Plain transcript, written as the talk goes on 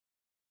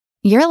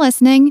You're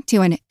listening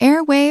to an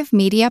Airwave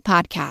Media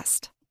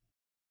Podcast.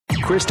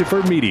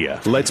 Christopher Media,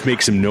 let's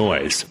make some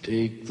noise.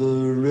 Take the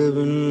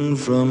ribbon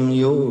from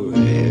your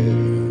hair,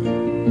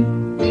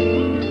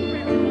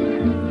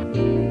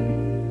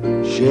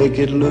 shake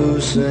it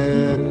loose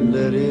and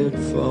let it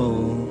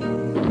fall,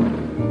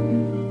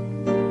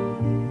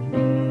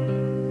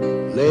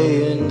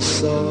 laying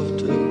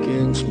soft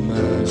against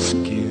my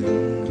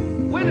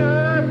skin.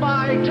 Winner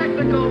by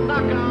technical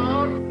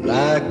knockout.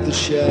 Like the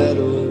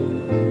shadow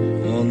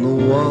on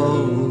the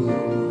wall.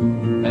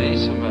 I need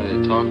somebody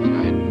to talk to.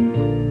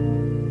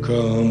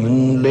 Come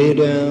and lay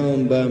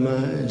down by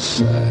my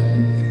side.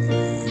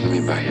 Let me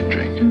buy you a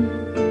drink.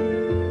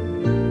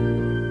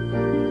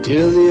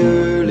 Till the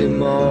early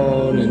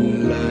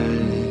morning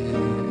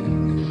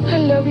light. I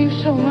love you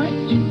so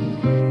much.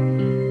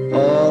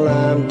 All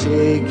I'm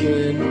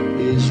taking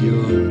is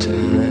your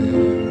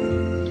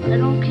time. I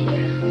don't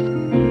care.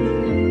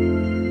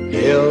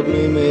 Help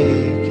me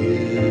make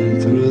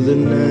it through the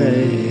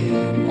night.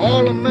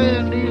 All a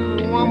man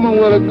needs is a woman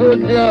with a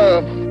good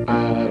job.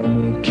 I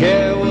don't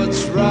care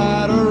what's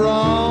right or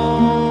wrong.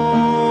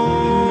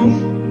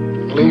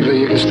 Leave her,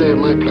 you can stay at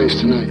my place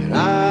tonight.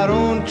 I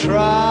don't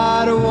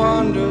try to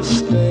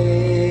understand.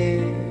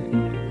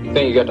 The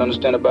thing you got to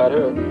understand about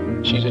her,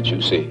 she's a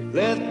juicy.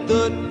 Let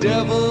the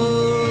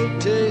devil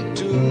take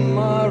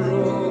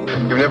tomorrow.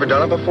 You've never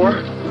done it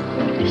before?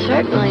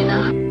 Certainly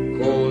not.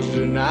 'Cause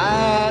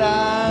tonight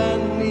I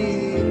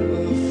need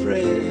a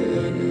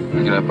friend.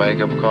 Can I buy you a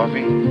cup of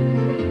coffee?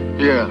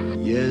 Yeah.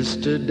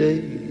 Yesterday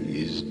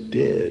is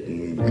dead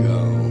and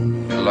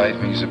gone, Life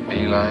makes a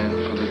beeline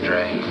for the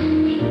drain.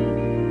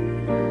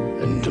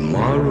 and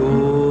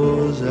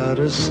tomorrow's out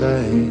of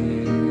sight.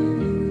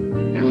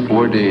 In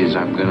 4 days,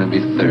 I'm gonna be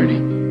 30.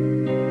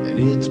 And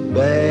it's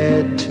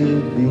bad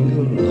to be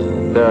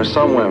alone. There are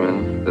some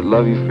women that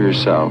love you for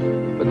yourself,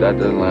 but that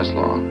doesn't last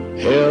long.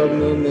 Help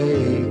me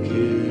make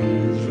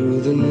it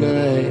through the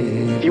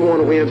night. If you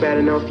want to win bad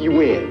enough, you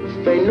win.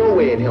 There ain't no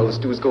way in hell this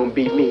dude's gonna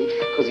beat me,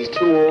 because he's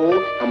too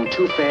old, I'm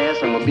too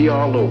fast, I'm gonna be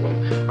all over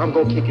him. I'm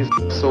gonna kick his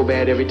so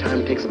bad every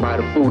time he takes a bite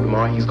of food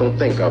tomorrow, he's gonna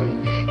think of me.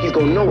 He's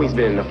gonna know he's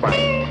been in a fight,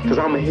 because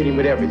I'm gonna hit him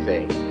with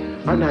everything.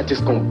 I'm not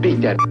just gonna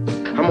beat that,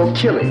 I'm gonna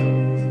kill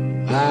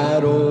him. I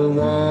don't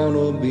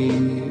wanna be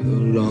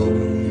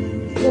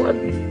alone. What?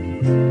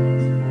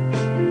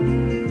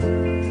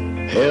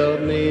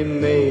 Help me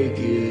make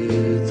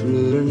it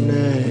through the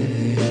night.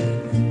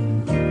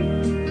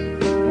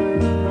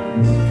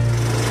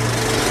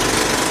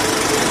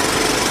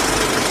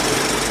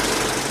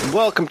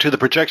 Welcome to the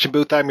Projection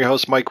Booth. I'm your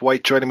host, Mike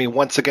White. Joining me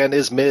once again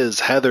is Ms.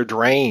 Heather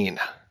Drain.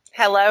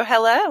 Hello,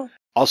 hello.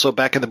 Also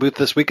back in the booth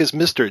this week is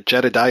Mr.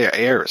 Jedidiah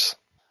Ayres.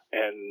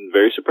 And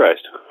very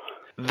surprised.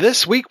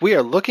 This week we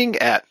are looking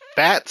at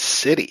Fat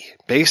City,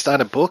 based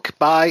on a book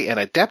by and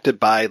adapted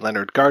by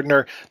Leonard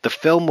Gardner. The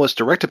film was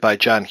directed by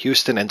John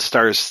Huston and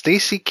stars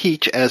Stacy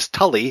Keach as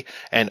Tully,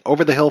 an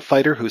over-the-hill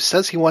fighter who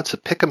says he wants to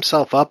pick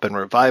himself up and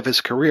revive his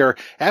career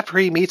after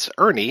he meets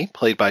Ernie,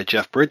 played by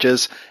Jeff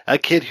Bridges, a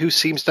kid who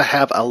seems to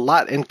have a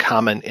lot in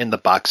common in the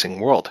boxing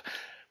world.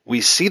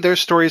 We see their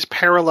stories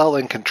parallel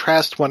and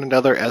contrast one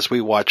another as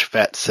we watch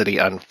Fat City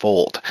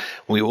unfold.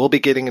 We will be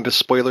getting into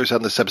spoilers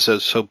on this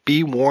episode, so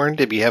be warned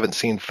if you haven't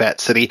seen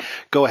Fat City.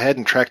 Go ahead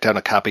and track down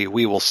a copy.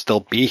 We will still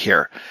be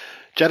here.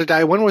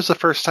 Jedidiah, when was the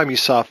first time you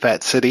saw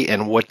Fat City,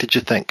 and what did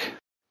you think?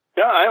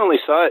 Yeah, I only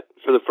saw it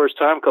for the first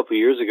time a couple of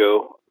years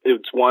ago.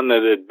 It's one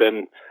that had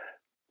been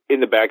in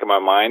the back of my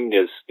mind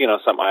as,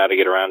 something I had to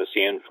get around to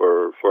seeing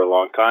for a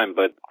long time,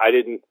 but I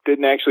didn't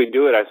actually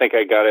do it. I think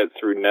I got it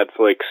through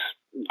Netflix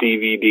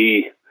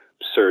DVD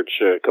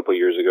search a couple of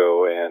years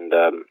ago, and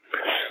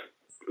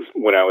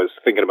when I was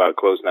thinking about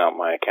closing out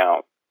my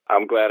account,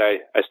 I'm glad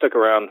I stuck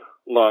around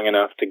long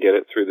enough to get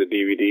it through the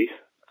DVD,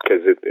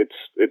 because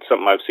it's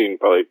something I've seen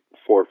probably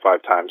 4 or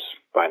 5 times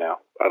by now.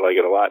 I like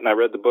it a lot, and I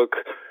read the book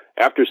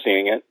after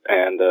seeing it,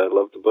 and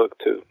loved the book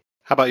too.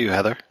 How about you,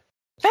 Heather?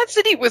 Fat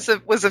City was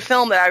a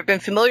film that I've been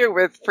familiar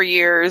with for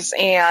years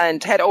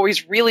and had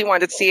always really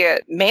wanted to see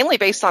it, mainly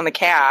based on the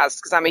cast,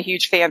 because I'm a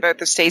huge fan both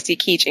of Stacy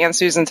Keach and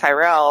Susan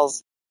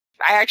Tyrrell's.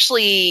 I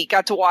actually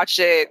got to watch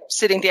it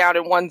sitting down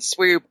in one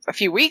swoop a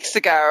few weeks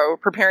ago,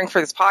 preparing for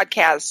this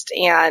podcast,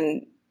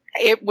 and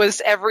it was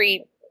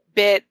every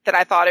bit that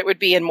I thought it would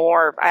be and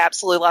more. I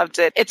absolutely loved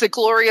it. It's a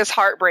glorious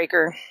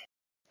heartbreaker.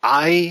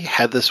 I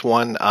had this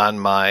one on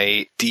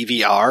my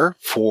DVR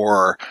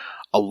for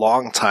a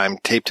long time,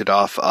 recorded it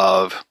off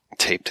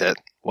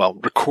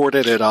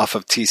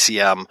of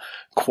TCM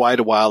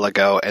quite a while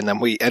ago, and then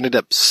we ended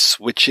up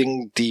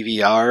switching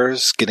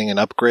DVRs, getting an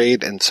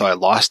upgrade, and so I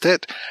lost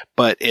it,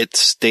 but it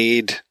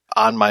stayed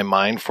on my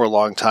mind for a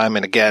long time.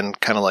 And again,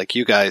 kind of like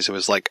you guys, it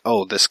was like,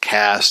 oh, this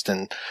cast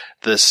and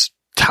this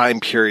time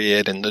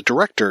period and the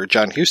director,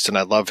 John Huston,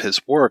 I love his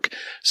work.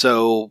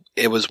 So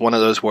it was one of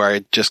those where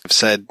I just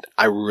said,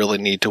 I really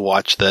need to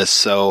watch this.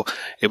 So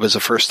it was a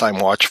first time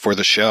watch for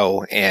the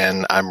show,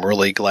 and I'm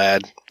really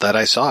glad that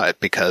I saw it,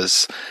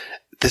 because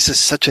this is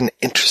such an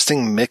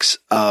interesting mix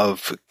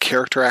of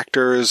character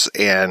actors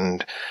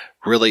and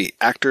really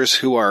actors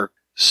who are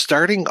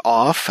starting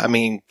off. I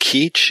mean,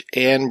 Keach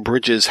and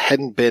Bridges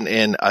hadn't been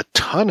in a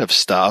ton of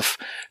stuff.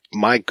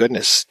 My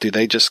goodness, do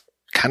they just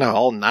kind of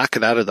all knock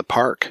it out of the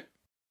park?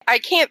 I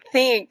can't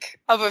think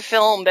of a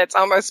film that's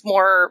almost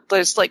more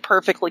just like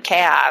perfectly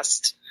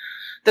cast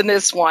than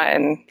this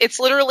one. It's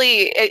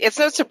literally, it's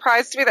no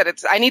surprise to me that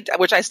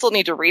which I still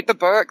need to read the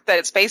book, that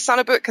it's based on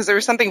a book, because there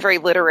was something very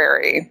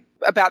literary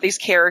about these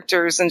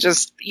characters, and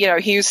just,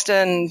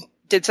 Huston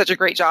did such a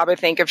great job, I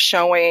think, of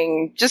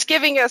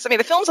giving us,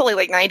 the film's only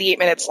like 98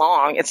 minutes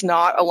long. It's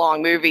not a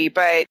long movie,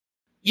 but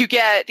you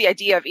get the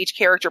idea of each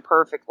character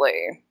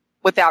perfectly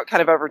without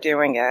kind of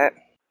overdoing it.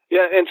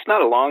 Yeah, it's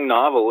not a long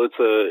novel.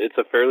 It's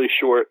a fairly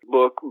short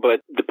book,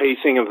 but the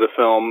pacing of the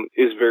film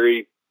is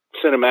very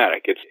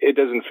cinematic. It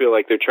doesn't feel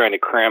like they're trying to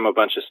cram a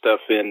bunch of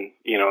stuff in,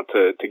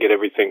 to get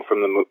everything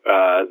from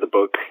the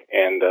book.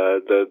 And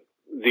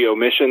the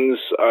omissions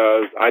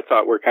I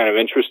thought were kind of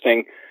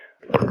interesting,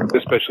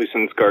 especially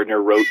since Gardner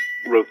wrote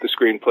the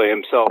screenplay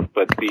himself.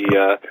 But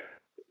the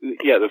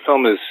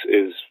film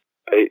is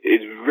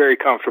very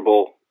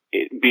comfortable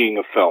being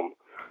a film.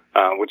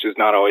 Which is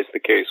not always the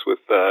case with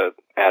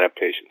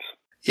adaptations.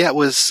 Yeah, it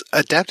was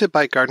adapted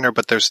by Gardner,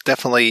 but there's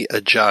definitely a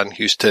John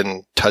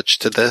Huston touch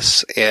to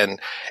this. And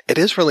it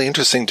is really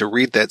interesting to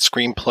read that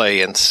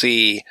screenplay and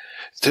see,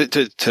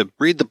 to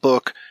read the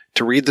book,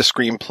 to read the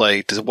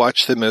screenplay, to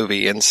watch the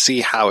movie and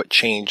see how it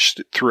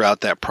changed throughout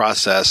that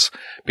process.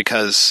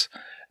 Because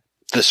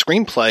the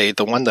screenplay,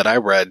 the one that I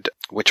read,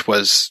 which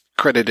was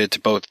credited to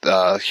both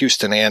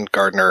Huston and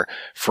Gardner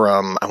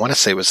from, I want to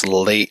say it was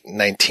late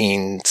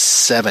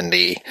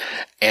 1970,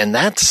 and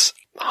that's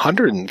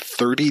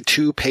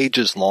 132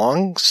 pages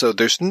long, so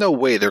there's no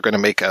way they're going to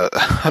make a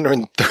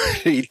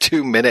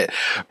 132-minute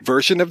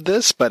version of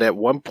this, but at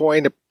one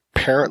point,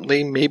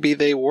 apparently maybe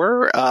they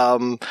were.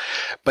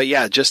 But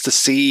yeah, just to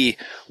see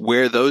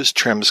where those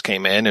trims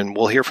came in, and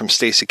we'll hear from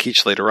Stacy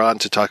Keach later on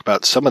to talk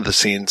about some of the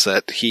scenes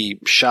that he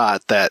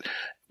shot that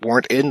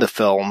weren't in the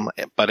film,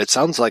 but it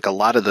sounds like a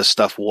lot of the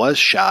stuff was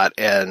shot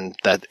and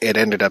that it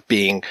ended up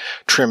being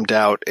trimmed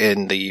out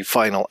in the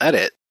final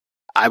edit.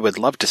 I would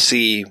love to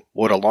see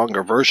what a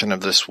longer version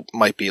of this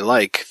might be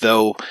like,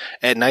 though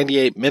at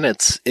 98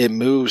 minutes, it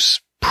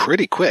moves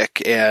pretty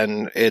quick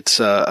and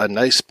it's a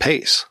nice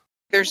pace.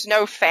 There's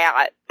no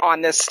fat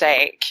on this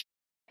steak.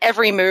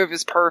 Every move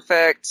is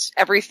perfect.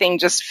 Everything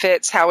just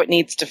fits how it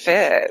needs to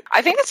fit.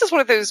 I think this is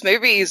one of those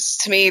movies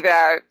to me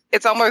that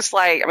it's almost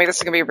like, this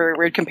is going to be a very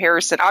weird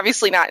comparison,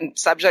 obviously not in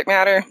subject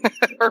matter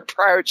or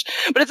approach,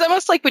 but it's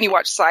almost like when you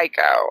watch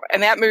Psycho,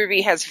 and that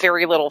movie has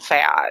very little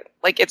fat.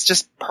 Like, it's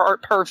just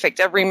perfect.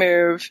 Every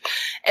move,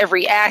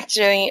 every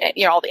acting,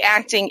 all the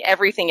acting,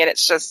 everything, and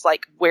it's just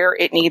like where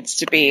it needs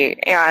to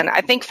be. And I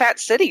think Fat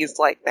City is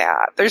like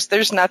that.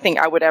 There's nothing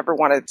I would ever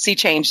want to see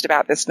changed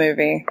about this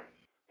movie.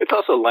 It's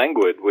also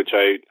languid, which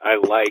I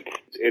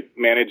like. It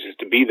manages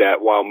to be that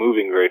while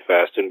moving very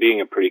fast and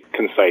being a pretty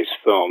concise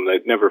film.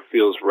 It never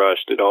feels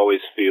rushed. It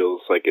always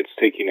feels like it's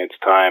taking its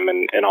time,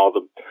 and all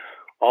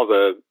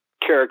the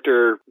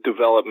character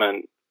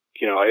development,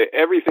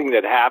 everything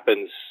that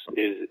happens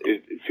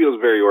it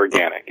feels very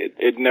organic.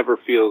 It never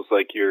feels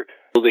like you're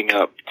building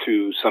up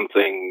to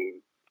something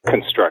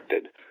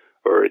constructed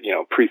or,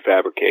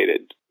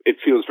 prefabricated. It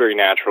feels very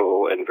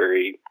natural and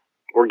very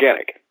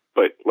organic.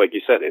 But like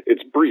you said,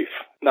 it's brief,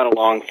 not a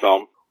long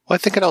film. Well, I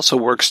think it also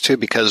works, too,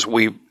 because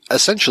we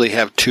essentially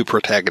have two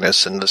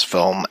protagonists in this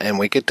film, and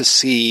we get to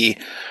see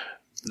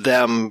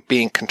them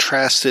being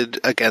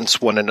contrasted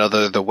against one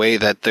another, the way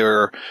that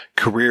their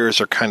careers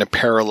are kind of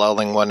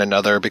paralleling one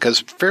another, because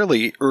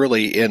fairly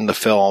early in the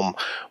film,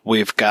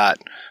 we've got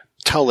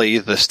Tully,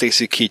 the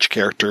Stacy Keach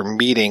character,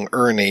 meeting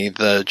Ernie,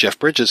 the Jeff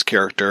Bridges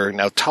character.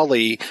 Now,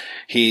 Tully,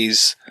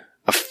 he's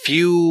a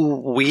few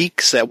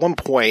weeks at one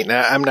point.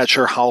 I'm not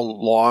sure how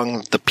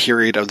long the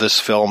period of this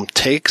film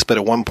takes, but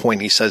at one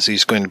point he says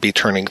he's going to be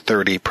turning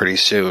 30 pretty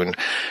soon.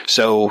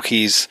 So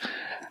he's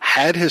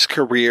had his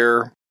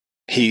career.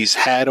 He's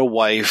had a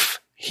wife.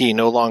 He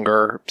no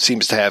longer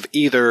seems to have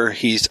either.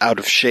 He's out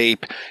of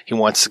shape. He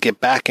wants to get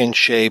back in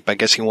shape. I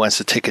guess he wants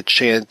to take a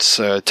chance,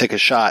 take a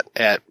shot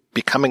at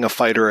becoming a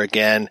fighter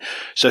again.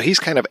 So he's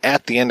kind of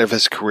at the end of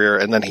his career.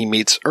 And then he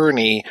meets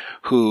Ernie,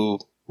 who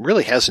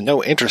really has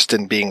no interest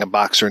in being a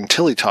boxer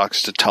until he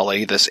talks to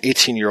Tully, this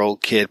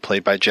 18-year-old kid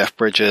played by Jeff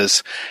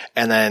Bridges.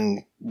 And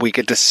then we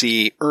get to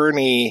see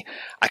Ernie,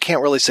 I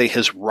can't really say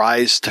his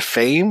rise to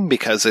fame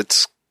because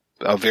it's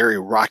a very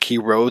rocky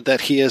road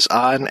that he is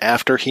on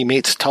after he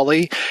meets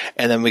Tully.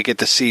 And then we get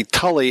to see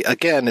Tully,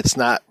 again, it's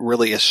not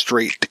really a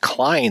straight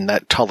decline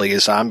that Tully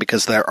is on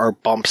because there are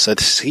bumps that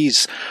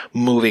he's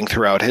moving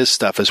throughout his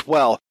stuff as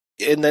well.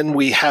 And then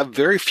we have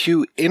very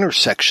few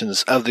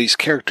intersections of these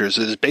characters.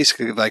 It is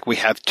basically like we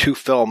have two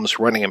films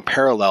running in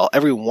parallel.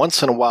 Every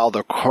once in a while,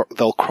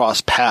 they'll cross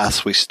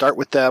paths. We start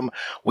with them.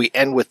 We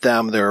end with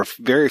them. There are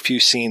very few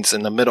scenes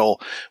in the middle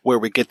where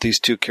we get these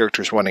two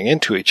characters running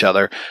into each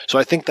other. So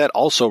I think that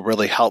also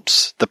really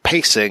helps the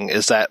pacing,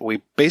 is that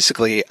we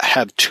basically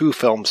have two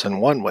films in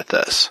one with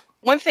this.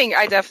 One thing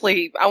I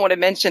want to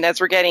mention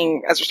as we're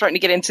starting to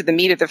get into the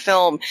meat of the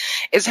film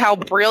is how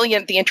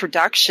brilliant the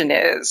introduction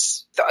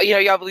is. You know,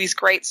 you have these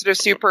great sort of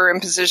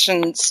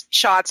superimposition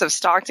shots of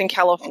Stockton,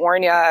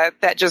 California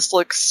that just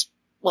looks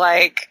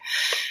like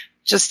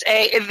just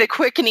the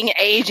quickening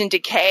age and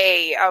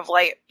decay of,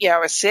 like, you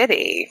know, a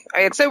city. I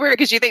mean, it's so weird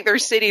because you think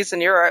there's cities in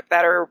Europe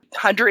that are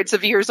hundreds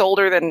of years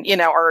older than, you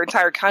know, our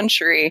entire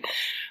country.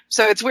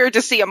 So it's weird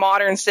to see a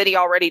modern city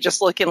already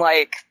just looking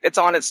like it's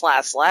on its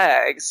last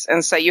legs.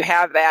 And so you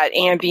have that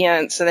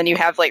ambience, and then you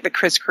have, like, the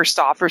Chris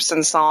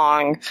Christopherson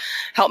song,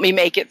 Help Me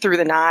Make It Through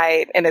the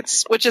Night. And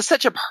which is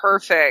such a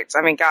perfect,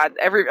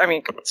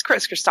 it's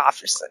Chris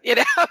Christopherson, you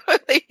know,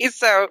 he's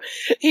so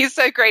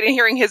great. And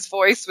hearing his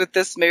voice with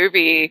this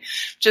movie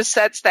just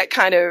sets that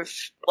kind of,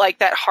 like,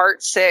 that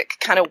heart-sick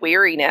kind of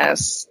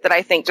weariness that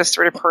I think just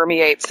sort of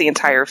permeates the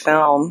entire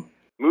film.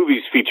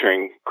 Movies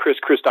featuring Chris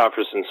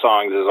Christopherson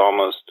songs is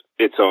almost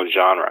its own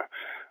genre.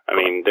 I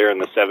mean, they're in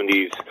the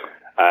 70s.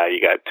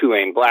 You got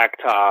Tulane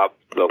Blacktop,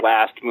 the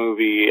last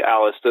movie,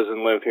 Alice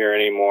Doesn't Live Here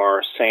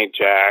Anymore, Saint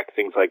Jack,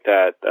 things like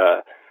that.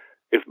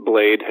 If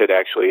Blade had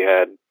actually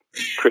had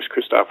Chris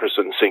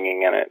Christopherson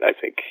singing in it, I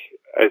think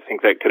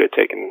that could have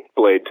taken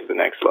Blade to the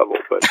next level.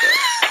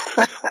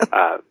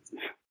 But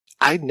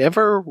I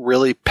never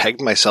really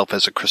pegged myself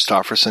as a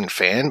Christopherson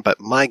fan,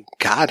 but my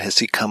God, has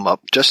he come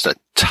up just a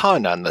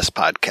ton on this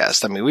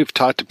podcast. I mean, we've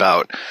talked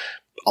about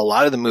a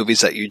lot of the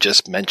movies that you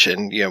just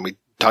mentioned. You know, we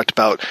talked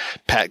about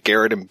Pat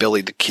Garrett and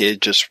Billy the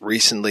Kid just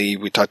recently.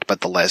 We talked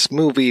about The Last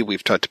Movie.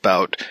 We've talked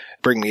about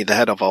Bring Me the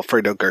Head of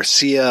Alfredo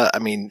Garcia. I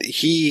mean,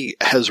 he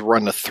has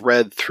run a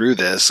thread through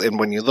this. And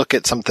when you look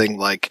at something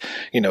like,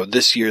 you know,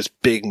 this year's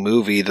big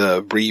movie,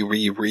 the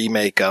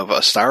remake of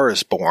A Star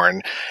Is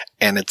Born,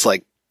 and it's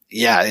like,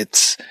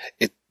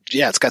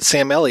 it's got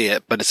Sam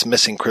Elliott, but it's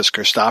missing Chris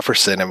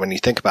Christopherson. And when you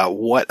think about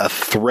what a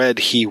thread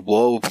he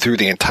wove through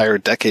the entire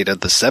decade of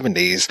the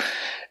 70s,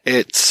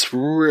 it's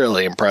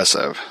really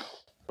impressive.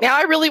 Now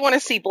I really want to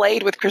see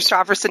Blade with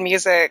Christopherson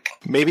music.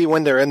 Maybe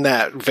when they're in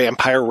that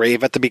vampire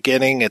rave at the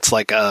beginning, it's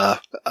like a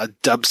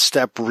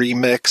dubstep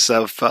remix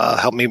of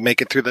Help Me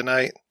Make It Through the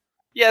Night.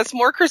 Yes,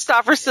 more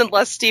Christopherson,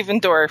 less Stephen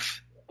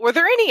Dorff. Were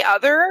there any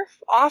other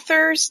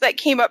authors that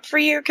came up for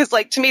you? Because,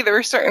 like, to me, there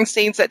were certain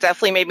scenes that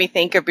definitely made me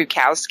think of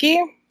Bukowski.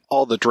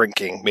 All the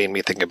drinking made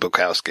me think of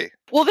Bukowski.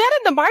 Well, that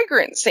and the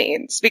migrant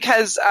scenes,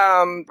 because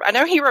I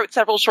know he wrote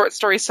several short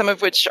stories, some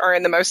of which are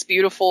in The Most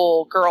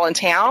Beautiful Girl in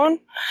Town,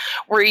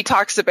 where he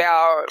talks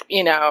about,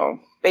 you know,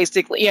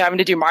 basically having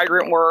to do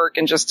migrant work,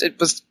 and just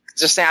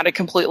sounded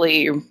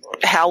completely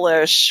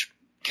hellish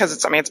because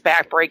it's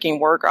backbreaking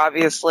work,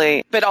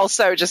 obviously, but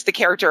also just the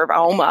character of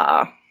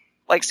Oma.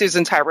 Like,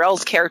 Susan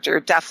Tyrrell's character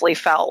definitely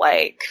felt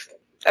like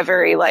a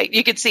very, like,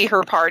 you could see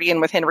her partying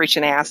with Henry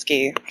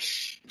Chinaski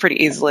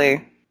pretty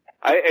easily.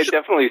 I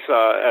definitely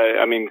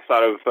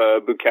thought of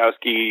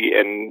Bukowski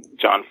and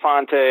John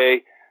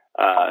Fonte,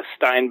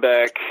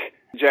 Steinbeck,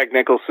 Jack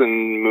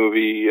Nicholson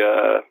movie.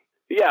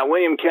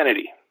 William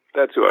Kennedy.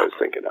 That's who I was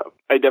thinking of.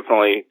 I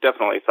definitely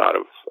thought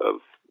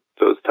of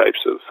those types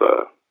of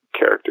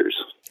characters.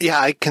 Yeah,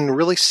 I can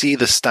really see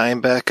the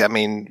Steinbeck. I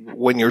mean,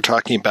 when you're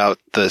talking about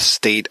the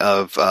state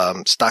of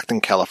Stockton,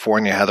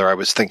 California, Heather, I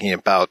was thinking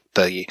about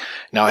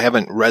now I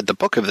haven't read the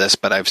book of this,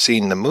 but I've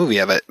seen the movie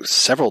of it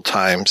several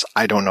times.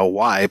 I don't know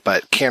why,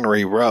 but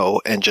Cannery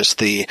Row, and just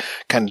the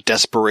kind of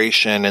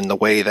desperation and the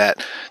way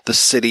that the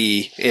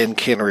city in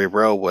Cannery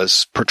Row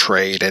was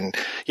portrayed. And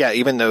yeah,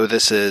 even though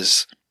this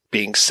is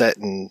being set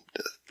in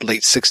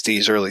late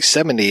 60s, early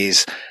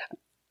 70s,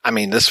 I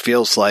mean, this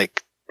feels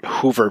like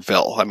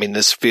Hooverville. I mean,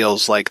 this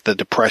feels like the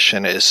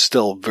Depression is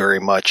still very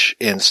much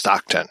in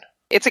Stockton.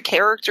 It's a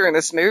character in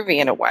this movie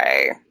in a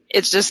way.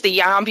 It's just the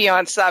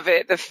ambiance of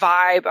it, the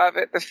vibe of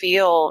it, the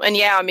feel. And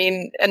yeah, I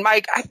mean, and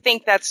Mike, I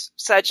think that's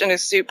such an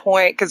astute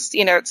point, because,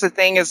 you know, it's the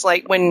thing is,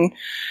 like, when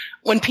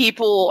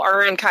people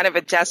are in kind of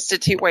a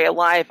destitute way of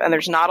life and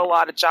there's not a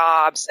lot of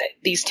jobs,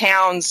 these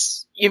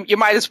towns, you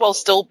might as well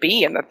still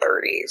be in the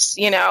 30s.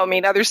 You know, I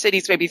mean, other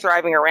cities may be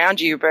thriving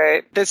around you,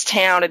 but this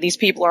town and these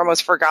people are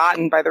almost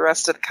forgotten by the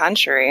rest of the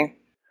country.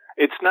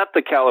 It's not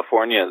the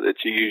California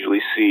that you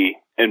usually see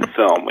in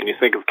film. When you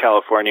think of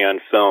California in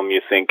film,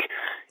 you think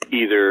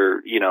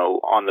either, you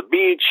know, on the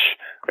beach,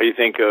 or you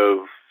think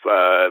of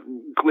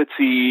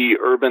glitzy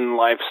urban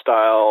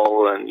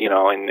lifestyle, and, you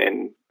know,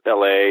 in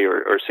LA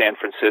or San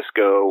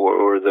Francisco,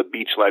 or the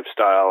beach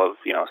lifestyle of,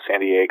 you know, San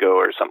Diego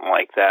or something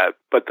like that.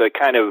 But the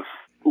kind of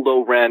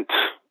low rent,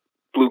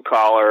 blue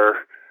collar,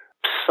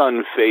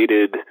 sun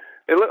faded,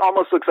 it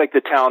almost looks like the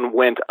town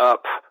went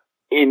up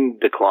in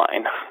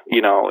decline.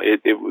 You know,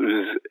 it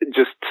was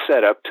just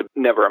set up to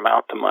never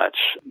amount to much,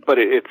 but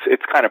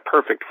it's kind of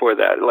perfect for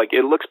that. Like,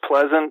 it looks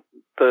pleasant.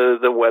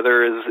 The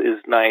weather is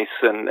nice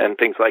and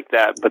things like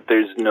that, but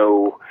there's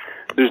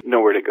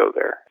nowhere to go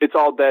there. It's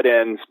all dead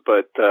ends,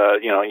 but,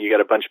 you know, you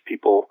got a bunch of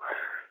people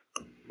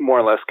more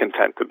or less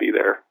content to be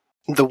there.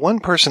 The one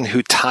person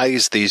who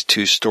ties these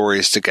two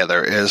stories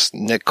together is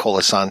Nick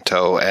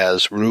Colasanto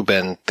as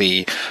Ruben,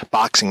 the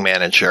boxing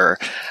manager.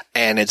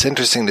 And it's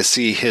interesting to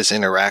see his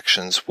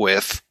interactions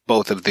with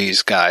both of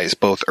these guys,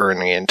 both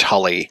Ernie and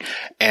Tully.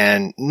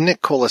 And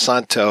Nick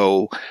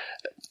Colasanto,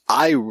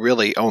 I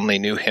really only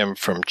knew him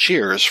from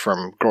Cheers,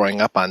 from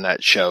growing up on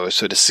that show.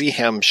 So to see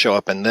him show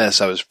up in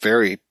this, I was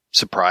very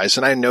surprised.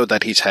 And I know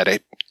that he's had a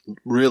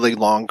really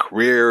long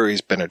career.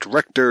 He's been a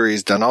director.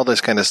 He's done all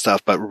this kind of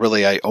stuff, but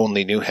really I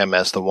only knew him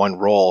as the one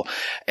role.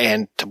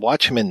 And to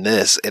watch him in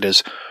this, it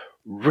is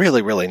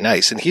really, really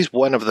nice. And he's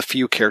one of the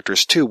few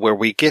characters too, where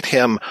we get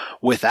him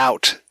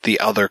without the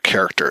other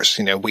characters.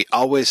 You know, we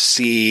always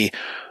see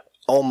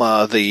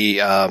Oma, the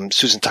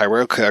Susan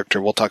Tyrell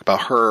character, we'll talk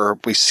about her.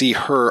 We see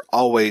her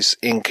always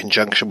in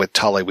conjunction with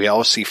Tully. We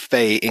always see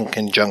Faye in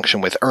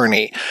conjunction with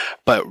Ernie.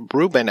 But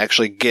Ruben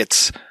actually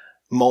gets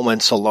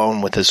moments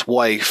alone with his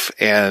wife,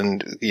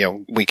 and, you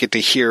know, we get to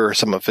hear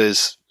some of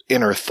his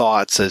inner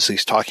thoughts as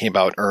he's talking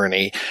about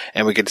Ernie,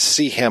 and we get to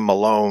see him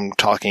alone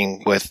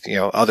talking with, you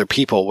know, other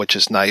people, which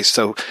is nice.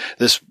 So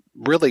this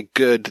really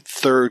good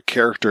third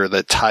character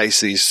that ties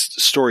these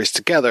stories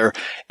together,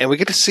 and we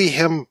get to see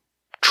him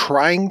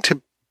trying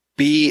to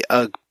be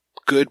a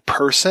good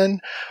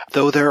person,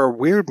 though there are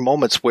weird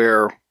moments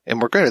where,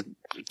 and we're going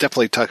to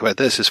definitely talk about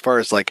this as far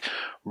as like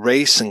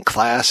race and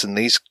class and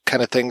these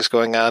kind of things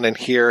going on in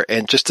here,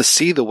 and just to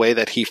see the way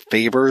that he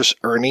favors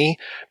Ernie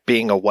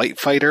being a white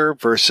fighter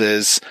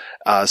versus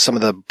some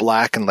of the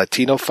black and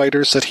Latino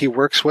fighters that he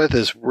works with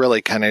is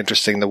really kind of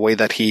interesting. The way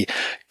that he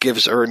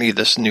gives Ernie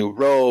this new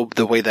robe,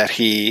 the way that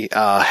he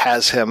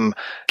has him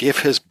give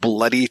his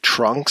bloody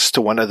trunks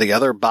to one of the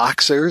other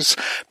boxers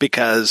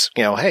because,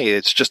 you know, hey,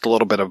 it's just a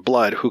little bit of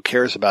blood. Who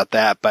cares about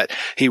that? But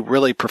he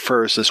really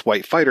prefers this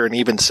white fighter, and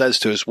even says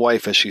to his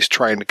wife as she's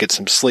trying to get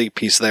some sleep,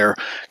 he's there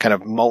kind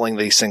of mulling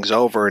these things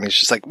over, and he's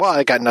just like, well,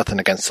 I got nothing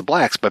against the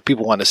blacks, but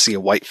people want to see a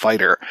white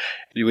fighter.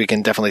 We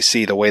can definitely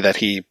see the way that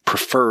he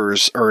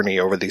prefers Ernie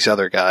over these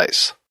other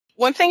guys.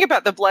 One thing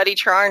about the bloody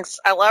trunks,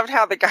 I loved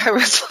how the guy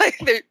was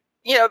like,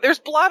 you know, there's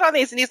blood on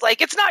these, and he's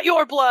like, it's not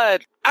your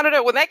blood. I don't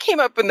know, when that came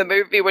up in the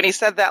movie, when he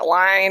said that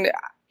line,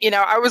 you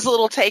know, I was a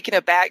little taken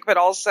aback, but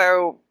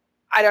also,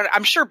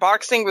 I'm sure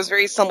boxing was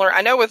very similar.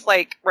 I know with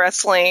like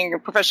wrestling,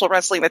 professional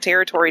wrestling, the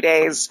territory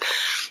days,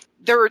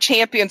 there were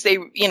champions,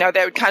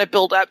 that would kind of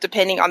build up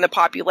depending on the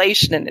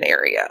population in an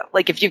area.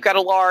 Like if you've got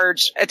a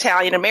large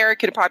Italian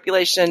American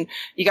population,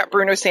 you got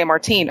Bruno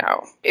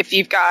Sammartino. If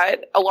you've got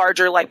a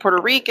larger like Puerto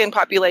Rican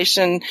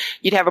population,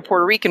 you'd have a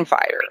Puerto Rican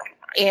fighter.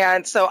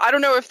 And so I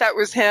don't know if that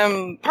was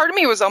him. Part of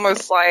me was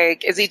almost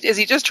like, is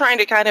he just trying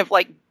to kind of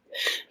like,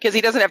 because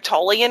he doesn't have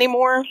Tully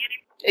anymore?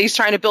 He's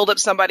trying to build up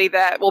somebody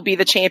that will be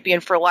the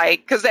champion for like,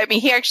 because I mean,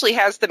 he actually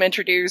has them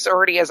introduce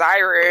Ernie as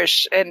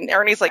Irish, and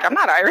Ernie's like, I'm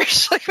not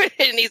Irish.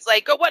 And he's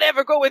like, go,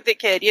 whatever, go with it,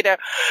 kid, you know?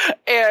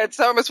 And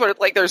so almost what,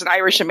 like, there's an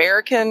Irish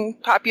American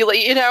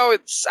population, you know,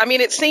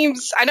 it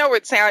seems, I know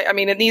it sounds, I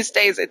mean, in these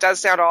days it does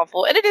sound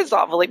awful, and it is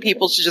awful. Like,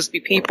 people should just be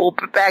people.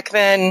 But back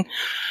then,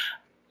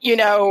 you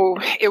know,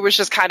 it was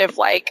just kind of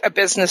like a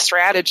business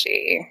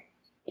strategy.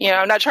 You know,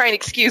 I'm not trying to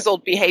excuse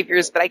old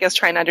behaviors, but I guess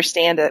trying to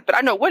understand it. But I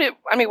don't know, what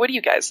do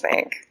you guys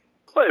think?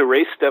 Well,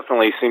 race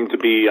definitely seemed to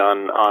be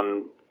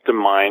on the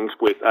mind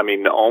with, I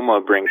mean, Oma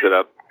brings it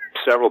up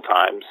several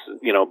times,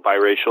 you know,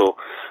 biracial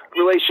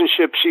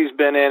relationship she's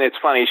been in. It's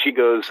funny, she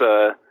goes,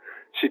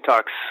 she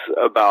talks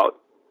about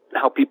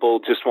how people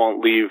just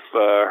won't leave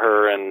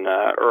her and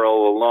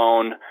Earl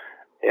alone.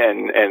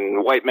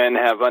 And white men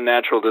have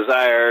unnatural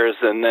desires,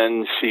 and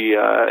then she,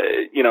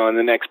 you know, in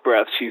the next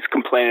breath, she's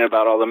complaining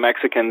about all the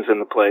Mexicans in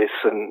the place,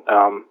 and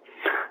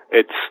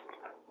it's,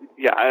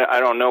 yeah, I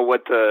don't know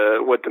what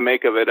to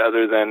make of it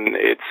other than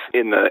it's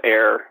in the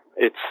air.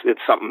 It's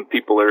something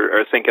people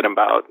are thinking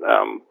about,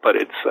 but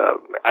it's,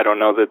 I don't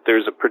know that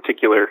there's a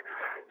particular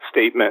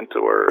statement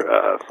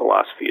or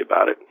philosophy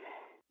about it.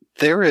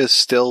 There is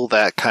still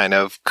that kind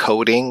of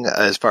coding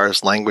as far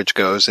as language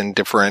goes in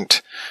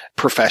different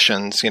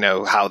professions, you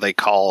know, how they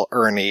call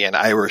Ernie an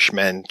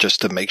Irishman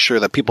just to make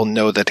sure that people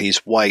know that he's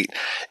white.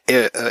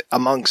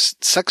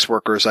 Amongst sex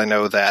workers, I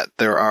know that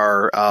there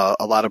are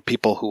a lot of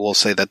people who will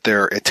say that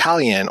they're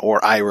Italian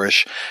or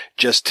Irish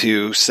just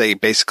to say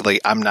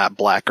basically, I'm not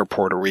black or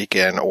Puerto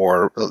Rican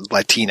or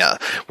Latina,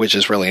 which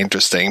is really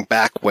interesting.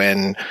 Back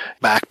when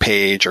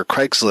Backpage or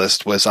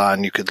Craigslist was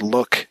on, you could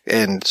look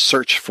and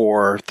search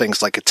for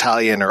things like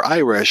Italian or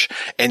Irish,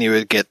 and you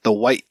would get the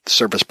white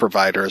service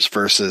providers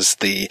versus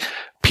the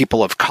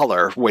people of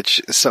color,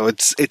 so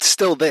it's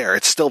still there.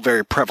 It's still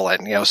very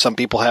prevalent. You know, some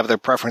people have their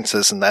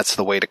preferences, and that's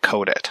the way to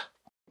code it.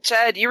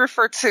 Jed, you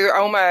referred to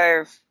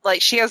Oma,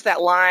 like she has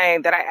that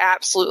line that I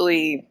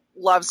absolutely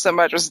love so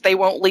much, was they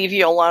won't leave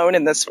you alone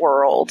in this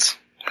world.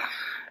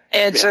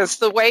 And just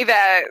the way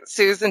that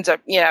Susan,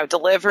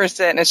 delivers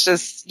it, and it's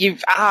just, you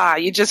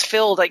just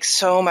feel like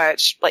so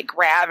much like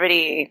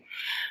gravity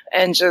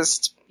and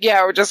just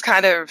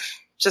kind of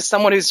just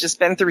someone who's just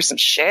been through some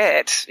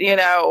shit, you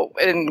know,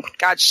 and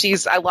God,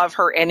 I love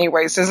her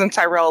anyway. Susan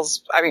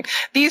Tyrrell's, I mean,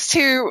 these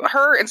two,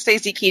 her and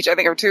Stacy Keach, I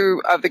think are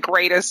two of the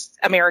greatest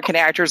American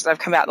actors that have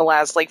come out in the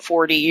last like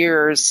 40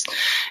 years.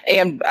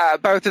 And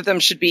both of them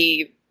should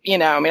be, you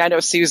know, I mean, I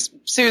know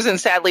Susan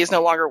sadly is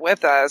no longer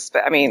with us,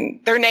 but I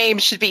mean, their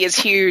names should be as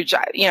huge,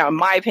 you know, in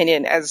my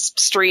opinion, as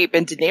Streep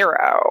and De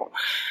Niro.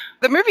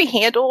 The movie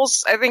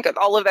handles, I think,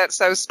 all of that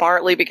so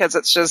smartly because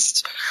it's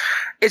just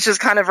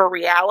kind of a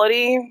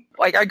reality.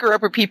 Like, I grew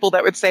up with people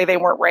that would say they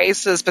weren't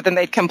racist, but then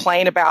they'd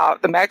complain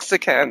about the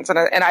Mexicans. And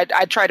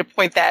I'd try to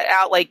point that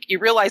out. Like, you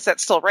realize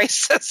that's still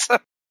racist.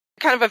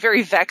 Kind of a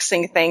very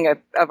vexing thing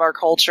of our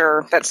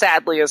culture that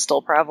sadly is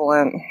still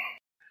prevalent.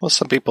 Well,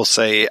 some people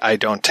say, I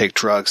don't take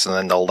drugs, and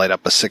then they'll light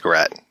up a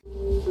cigarette.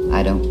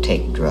 I don't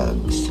take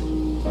drugs.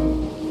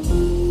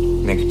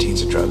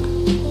 Nicotine's a drug.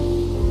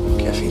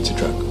 Caffeine's a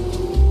drug.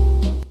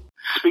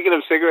 Speaking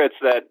of cigarettes,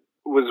 that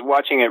was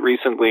watching it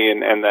recently,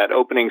 and that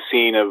opening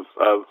scene of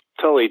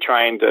Tully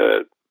trying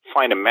to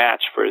find a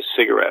match for his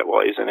cigarette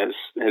while he's in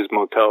his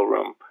motel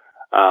room.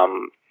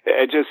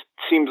 It just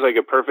seems like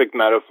a perfect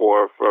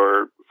metaphor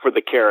for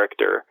the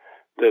character,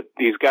 that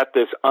he's got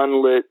this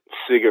unlit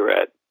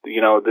cigarette, you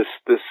know, this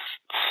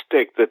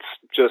stick that's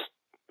just,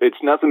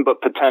 it's nothing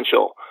but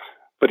potential,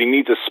 but he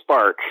needs a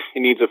spark. He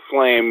needs a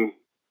flame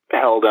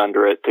held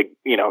under it to,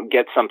 you know,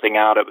 get something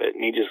out of it.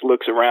 And he just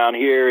looks around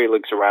here, he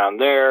looks around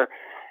there.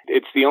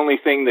 It's the only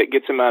thing that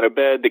gets him out of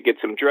bed, that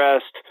gets him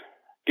dressed,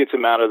 gets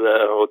him out of the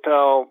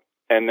hotel,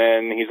 and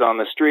then he's on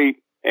the street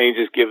and he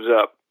just gives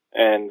up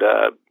and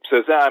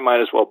says, I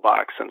might as well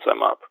box since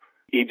I'm up.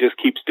 He just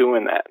keeps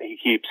doing that.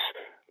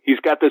 He's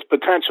got this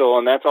potential,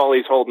 and that's all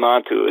he's holding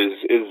on to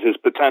is his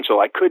potential.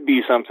 I could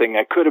be something,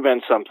 I could have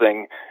been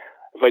something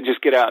if I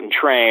just get out and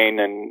train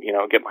and, you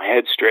know, get my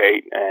head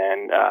straight.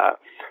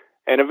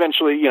 And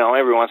eventually, you know,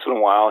 every once in a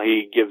while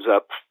he gives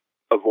up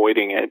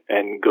avoiding it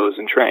and goes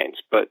and trains.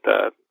 But,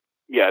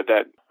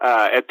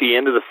 at the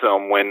end of the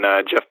film, when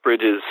Jeff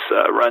Bridges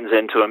runs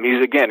into him,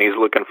 he's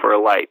looking for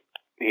a light.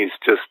 He's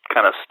just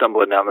kind of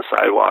stumbling down the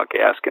sidewalk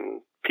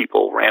asking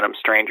people, random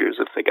strangers,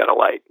 if they got a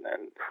light.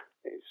 And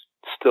he's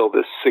still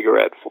this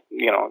cigarette,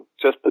 you know,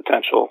 just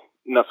potential,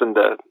 nothing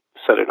to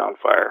set it on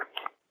fire.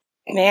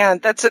 Man,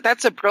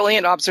 that's a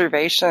brilliant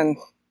observation.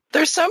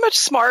 There's so much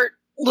smart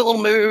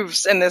little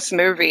moves in this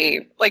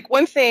movie. Like,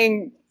 one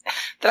thing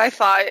that I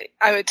thought,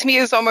 to me,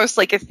 is almost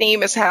like a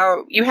theme is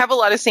how you have a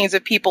lot of scenes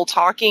of people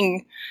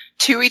talking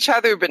to each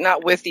other but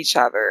not with each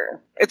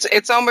other.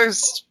 It's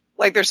almost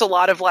like there's a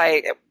lot of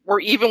like,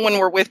 even when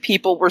we're with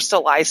people, we're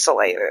still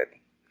isolated.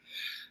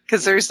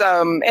 Because there's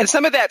and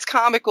some of that's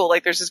comical.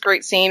 Like, there's this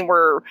great scene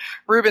where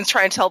Ruben's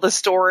trying to tell the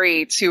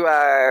story to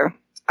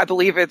I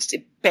believe it's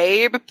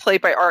Babe,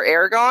 played by Art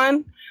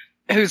Aragon,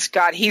 he's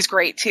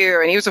great too,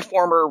 and he was a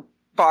former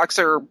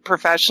boxer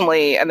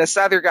professionally, and this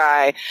other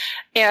guy,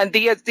 and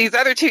these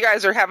other two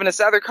guys are having this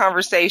other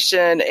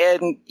conversation,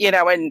 and you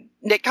know, and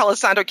Nick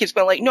Colasanto keeps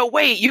going like, no,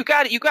 wait, you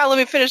got to let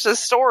me finish this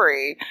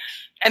story,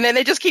 and then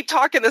they just keep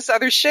talking this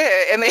other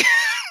shit, and they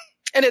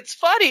and it's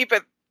funny,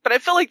 but I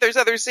feel like there's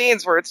other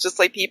scenes where it's just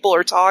like people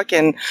are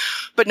talking,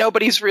 but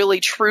nobody's really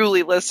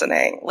truly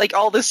listening. Like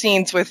all the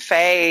scenes with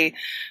Faye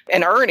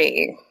and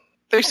Ernie,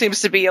 there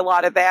seems to be a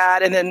lot of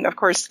that. And then, of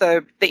course,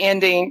 the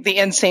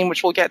end scene,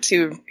 which we'll get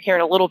to here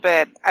in a little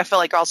bit, I feel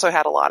like also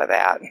had a lot of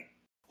that.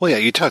 Well, yeah,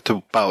 you talked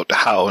about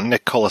how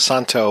Nick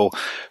Colasanto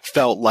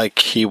felt like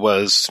he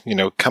was, you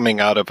know, coming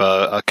out of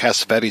a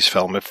Cassavetes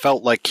film. It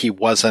felt like he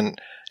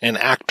wasn't an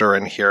actor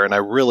in here, and I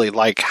really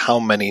like how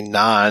many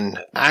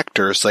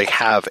non-actors they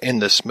have in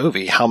this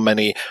movie, how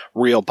many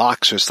real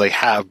boxers they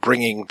have,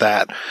 bringing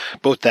that,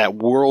 both that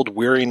world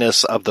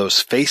weariness of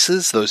those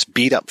faces, those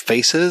beat-up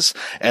faces,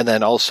 and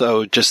then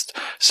also just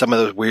some of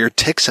those weird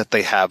tics that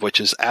they have, which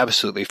is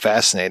absolutely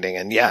fascinating.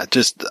 And yeah,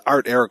 just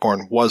Art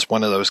Aragon was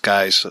one of those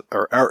guys,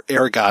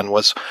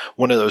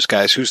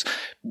 who's,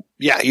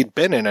 yeah, he'd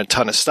been in a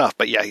ton of stuff,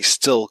 but yeah, he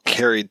still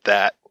carried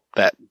that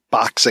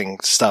boxing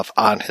stuff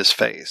on his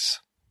face.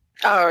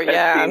 Oh yeah,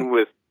 that scene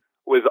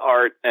with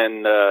Art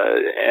and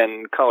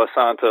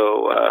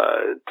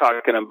Colasanto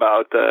talking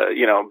about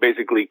you know,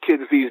 basically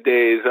kids these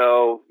days.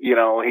 Oh, you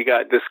know, he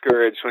got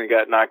discouraged when he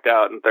got knocked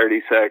out in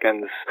 30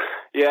 seconds.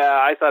 Yeah,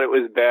 I thought it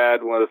was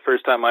bad when the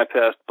first time I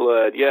passed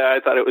blood. Yeah, I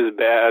thought it was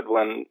bad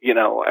when, you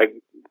know, I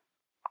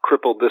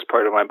crippled this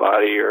part of my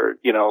body, or,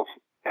 you know,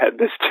 had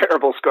this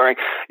terrible scarring.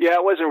 Yeah,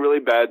 it wasn't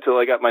really bad till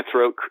I got my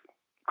throat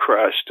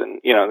crushed,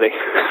 and you know, they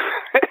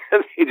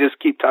they just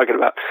keep talking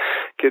about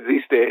kids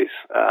these days.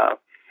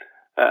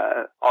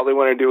 All they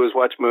want to do is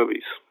watch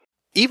movies.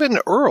 Even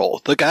Earl,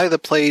 the guy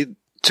that played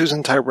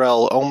Susan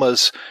Tyrrell,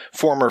 Oma's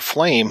former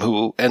flame,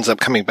 who ends up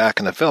coming back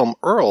in the film,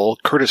 Earl,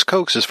 Curtis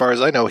Coates, as far as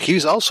I know,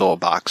 he's also a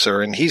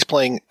boxer, and he's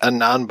playing a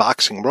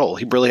non-boxing role.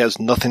 He really has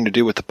nothing to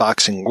do with the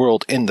boxing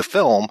world in the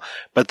film,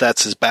 but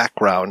that's his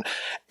background.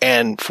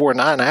 And for a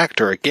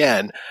non-actor,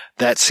 again,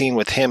 that scene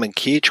with him and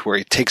Keach where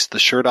he takes the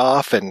shirt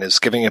off and is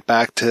giving it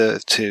back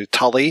to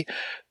Tully,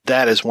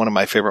 that is one of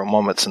my favorite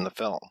moments in the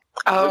film.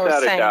 Oh,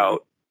 without a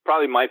doubt.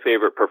 probably my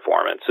favorite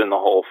performance in the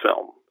whole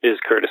film is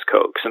Curtis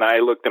Coates. And I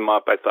looked him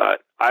up. I thought,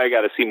 I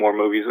got to see more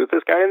movies with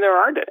this guy, and there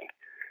aren't any.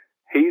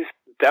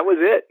 That was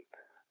it.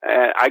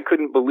 And I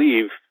couldn't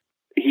believe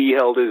he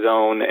held his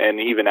own and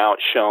even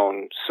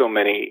outshone so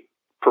many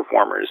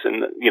performers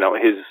in,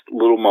 his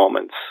little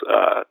moments.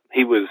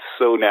 He was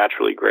so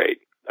naturally great.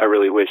 I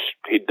really wish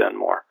he'd done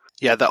more.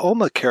 Yeah, the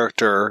Oma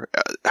character,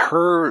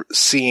 her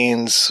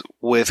scenes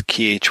with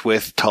Keach,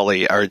 with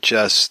Tully are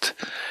just,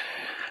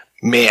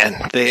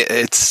 man,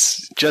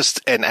 it's just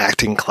an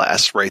acting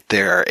class right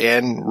there,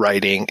 and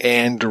writing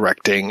and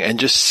directing, and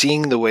just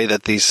seeing the way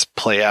that these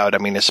play out. I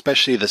mean,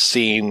 especially the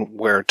scene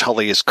where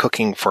Tully is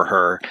cooking for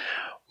her.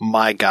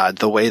 My God,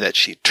 the way that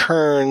she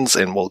turns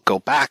and will go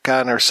back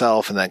on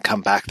herself and then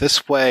come back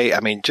this way. I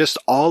mean, just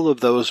all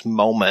of those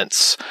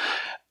moments,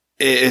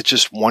 it's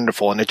just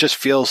wonderful. And it just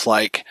feels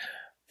like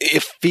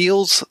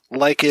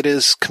it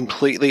is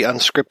completely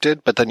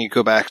unscripted, but then you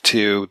go back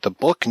to the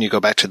book and you go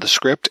back to the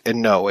script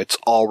and no, it's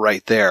all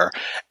right there.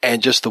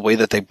 And just the way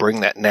that they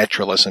bring that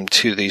naturalism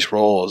to these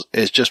roles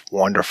is just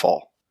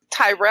wonderful.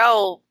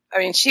 Tyrell, I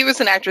mean, she was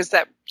an actress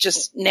that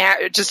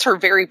just her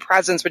very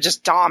presence would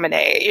just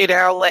dominate,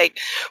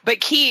 but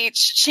Keach,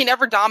 she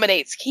never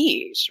dominates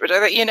Keach,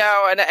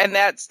 and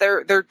that's,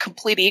 they're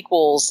complete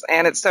equals,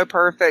 and it's so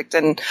perfect.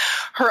 And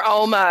her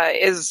Oma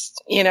is,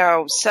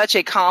 such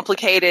a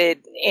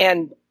complicated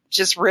and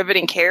just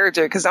riveting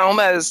character, because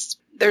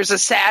there's a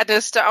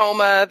sadness to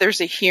Oma, there's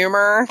a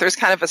humor, there's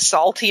kind of a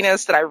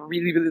saltiness that I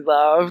really, really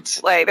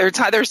loved. Like,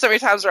 there's so many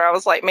times where I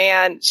was like,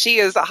 man, she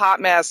is a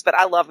hot mess, but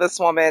I love this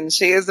woman.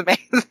 She is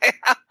amazing.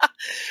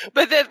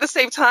 But then at the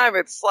same time,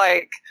 it's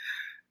like,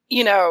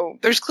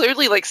 there's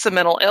clearly like some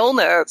mental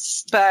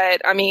illness,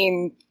 but I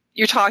mean,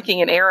 you're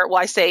talking an era,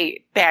 well, I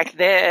say back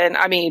then,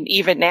 I mean,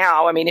 even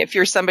now, I mean, if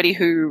you're somebody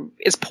who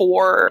is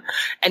poor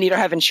and you don't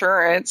have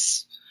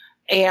insurance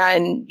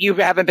and you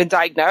haven't been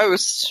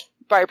diagnosed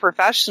by a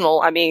professional,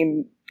 I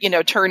mean,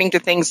 turning to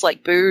things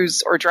like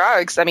booze or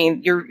drugs, I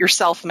mean, you're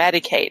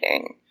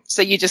self-medicating.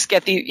 So you just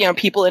get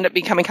people end up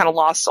becoming kind of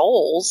lost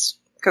souls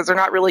because they're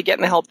not really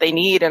getting the help they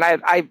need. And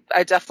I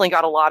definitely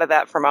got a lot of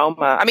that from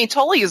Oma. I mean,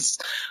 Tully is,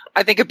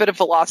 I think, a bit of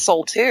a lost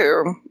soul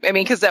too. I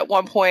mean, because at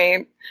one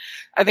point,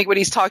 I think when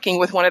he's talking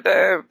with one of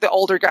the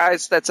older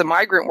guys that's a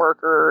migrant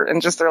worker,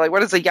 and just they're like,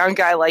 what is a young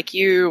guy like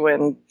you?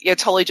 And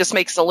Tully just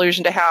makes an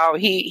allusion to how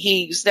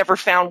he's never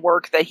found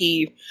work that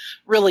he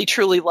really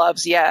truly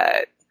loves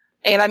yet.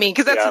 And I mean,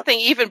 because that's the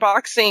thing, even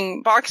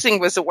boxing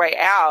was a way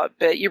out,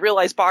 but you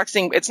realize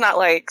boxing, it's not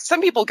like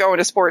some people go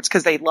into sports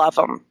because they love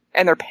them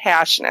and they're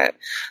passionate.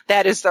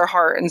 That is their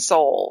heart and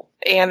soul.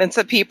 And then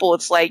some people,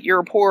 it's like,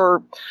 you're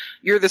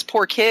this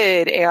poor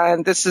kid,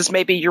 and this is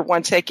maybe your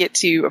one ticket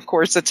to, of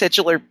course, the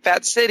titular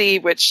Fat City,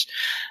 which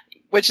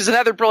is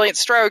another brilliant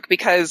stroke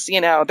because,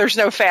 there's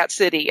no Fat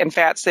City in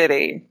Fat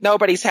City.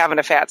 Nobody's having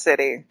a Fat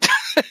City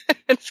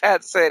in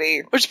Fat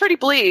City, which is pretty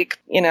bleak.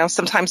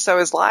 Sometimes so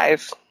is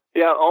life.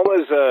 Yeah,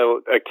 Oma's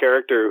a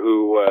character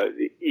who,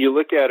 you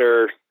look at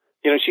her,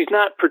 she's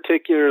not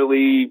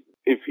particularly,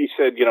 if you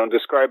said,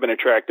 describe an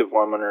attractive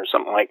woman or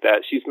something like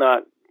that, she's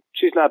not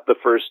the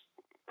first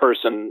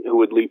person who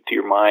would leap to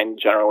your mind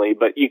generally,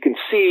 but you can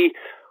see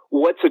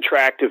what's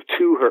attractive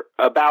to her,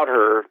 about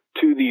her,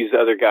 to these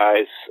other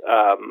guys.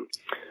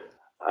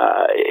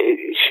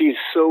 She's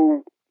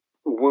so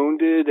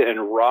wounded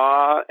and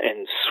raw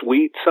and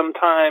sweet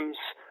sometimes.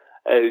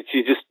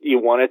 You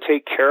want to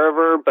take care of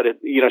her, but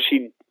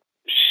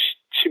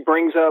she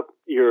brings up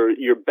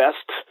your best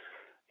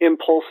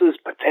impulses,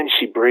 but then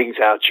she brings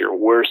out your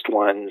worst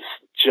ones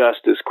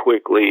just as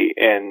quickly.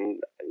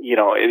 And,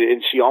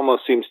 and she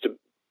almost seems to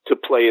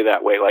play you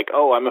that way. Like,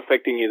 oh, I'm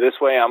affecting you this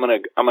way. I'm going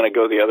to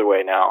go the other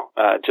way now.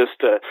 Just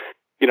to,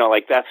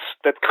 like that's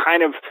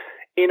kind of,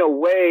 in a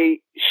way,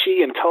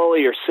 she and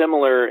Tully are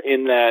similar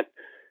in that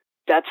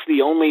that's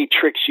the only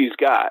trick she's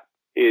got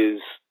is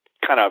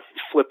kind of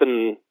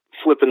flipping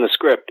the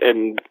script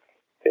and,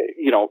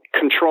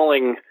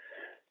 controlling,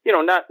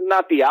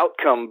 not the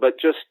outcome, but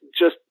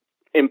just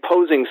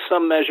imposing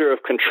some measure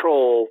of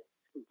control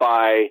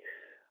by,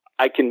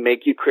 I can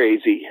make you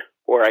crazy,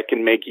 or I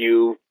can make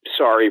you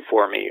sorry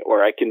for me,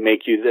 or I can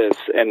make you this.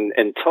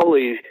 And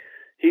Tully,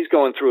 he's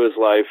going through his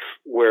life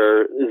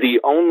where the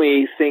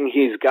only thing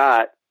he's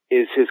got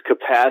is his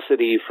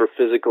capacity for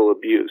physical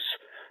abuse.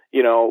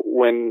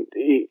 When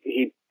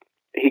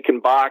he can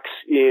box,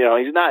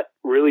 he's not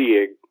really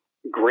a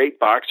great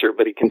boxer,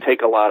 but he can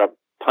take a lot of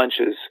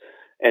punches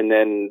and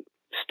then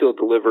still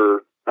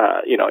deliver.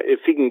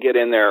 If he can get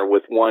in there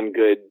with one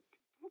good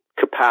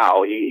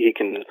kapow, he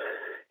can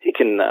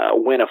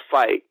win a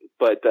fight.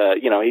 But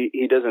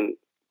he doesn't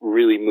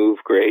really move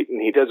great,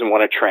 and he doesn't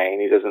want to train.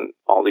 He doesn't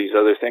all these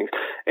other things.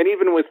 And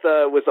even with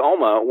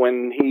Oma,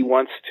 when he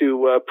wants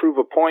to prove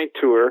a point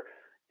to her,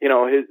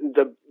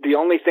 the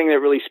only thing that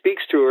really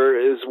speaks to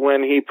her is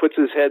when he puts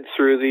his head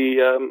through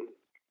the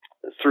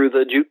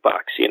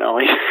jukebox.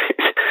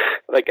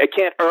 Like, I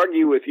can't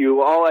argue with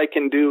you. All I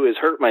can do is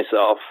hurt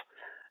myself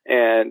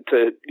and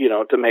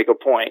to make a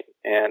point.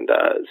 And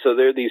so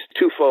there are these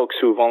two folks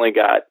who've only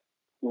got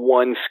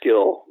one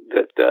skill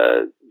that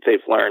they've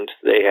learned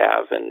they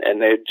have,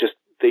 and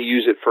they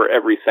use it for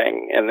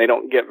everything, and they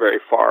don't get very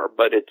far,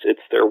 but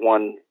it's their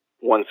one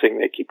thing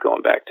they keep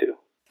going back to.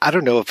 I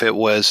don't know if it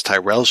was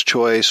Tyrell's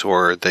choice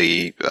or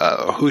the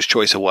whose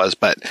choice it was,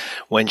 but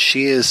when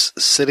she is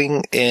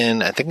sitting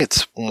in, I think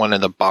it's one of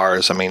the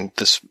bars. I mean,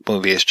 this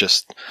movie is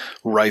just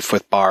rife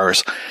with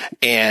bars,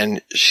 and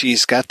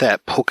she's got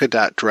that polka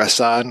dot dress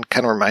on.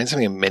 Kind of reminds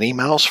me of Minnie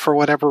Mouse for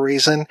whatever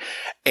reason,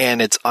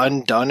 and it's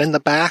undone in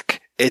the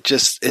back.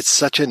 It's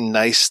such a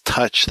nice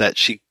touch that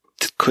she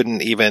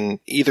couldn't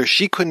either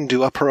she couldn't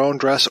do up her own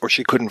dress or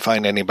she couldn't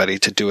find anybody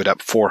to do it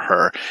up for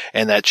her,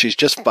 and that she's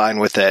just fine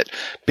with it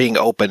being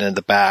open in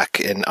the back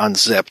and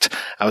unzipped.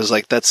 I was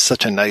like, that's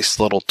such a nice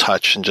little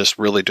touch and just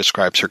really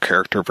describes her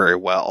character very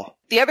well.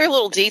 The other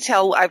little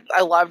detail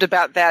I loved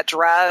about that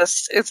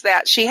dress is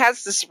that she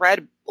has this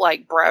red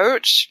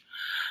brooch,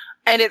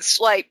 and it's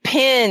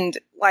pinned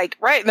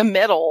right in the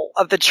middle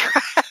of the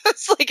dress.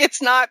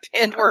 It's not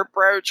pinned where a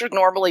brooch would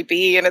normally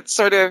be, and it's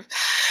sort of,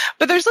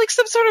 but there's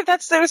some sort of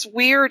that's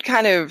weird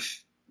kind of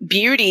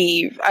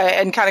beauty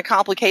and kind of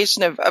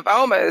complication of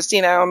almost,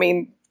 I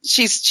mean,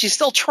 she's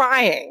still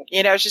trying,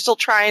 she's still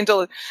trying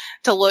to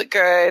look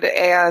good,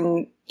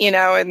 and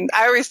and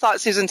I always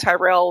thought Susan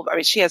Tyrrell, I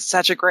mean, she has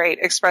such a great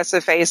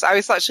expressive face. I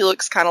always thought she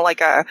looks kind of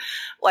like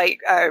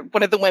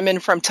one of the women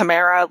from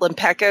Tamara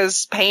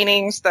Lempeca's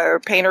paintings, the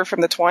painter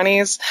from the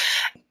 1920s.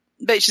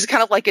 But she's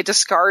kind of like a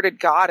discarded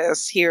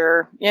goddess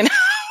here,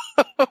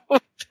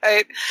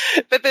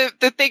 But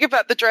the thing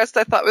about the dress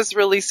I thought was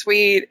really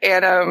sweet,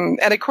 and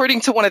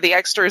according to one of the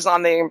extras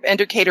on the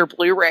Indicator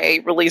Blu-ray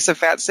release of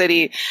Fat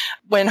City,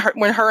 when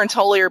her and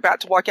Tully are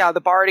about to walk out of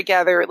the bar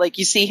together,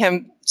 you see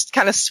him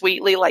kind of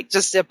sweetly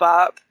just zip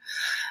up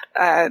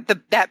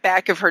that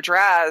back of her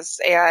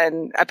dress,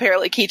 and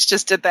apparently Keach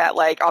just did that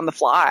on the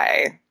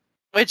fly,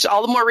 which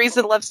all the more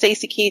reason to love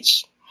Stacy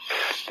Keach.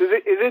 Is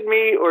it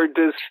me, or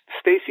does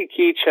Stacy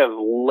Keach have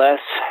less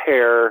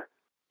hair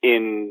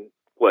in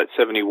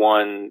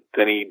 71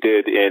 than he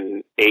did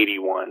in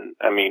 81?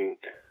 I mean,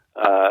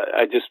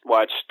 I just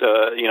watched,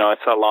 I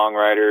saw Long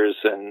Riders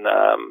and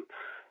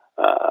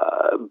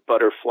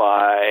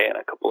Butterfly and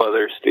a couple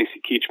other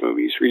Stacy Keach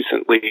movies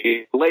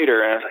recently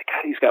later, and I was like,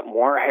 God, he's got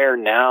more hair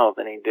now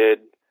than he did.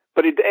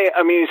 But he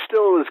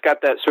still has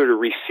got that sort of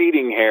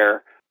receding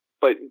hair.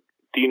 But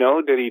do you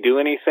know, did he do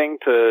anything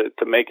to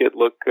make it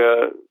look?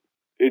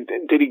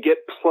 Did he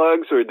get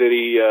plugs, or did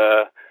he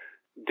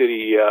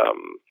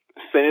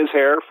thin his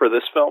hair for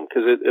this film?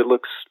 Because it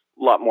looks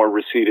a lot more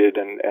receded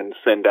and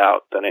thinned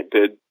out than it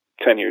did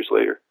 10 years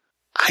later.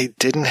 I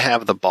didn't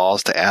have the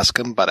balls to ask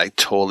him, but I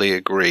totally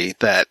agree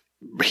that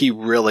he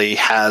really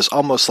has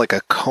almost like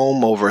a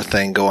comb over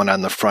thing going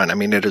on the front. I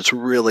mean, it is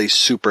really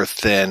super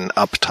thin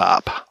up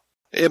top.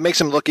 It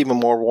makes him look even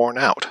more worn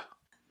out.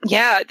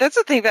 Yeah, that's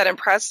the thing that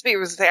impressed me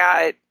was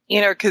that,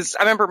 because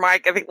I remember,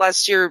 Mike, I think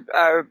last year,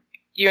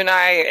 you and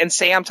I and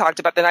Sam talked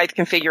about the Ninth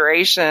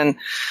Configuration,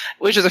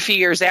 which was a few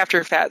years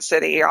after Fat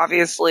City,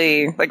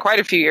 obviously, quite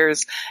a few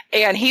years.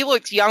 And he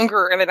looked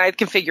younger in the Ninth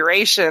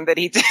Configuration than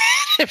he did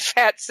in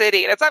Fat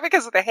City. And it's not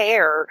because of the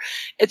hair.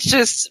 It's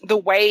just the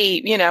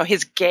way,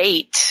 his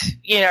gait.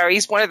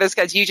 He's one of those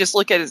guys,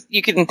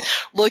 you can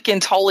look in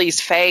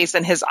Tully's face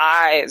and his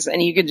eyes,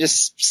 and you can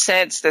just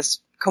sense this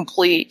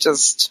complete,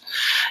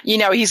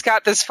 he's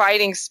got this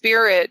fighting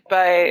spirit,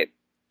 but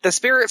the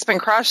spirit's been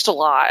crushed a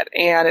lot,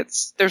 and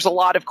there's a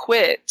lot of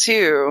quit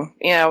too.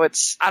 I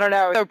don't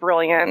know, so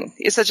brilliant.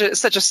 It's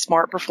such a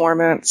smart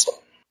performance.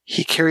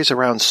 He carries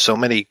around so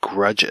many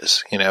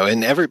grudges,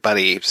 and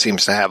everybody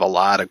seems to have a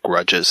lot of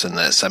grudges in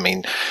this. I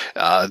mean,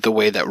 the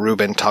way that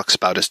Ruben talks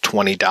about his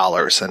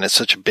 $20, and it's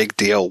such a big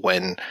deal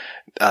when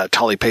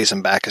Tully pays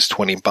him back his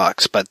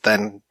 $20, but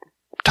then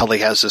Tully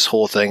has this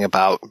whole thing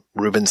about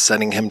Ruben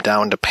sending him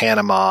down to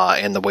Panama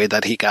and the way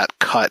that he got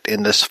cut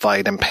in this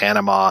fight in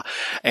Panama,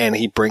 and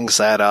he brings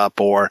that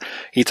up, or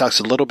he talks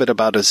a little bit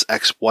about his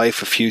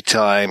ex-wife a few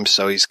times,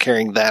 so he's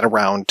carrying that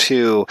around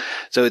too.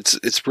 So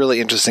it's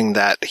really interesting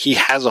that he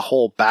has a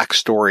whole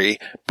backstory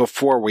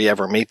before we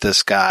ever meet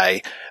this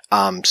guy.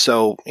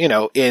 So,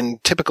 in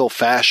typical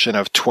fashion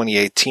of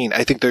 2018,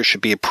 I think there should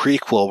be a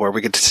prequel where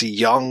we get to see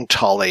young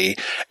Tully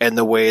and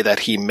the way that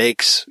he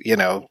makes,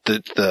 the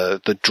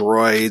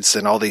droids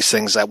and all these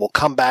things that will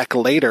come back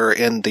later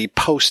in the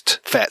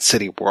post-Fat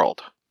City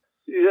world.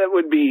 That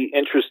would be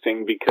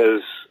interesting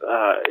because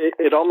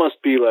it'd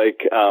almost be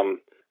like,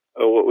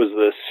 what was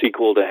the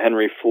sequel to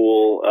Henry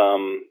Fool?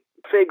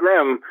 Faye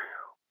Grimm.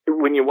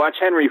 When you watch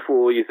Henry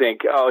Fool, you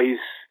think, oh,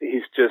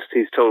 he's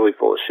totally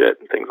full of shit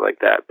and things like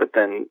that. But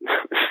then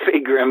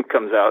Faye Grimm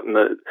comes out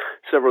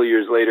several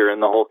years later,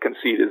 and the whole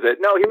conceit is that,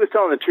 no, he was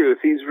telling the truth.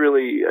 He's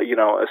really,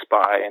 a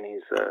spy, and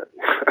he's,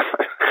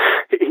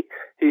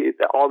 he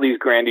all these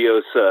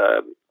grandiose,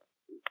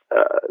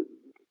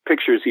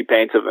 pictures he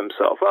paints of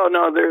himself. Oh,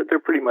 no, they're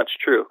pretty much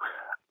true.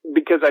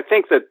 Because I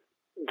think that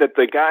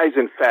the guys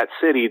in Fat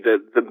City,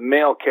 the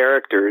male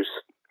characters,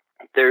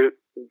 their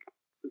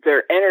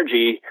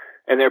energy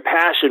and their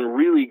passion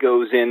really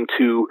goes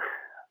into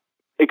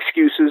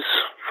excuses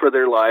for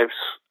their lives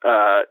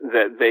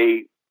that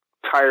they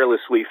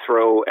tirelessly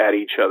throw at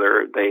each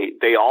other.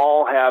 They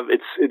all have,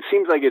 it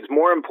seems like it's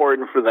more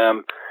important for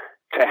them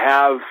to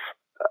have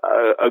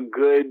a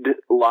good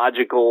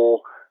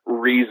logical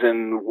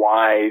reason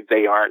why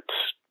they aren't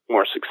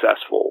more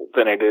successful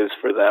than it is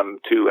for them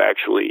to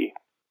actually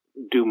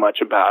do much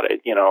about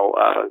it. You know,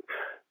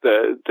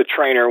 the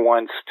trainer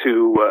wants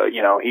to,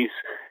 you know,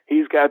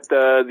 he's got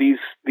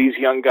these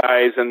young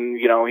guys, and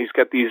you know, he's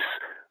got these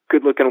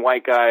good-looking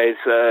white guys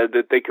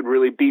that they could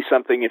really be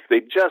something if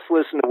they just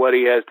listen to what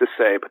he has to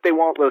say, but they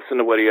won't listen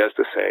to what he has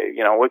to say.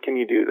 You know, what can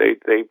you do?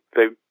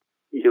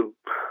 You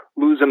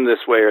lose them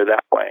this way or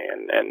that way.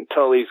 And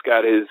Tully's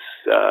got his,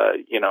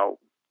 you know,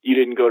 you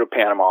didn't go to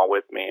Panama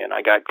with me, and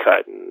I got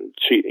cut, and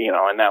she, you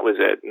know, and that was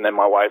it. And then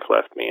my wife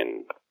left me,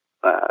 and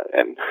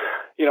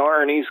you know,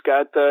 Ernie's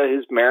got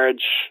his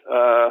marriage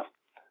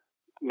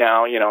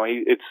now. You know,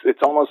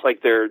 it's almost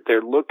like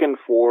they're looking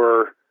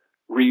for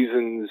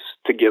reasons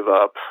to give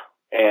up,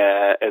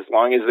 as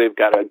long as they've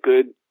got a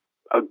good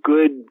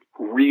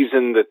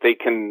reason that they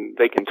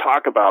can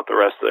talk about the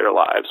rest of their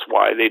lives,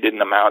 why they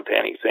didn't amount to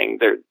anything.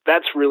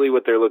 That's really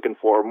what they're looking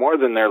for, more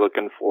than they're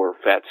looking for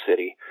Fat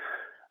City.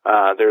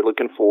 They're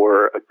looking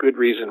for a good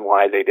reason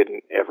why they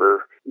didn't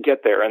ever get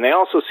there. And they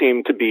also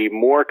seem to be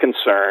more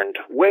concerned,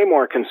 way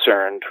more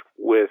concerned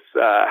with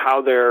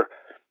how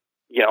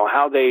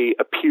they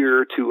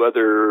appear to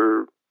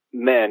other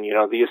men. You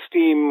know, the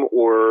esteem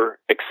or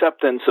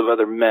acceptance of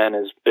other men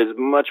is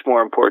much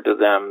more important to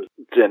them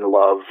than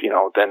love, you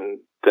know, than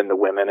the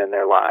women in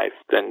their life,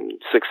 than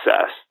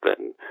success,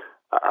 than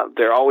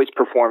they're always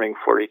performing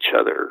for each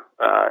other,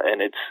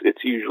 and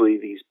it's usually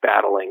these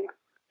battling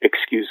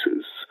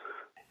excuses.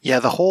 Yeah,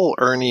 the whole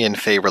Ernie and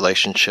Faye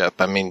relationship,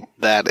 I mean,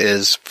 that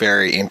is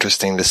very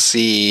interesting to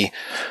see,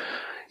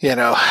 you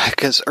know,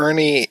 because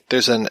Ernie,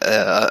 there's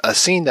a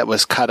scene that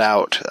was cut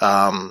out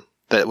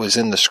that was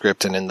in the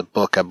script and in the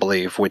book, I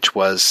believe, which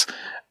was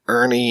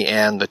Ernie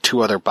and the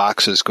two other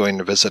boxers going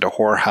to visit a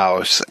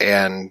whorehouse,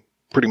 and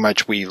pretty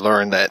much we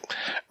learn that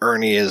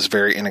Ernie is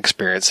very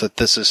inexperienced, that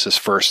this is his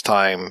first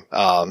time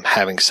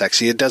having sex.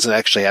 He doesn't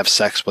actually have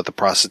sex with the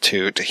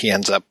prostitute. He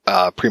ends up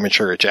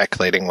premature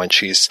ejaculating when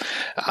she's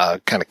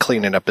kind of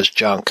cleaning up his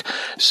junk.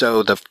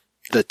 So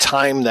the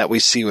time that we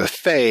see with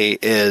Faye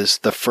is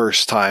the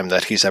first time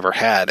that he's ever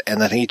had,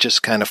 and then he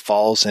just kind of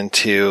falls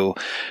into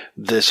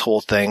this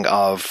whole thing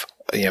of,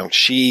 you know,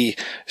 she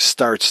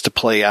starts to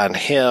play on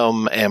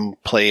him and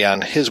play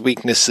on his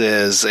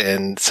weaknesses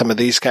and some of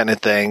these kind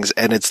of things.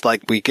 And it's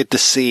like we get to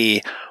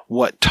see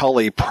what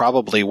Tully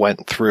probably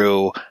went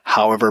through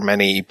however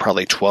many,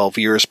 probably 12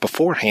 years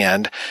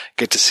beforehand,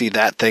 get to see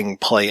that thing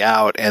play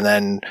out. And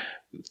then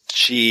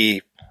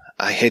she,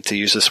 I hate to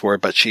use this word,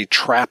 but she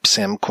traps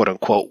him, quote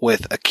unquote,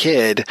 with a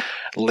kid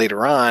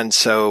later on.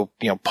 So,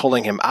 you know,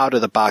 pulling him out of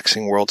the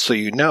boxing world. So,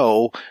 you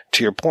know,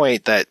 to your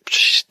point, that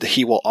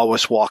he will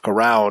always walk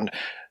around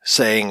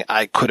saying,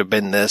 I could have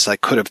been this, I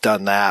could have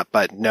done that,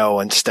 but no,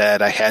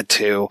 instead I had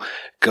to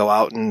go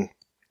out and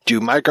do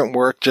migrant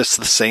work, just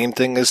the same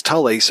thing as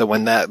Tully. So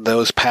when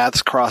those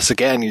paths cross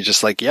again, you're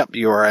just like, yep,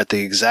 you are at the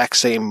exact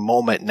same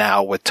moment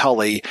now with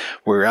Tully.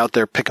 We're out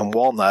there picking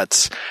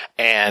walnuts,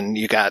 and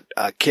you got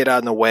a kid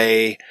on the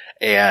way,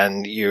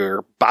 and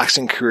your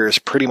boxing career is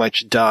pretty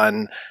much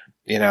done.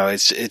 You know,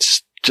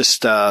 it's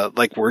just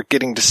like we're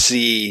getting to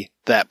see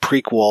that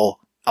prequel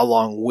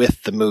along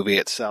with the movie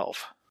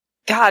itself.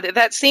 God,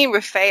 that scene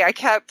with Faye, I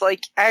kept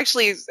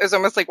actually, it was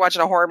almost like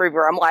watching a horror movie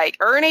where I'm like,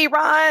 Ernie,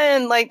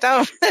 run! Like,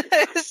 don't.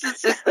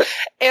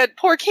 And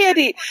poor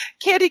Candy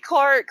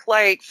Clark,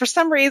 for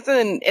some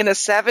reason in the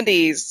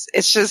 70s,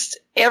 it's just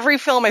every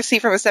film I see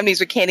from the 70s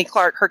with Candy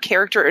Clark, her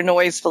character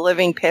annoys the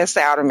living piss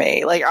out of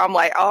me. Like, I'm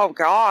like, oh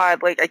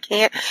God, I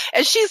can't.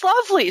 And she's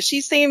lovely.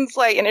 She seems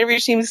in interview,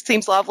 she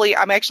seems lovely.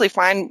 I'm actually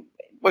fine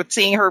with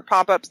seeing her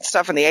pop up and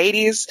stuff in the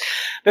 80s.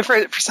 But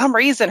for some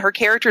reason, her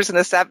character's in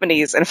the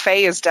 70s, and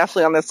Faye is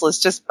definitely on this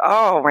list. Just,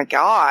 oh my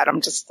God.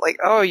 I'm just like,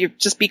 oh, you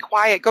just be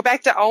quiet. Go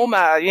back to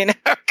Oma, you know?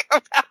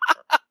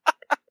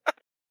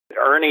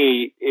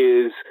 Ernie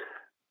is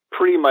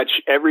pretty much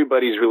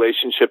everybody's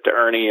relationship to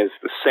Ernie is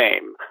the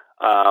same.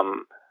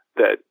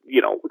 That,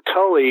 you know,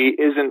 Tully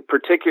isn't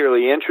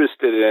particularly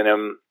interested in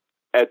him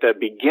at the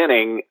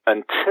beginning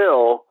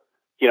until,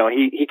 you know,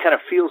 he kind of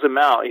feels him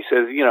out. He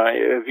says, you know,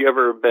 have you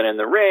ever been in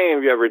the ring?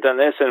 Have you ever done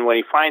this? And when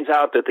he finds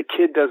out that the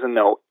kid doesn't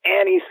know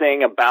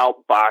anything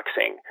about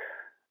boxing,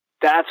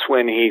 that's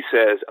when he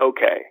says,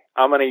 okay,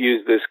 I'm going to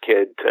use this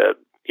kid to,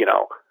 you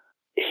know,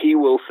 he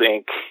will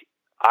think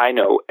I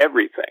know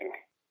everything,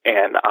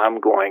 and I'm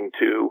going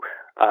to,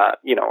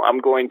 you know, I'm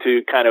going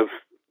to kind of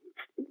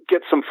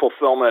get some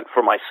fulfillment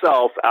for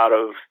myself out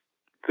of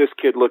this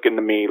kid looking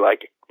to me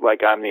like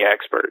I'm the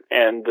expert.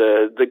 And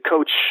the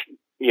coach,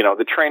 you know,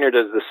 the trainer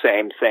does the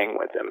same thing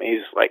with him.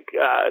 He's like,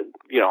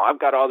 you know, I've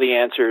got all the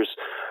answers.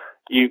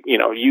 You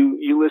know,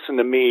 you listen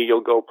to me,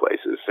 you'll go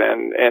places.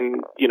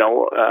 And you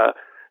know,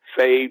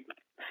 Faye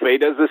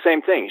does the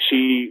same thing.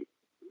 She,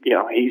 you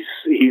know,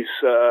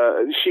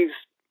 she's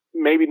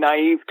maybe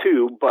naive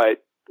too,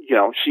 but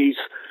she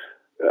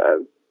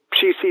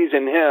sees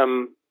in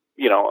him,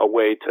 a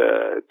way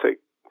to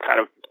kind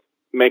of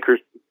make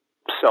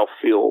herself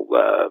feel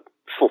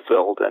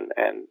fulfilled,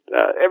 and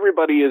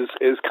everybody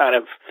is kind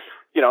of,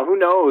 who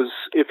knows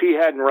if he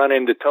hadn't run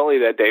into Tully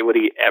that day, would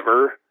he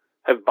ever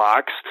have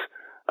boxed?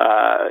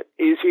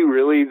 Is he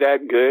really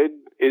that good?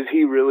 Is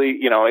he really,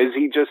 is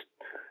he just,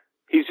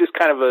 he's just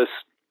kind of a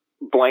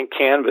blank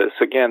canvas.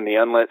 Again, the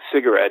unlit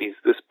cigarette. He's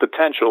this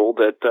potential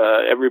that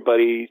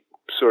everybody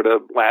sort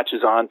of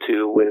latches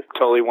onto. With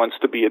Tully wants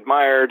to be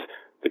admired.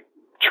 The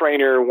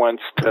trainer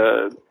wants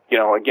to,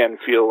 again,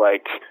 feel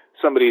like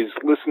somebody's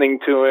listening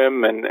to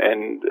him and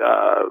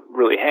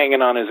really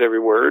hanging on his every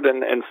word.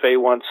 And Faye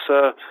wants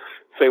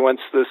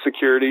the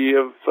security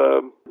of,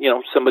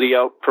 somebody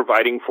out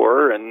providing for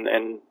her,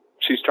 and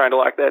she's trying to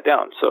lock that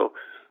down. So,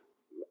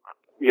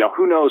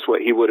 who knows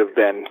what he would have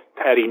been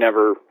had he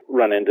never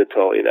run into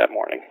Tully that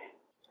morning.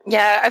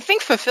 Yeah, I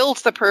think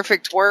fulfilled's the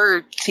perfect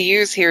word to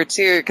use here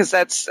too, because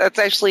that's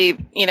actually,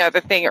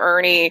 the thing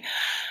Ernie,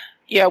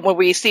 when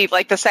we see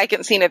like the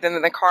second scene of them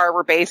in the car,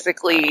 where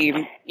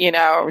basically,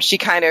 she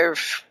kind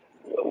of,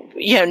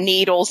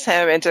 needles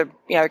him into,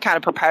 kind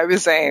of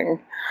proposing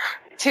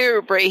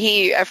too, but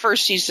at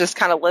first she's just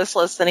kind of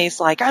listless, and he's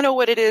like, I know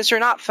what it is, you're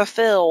not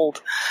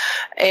fulfilled,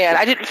 and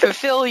I didn't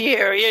fulfill you,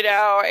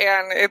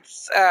 and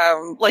it's,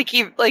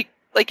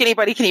 like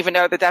anybody can even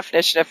know the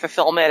definition of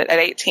fulfillment at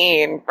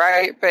 18,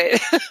 right?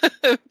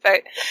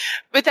 But,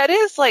 but that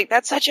is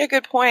that's such a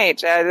good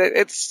point.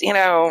 It's,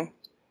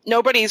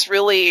 nobody's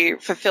really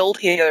fulfilled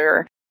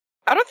here.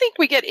 I don't think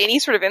we get any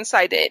sort of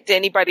insight to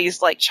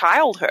anybody's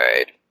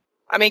childhood.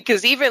 I mean,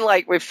 because even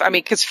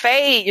because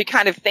Faye, you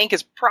kind of think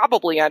is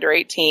probably under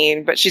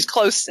 18, but she's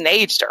close in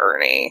age to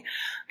Ernie,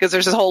 because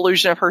there's this whole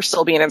illusion of her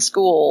still being in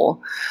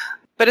school.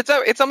 But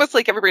it's almost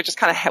like everybody just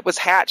kind of was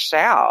hatched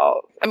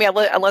out. I mean,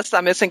 unless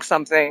I'm missing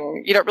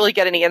something, you don't really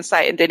get any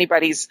insight into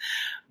anybody's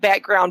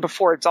background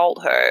before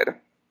adulthood.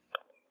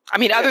 I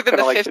mean, other than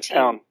the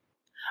 15.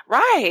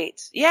 Right.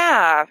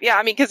 Yeah. Yeah.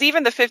 I mean, because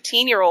even the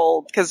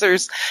 15-year-old,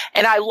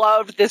 and I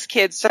loved this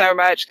kid so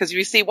much, because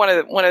you see one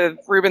of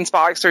Ruben's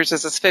boxers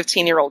is this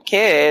 15-year-old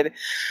kid,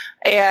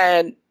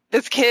 and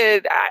this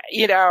kid,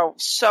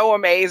 so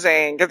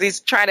amazing, because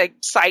he's trying to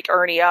psych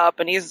Ernie up,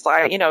 and he's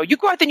like, you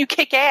go out there and you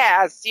kick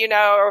ass, you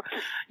got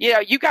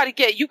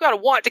to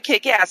want to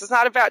kick ass. It's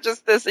not about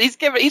just this. He's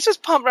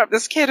just pumping up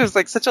this kid who's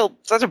such a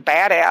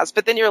badass.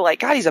 But then you're like,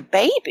 God, he's a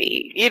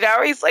baby.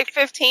 He's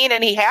 15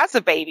 and he has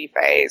a baby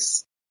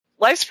face.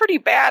 Life's pretty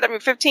bad. I mean,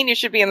 15, you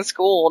should be in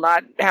school,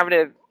 not having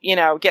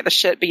to, get the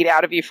shit beat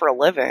out of you for a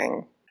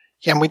living.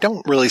 Yeah, and we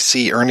don't really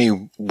see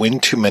Ernie win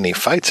too many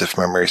fights, if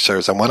memory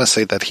serves. I want to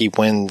say that he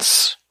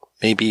wins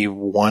maybe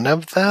one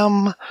of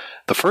them.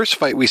 The first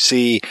fight we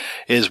see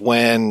is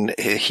when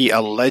he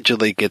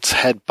allegedly gets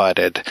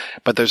headbutted,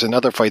 but there's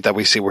another fight that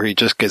we see where he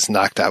just gets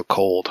knocked out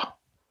cold.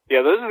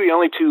 Yeah, those are the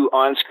only two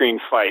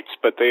on-screen fights,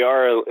 but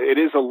it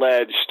is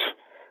alleged,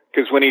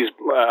 because when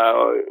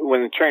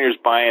when the trainer's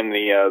buying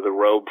the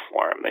robe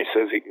for him, they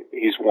says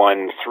he's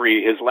won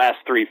his last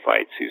 3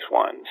 fights he's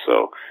won.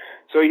 So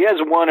he has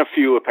won a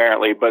few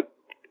apparently, but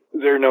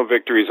there are no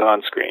victories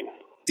on screen.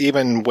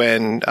 Even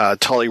when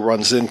Tully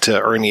runs into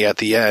Ernie at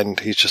the end,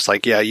 he's just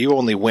like, yeah, you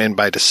only win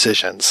by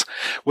decisions,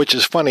 which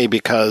is funny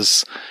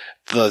because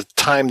the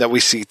time that we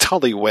see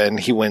Tully win,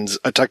 he wins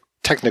a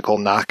technical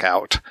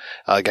knockout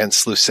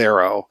against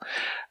Lucero.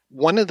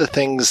 One of the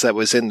things that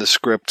was in the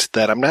script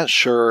that I'm not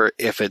sure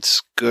if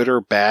it's good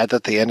or bad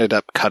that they ended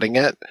up cutting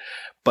it,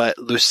 but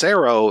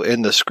Lucero,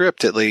 in the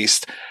script at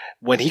least,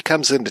 when he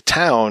comes into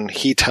town,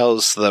 he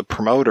tells the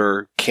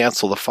promoter,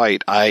 cancel the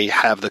fight. I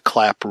have the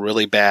clap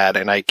really bad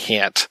and I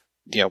can't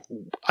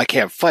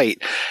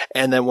fight.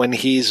 And then when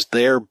he's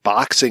there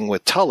boxing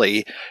with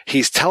Tully,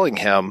 he's telling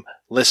him,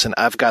 listen,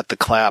 I've got the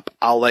clap.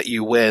 I'll let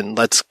you win.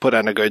 Let's put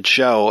on a good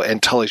show.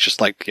 And Tully's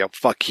just like,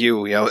 fuck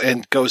you,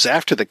 and goes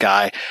after the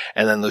guy.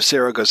 And then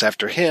Lucero goes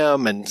after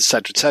him, and et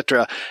cetera, et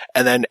cetera.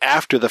 And then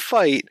after the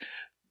fight,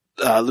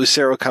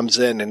 Lucero comes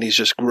in and he's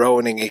just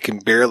groaning. He can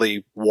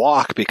barely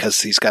walk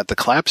because he's got the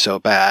clap so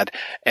bad.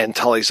 And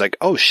Tully's like,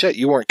 oh shit,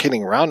 you weren't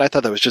kidding around? I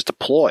thought that was just a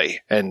ploy.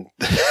 And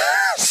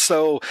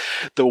so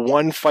the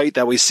one fight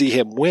that we see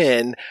him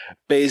win,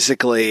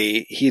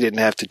 basically he didn't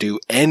have to do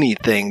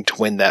anything to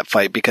win that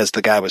fight because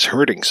the guy was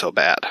hurting so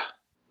bad.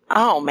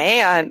 Oh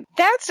man,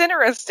 that's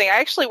interesting.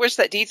 I actually wish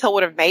that detail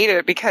would have made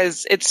it,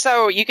 because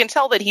you can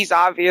tell that he's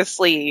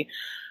obviously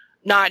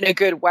not in a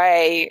good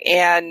way.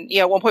 And,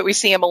 at one point we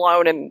see him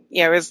alone in,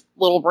 his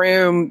little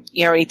room,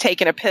 and he's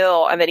taking a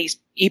pill, and then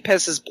he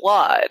pisses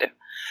blood.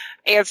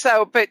 And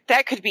so, but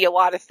that could be a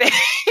lot of things.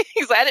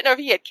 I didn't know if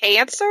he had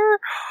cancer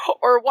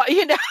or what,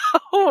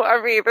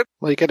 I mean.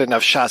 Well, you get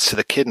enough shots to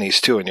the kidneys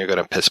too, and you're going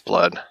to piss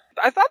blood.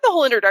 I thought the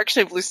whole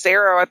introduction of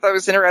Lucero, I thought it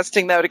was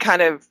interesting though, to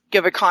kind of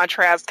give a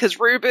contrast, because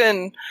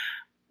Ruben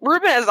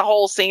Ruben as a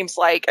whole seems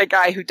like a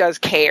guy who does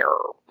care.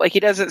 Like, he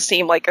doesn't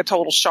seem like a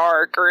total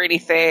shark or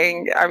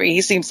anything. I mean,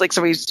 he seems like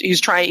somebody who's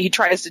he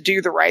tries to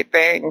do the right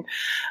thing,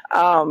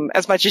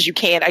 as much as you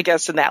can, I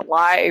guess, in that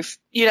life,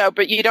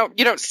 but you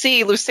don't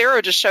see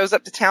Lucero just shows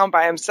up to town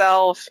by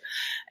himself.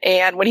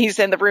 And when he's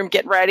in the room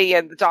getting ready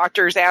and the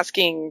doctor's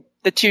asking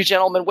the two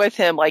gentlemen with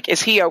him, like,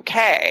 is he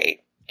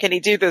okay? Can he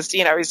do this?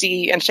 Is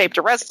he in shape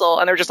to wrestle?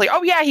 And they're just like,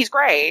 oh yeah, he's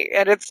great.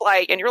 And it's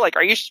like, and you're like,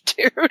 are you,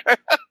 dude? And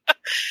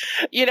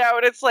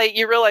it's like,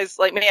 you realize,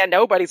 like, man,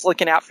 nobody's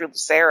looking out for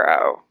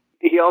Lucero.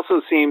 He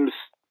also seems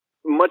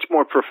much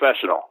more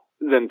professional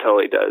than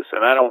Tully does.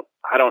 And I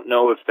don't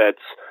know if that's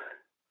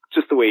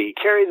just the way he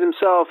carries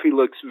himself. He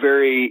looks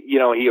very,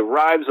 he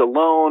arrives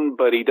alone,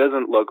 but he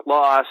doesn't look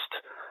lost.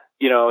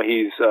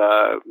 He's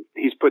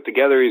put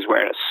together. He's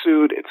wearing a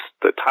suit.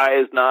 The tie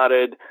is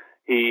knotted.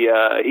 He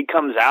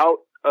comes out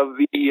of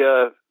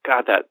the,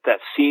 that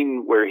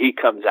scene where he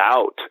comes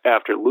out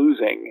after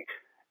losing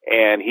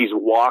and he's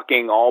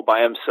walking all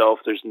by himself.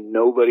 There's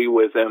nobody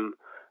with him.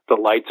 The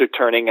lights are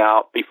turning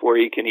out before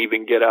he can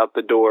even get out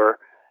the door.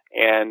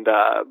 And,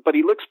 but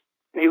he looks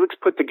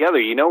put together.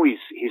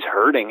 He's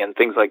hurting and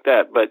things like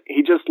that, but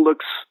he just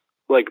looks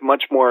like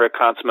much more a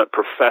consummate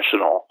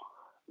professional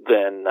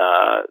than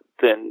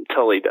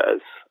Tully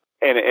does.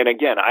 And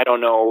again, I don't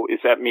know,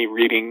 is that me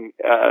reading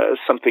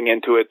something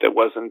into it that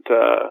wasn't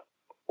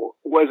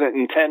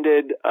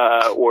intended,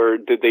 or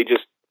did they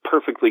just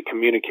perfectly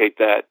communicate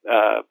that?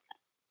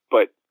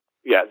 But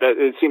yeah,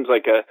 it seems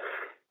like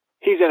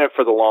he's in it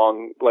for the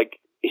long, like,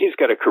 he's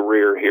got a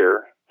career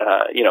here.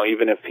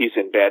 Even if he's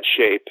in bad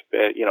shape,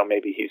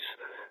 maybe he's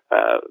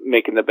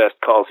making the best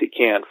calls he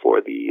can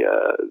for the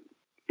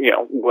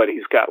what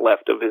he's got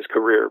left of his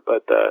career.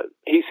 But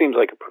he seems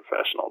like a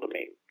professional to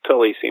me.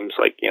 Tully seems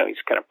like, he's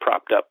kind of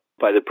propped up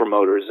by the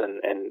promoters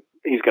and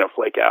he's going to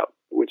flake out,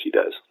 which he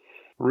does.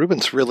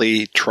 Ruben's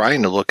really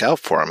trying to look out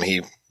for him.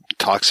 He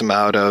talks him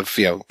out of,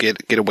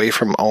 get away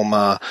from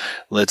Oma.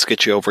 Let's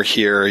get you over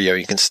here.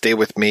 You can stay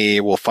with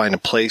me. We'll find a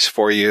place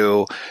for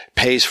you.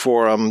 Pays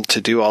for him to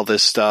do all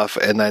this stuff.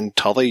 And then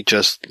Tully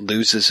just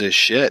loses his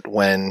shit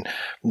when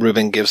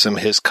Ruben gives him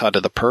his cut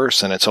of the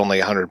purse and it's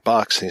only $100.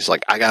 And he's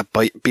like, I got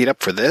beat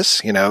up for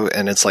this,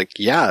 and it's like,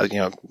 yeah,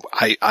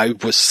 I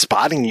was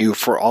spotting you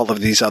for all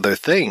of these other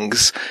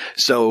things.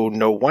 So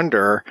no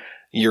wonder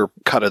your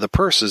cut of the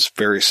purse is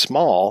very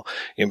small,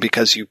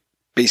 because you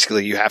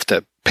have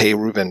to pay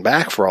Ruben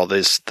back for all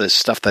this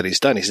stuff that he's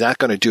done. He's not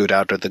going to do it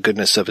out of the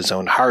goodness of his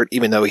own heart,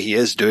 even though he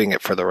is doing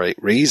it for the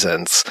right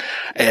reasons.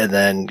 And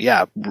then,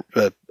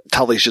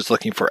 Tully's just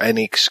looking for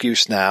any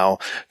excuse now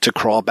to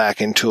crawl back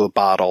into a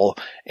bottle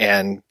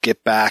and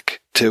get back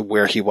to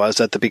where he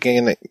was at the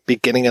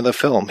beginning of the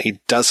film. He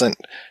doesn't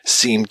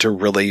seem to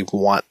really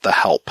want the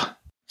help.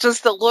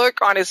 Just the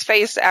look on his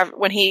face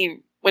when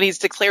he's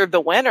declared the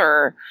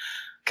winner.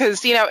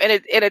 Because,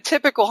 in a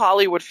typical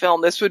Hollywood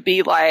film, this would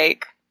be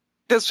like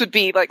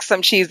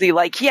some cheesy,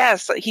 like,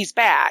 yes, he's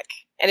back.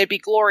 And it'd be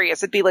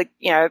glorious. It'd be like,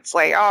 it's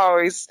like, oh,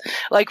 he's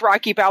like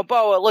Rocky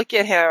Balboa. Look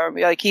at him.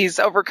 Like, he's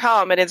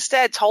overcome. And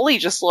instead, Tully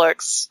just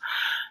looks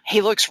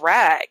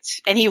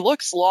wrecked and he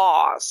looks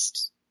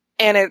lost.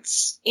 And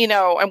it's,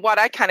 and what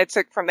I kind of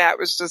took from that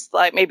was just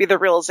like maybe the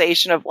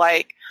realization of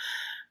like,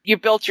 you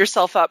built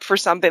yourself up for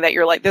something that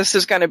you're like, this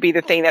is going to be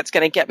the thing that's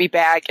going to get me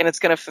back and it's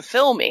going to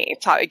fulfill me.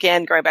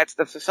 Again, going back to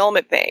the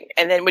fulfillment thing.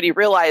 And then when you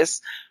realize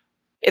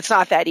it's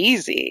not that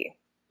easy,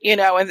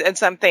 and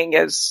something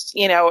as,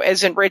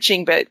 as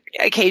enriching, but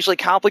occasionally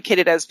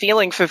complicated as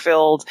feeling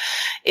fulfilled,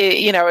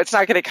 it's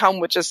not going to come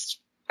with just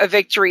a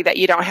victory that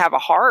you don't have a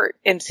heart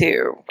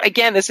into.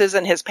 Again, this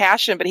isn't his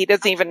passion, but he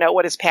doesn't even know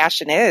what his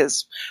passion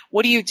is.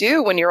 What do you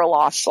do when you're a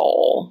lost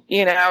soul?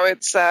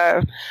 It's,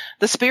 the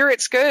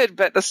spirit's good,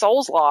 but the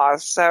soul's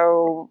lost.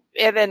 So,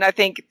 and then I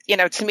think,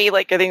 to me,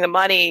 like, I think the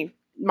money,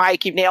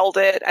 Mike, you nailed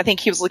it. I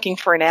think he was looking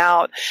for an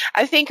out.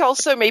 I think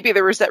also maybe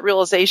there was that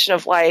realization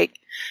of like,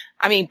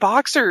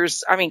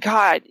 boxers,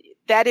 God,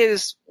 that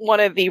is one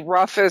of the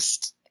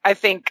roughest, I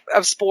think,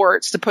 of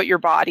sports to put your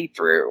body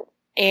through.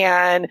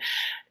 And,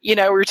 we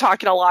were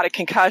talking a lot of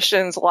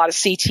concussions, a lot of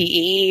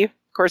CTE. Of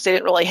course, they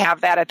didn't really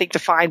have that, I think,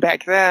 defined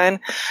back then.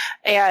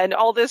 And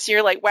all this,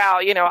 you're like, wow,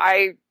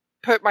 I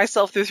put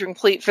myself through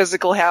complete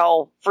physical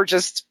hell for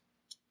just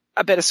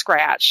a bit of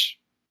scratch.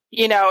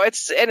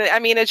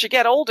 As you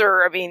get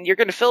older, you're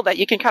going to feel that.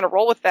 You can kind of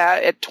roll with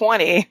that at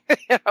 20,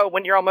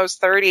 when you're almost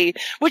 30,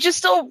 which is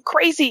still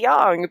crazy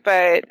young,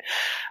 but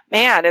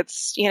man,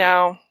 it's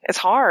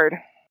hard.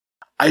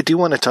 I do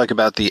want to talk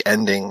about the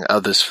ending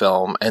of this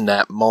film and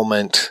that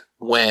moment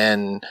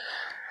when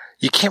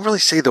you can't really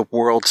say the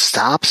world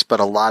stops,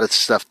 but a lot of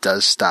stuff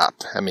does stop.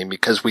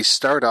 Because we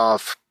start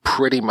off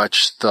pretty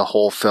much the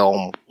whole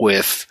film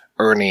with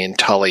Ernie and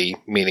Tully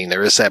meeting.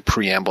 There is that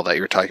preamble that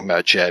you're talking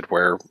about, Jed,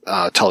 where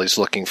Tully's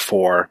looking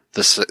for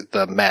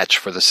the match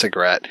for the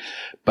cigarette,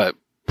 but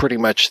pretty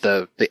much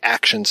the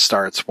action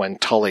starts when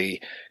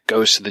Tully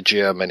goes to the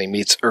gym and he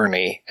meets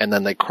Ernie, and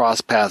then they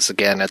cross paths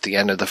again at the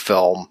end of the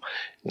film.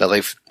 Now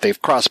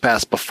they've crossed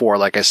paths before,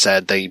 like I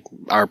said, they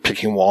are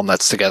picking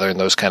walnuts together and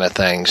those kind of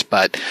things.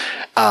 But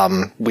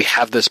we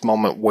have this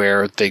moment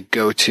where they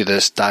go to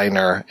this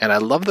diner, and I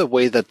love the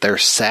way that they're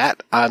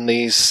sat on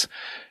these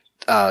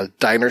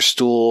diner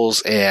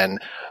stools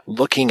and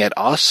looking at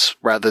us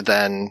rather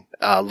than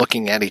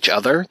looking at each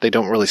other. They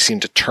don't really seem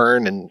to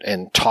turn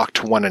and talk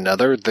to one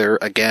another. They're,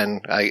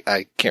 again,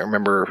 I can't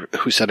remember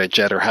who said it,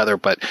 Jed or Heather,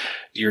 but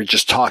you're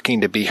just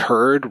talking to be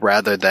heard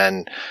rather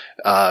than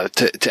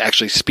to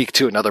actually speak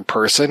to another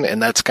person.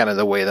 And that's kind of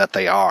the way that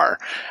they are.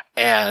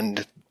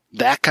 And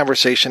that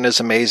conversation is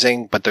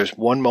amazing, but there's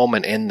one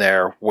moment in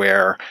there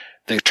where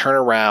they turn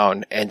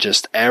around and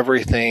just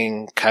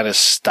everything kind of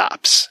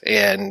stops,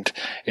 and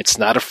it's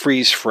not a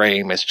freeze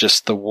frame. It's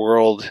just the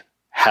world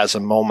has a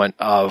moment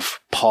of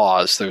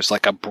pause. There's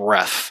like a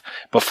breath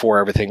before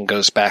everything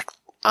goes back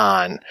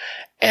on.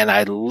 And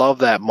I love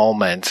that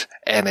moment.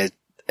 And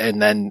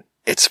then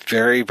it's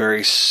very,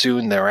 very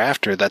soon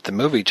thereafter that the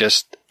movie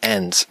just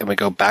ends and we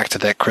go back to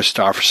that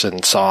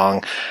Christopherson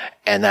song,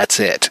 and that's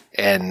it.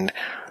 And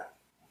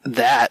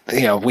that,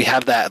 we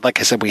have that,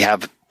 like I said, we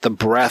have the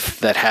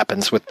breath that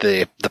happens with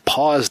the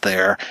pause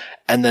there.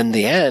 And then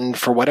the end,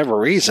 for whatever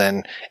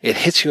reason, it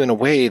hits you in a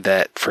way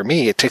that, for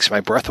me, it takes my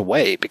breath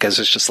away, because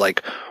it's just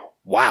like,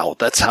 wow,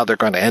 that's how they're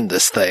going to end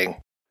this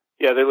thing.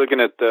 Yeah, they're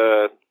looking at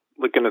the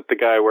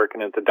guy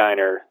working at the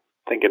diner,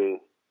 thinking,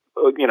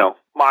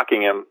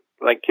 mocking him.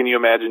 Like, can you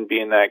imagine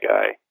being that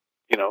guy?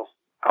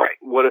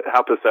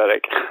 How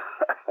pathetic.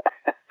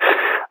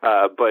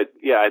 But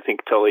yeah, I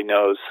think Tully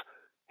knows.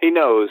 He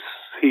knows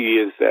he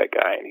is that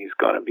guy, and he's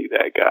going to be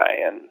that guy.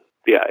 And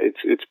yeah,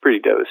 it's pretty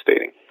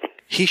devastating.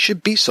 He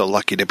should be so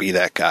lucky to be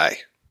that guy.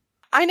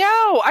 I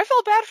know. I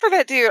feel bad for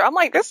that dude. I'm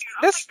like,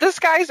 this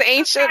guy's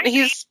ancient.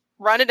 He's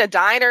running a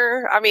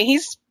diner. I mean,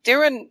 he's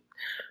doing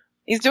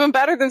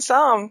better than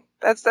some.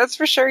 That's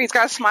for sure. He's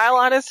got a smile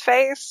on his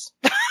face.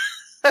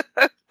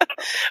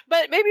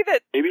 But maybe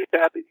he's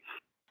happy.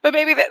 But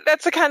maybe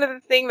that's the kind of the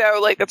thing, though.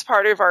 Like, that's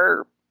part of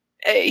our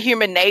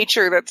human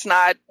nature. That's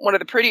not one of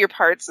the prettier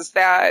parts. Is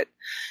that,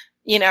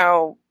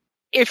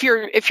 if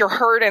you're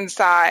hurt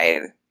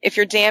inside, if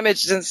you're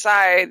damaged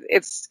inside,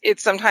 it's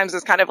sometimes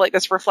it's kind of like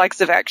this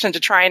reflexive action to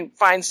try and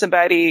find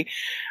somebody,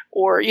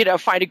 or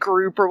find a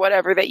group or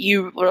whatever that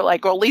you are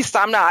like, well, at least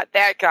I'm not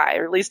that guy,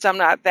 or at least I'm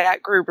not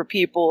that group of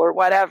people, or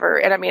whatever.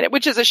 And I mean,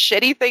 which is a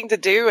shitty thing to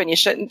do, and you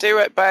shouldn't do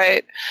it.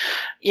 But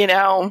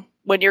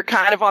when you're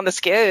kind of on the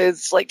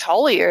skids, like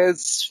Tully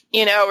is,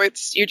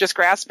 you're just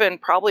grasping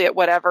probably at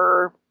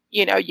whatever,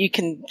 you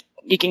can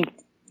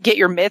get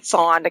your mitts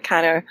on to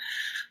kind of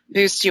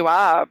boost you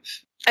up.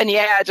 And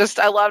yeah,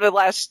 I love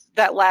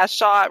that last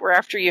shot where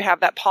after you have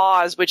that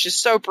pause, which is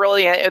so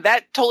brilliant.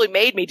 That totally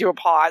made me do a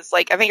pause.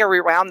 Like, I think I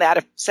rewound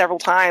that several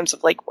times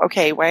of like,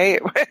 okay,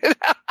 wait,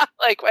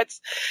 like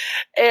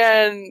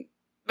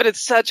but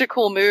it's such a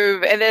cool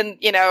move. And then,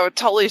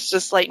 Tully's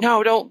just like,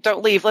 no,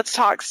 don't leave. Let's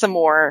talk some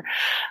more.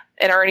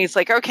 And Ernie's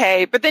like,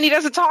 okay, but then he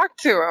doesn't talk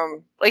to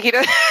him. Like,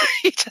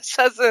 he just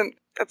doesn't.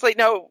 It's like,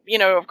 no,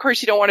 of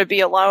course you don't want to be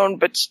alone,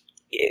 but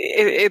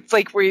it's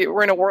like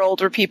we're in a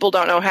world where people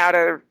don't know how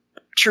to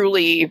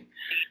truly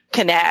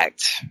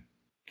connect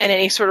in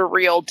any sort of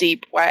real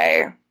deep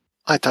way.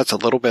 I talked a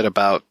little bit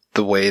about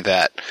the way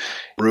that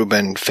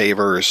Ruben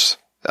favors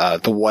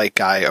the white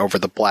guy over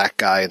the black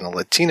guy and the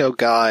Latino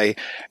guy.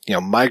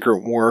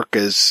 Migrant work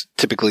is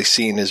typically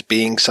seen as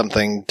being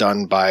something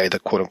done by the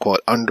quote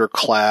unquote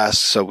underclass.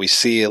 So we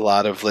see a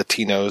lot of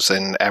Latinos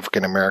and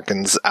African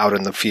Americans out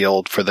in the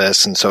field for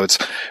this. And so it's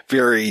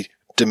very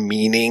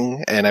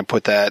demeaning, and I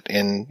put that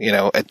in,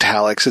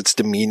 italics. It's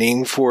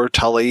demeaning for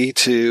Tully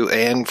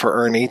and for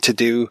Ernie to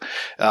do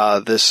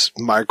this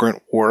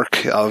migrant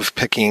work of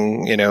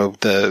picking,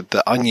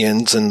 the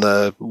onions and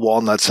the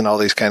walnuts and all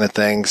these kind of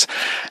things.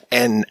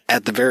 And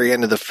at the very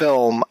end of the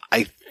film,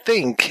 I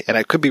think, and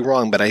I could be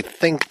wrong, but I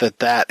think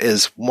that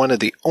is one of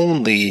the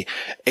only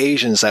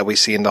Asians that we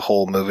see in the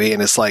whole movie.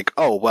 And it's like,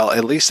 oh, well,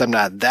 at least I'm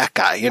not that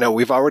guy.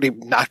 We've already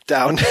knocked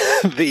down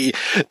the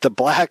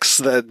blacks,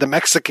 the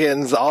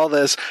Mexicans, all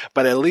this,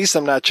 but at least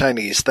I'm not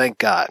Chinese. Thank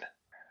God.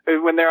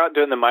 When they're out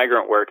doing the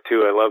migrant work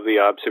too, I love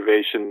the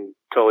observation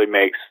Tully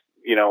makes,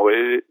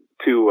 to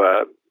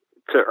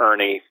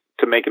Ernie,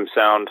 to make him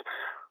sound,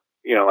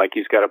 like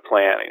he's got a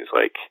plan. He's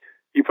like,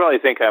 you probably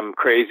think I'm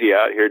crazy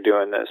out here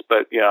doing this,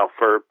 but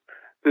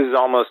this is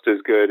almost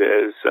as good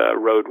as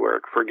road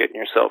work for getting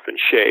yourself in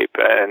shape.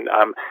 And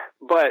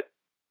but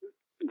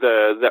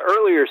the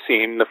earlier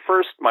scene, the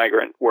first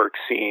migrant work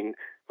scene,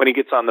 when he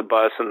gets on the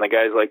bus and the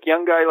guy's like,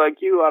 "Young guy like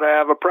you ought to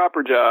have a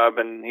proper job,"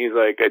 and he's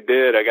like, "I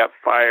did. I got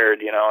fired.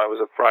 I was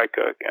a fry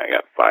cook and I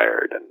got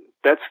fired," and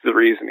that's the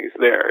reason he's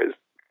there. Is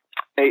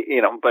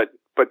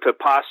but to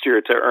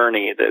posture to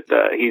Ernie that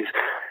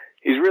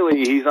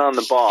he's on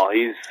the ball.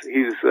 He's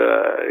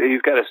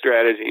got a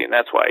strategy, and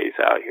that's why he's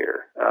out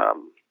here,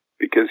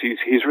 because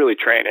he's really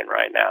training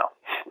right now.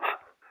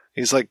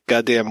 He's like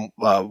goddamn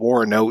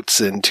Warren Oates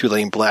and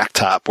Tulane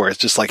Blacktop, where it's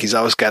just like he's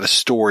always got a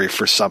story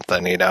for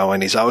something, you know,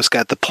 and he's always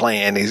got the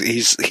plan.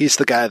 He's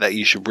the guy that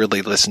you should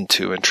really listen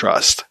to and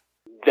trust.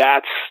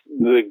 That's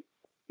the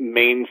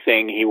main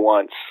thing he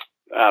wants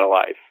out of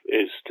life,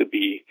 is to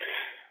be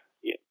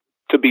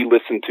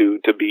listened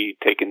to be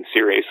taken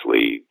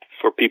seriously,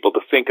 for people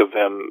to think of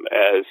him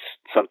as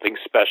something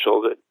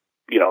special that,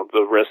 you know,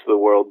 the rest of the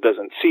world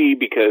doesn't see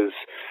because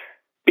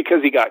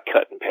he got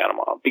cut in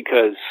Panama,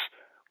 because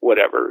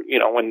whatever, you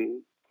know,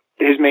 when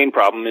his main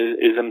problem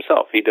is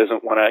himself. He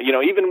doesn't want to, you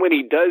know, even when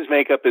he does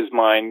make up his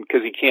mind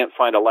because he can't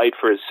find a light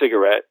for his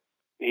cigarette,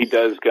 he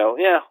does go,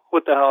 yeah,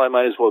 what the hell, I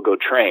might as well go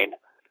train.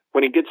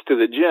 When he gets to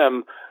the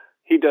gym,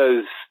 he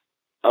does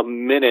a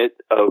minute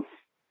of,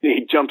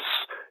 he jumps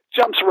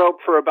rope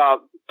for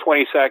about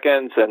 20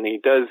 seconds, and he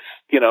does,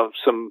 you know,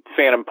 some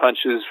phantom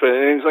punches,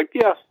 and he's like,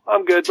 yeah,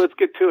 I'm good, let's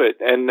get to it.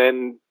 And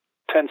then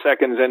 10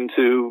 seconds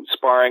into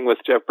sparring with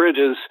Jeff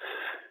Bridges,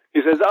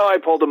 he says, oh, I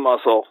pulled a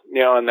muscle,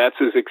 you know, and that's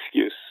his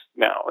excuse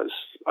now, is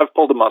I've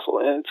pulled a muscle.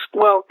 And it's,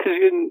 well, because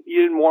you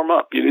didn't warm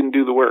up, you didn't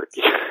do the work.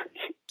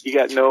 You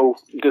got no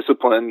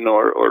discipline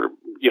or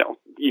you know,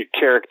 your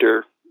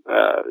character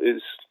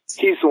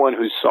he's the one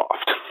who's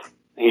soft.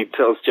 He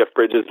tells Jeff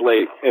Bridges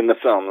late in the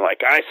film,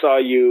 like, I saw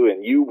you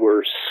and you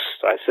were,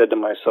 I said to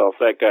myself,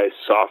 that guy's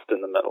soft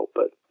in the middle,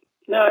 but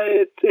no,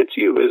 it's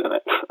you, isn't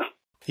it?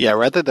 Yeah,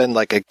 rather than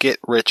like a get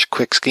rich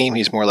quick scheme,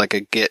 he's more like a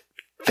get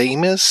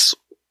famous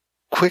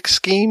quick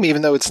scheme,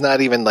 even though it's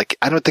not even like,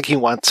 I don't think he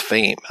wants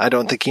fame. I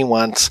don't think he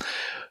wants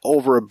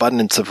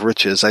overabundance of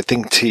riches. I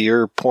think, to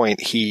your point,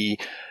 he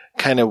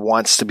kind of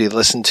wants to be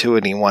listened to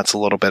and he wants a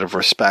little bit of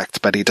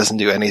respect, but he doesn't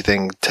do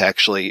anything to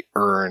actually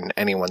earn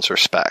anyone's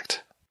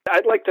respect.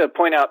 I'd like to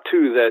point out,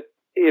 too, that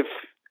if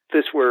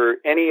this were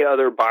any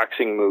other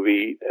boxing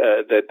movie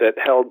that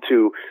held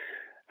to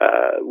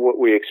what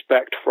we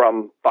expect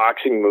from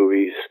boxing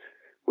movies,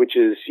 which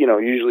is, you know,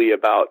 usually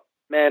about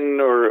men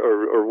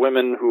or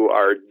women who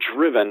are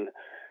driven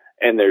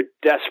and they're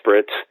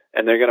desperate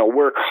and they're going to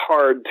work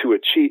hard to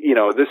achieve, you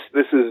know, this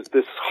is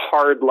this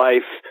hard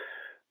life,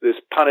 this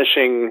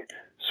punishing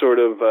sort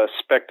of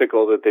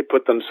spectacle that they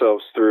put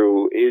themselves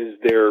through is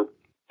their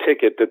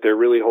ticket that they're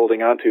really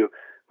holding on to.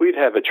 We'd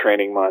have a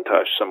training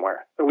montage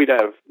somewhere. We'd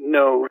have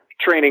no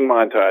training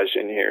montage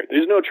in here.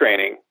 There's no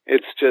training.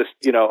 It's just,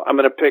 you know, I'm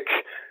going to pick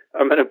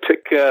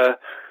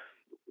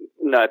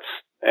nuts,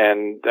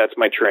 and that's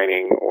my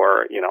training.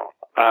 Or, you know,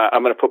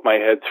 I'm going to put my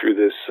head through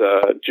this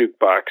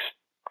jukebox,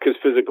 because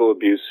physical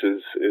abuse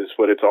is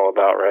what it's all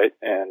about, right?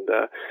 And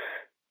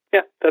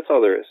yeah, that's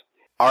all there is.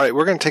 All right,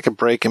 we're going to take a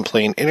break and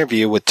play an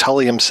interview with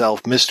Tully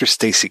himself, Mr.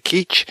 Stacy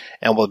Keach,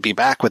 and we'll be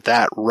back with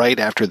that right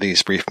after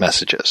these brief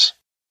messages.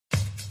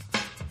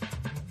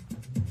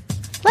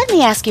 Let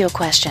me ask you a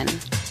question.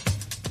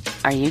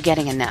 Are you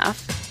getting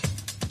enough?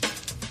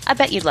 I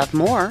bet you'd love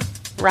more,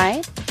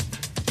 right?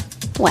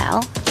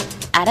 Well,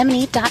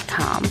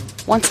 AdamandEve.com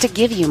wants to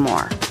give you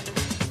more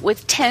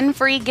with 10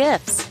 free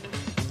gifts.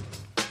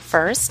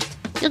 First,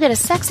 you'll get a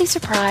sexy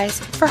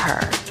surprise for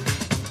her.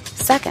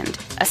 Second,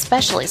 a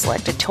specially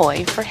selected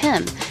toy for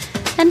him.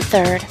 And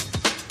third,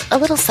 a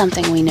little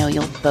something we know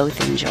you'll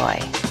both enjoy.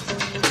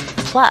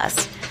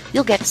 Plus,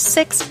 you'll get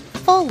 6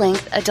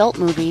 full-length adult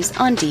movies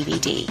on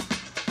DVD.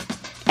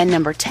 And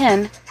number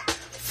 10,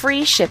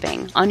 free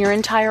shipping on your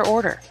entire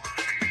order.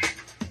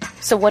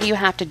 So what do you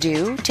have to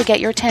do to get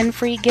your 10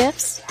 free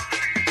gifts?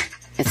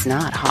 It's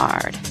not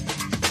hard.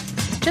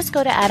 Just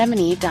go to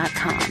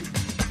AdamandEve.com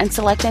and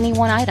select any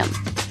one item.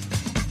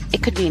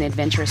 It could be an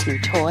adventurous new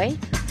toy,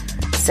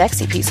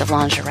 sexy piece of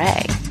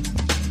lingerie,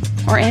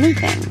 or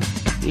anything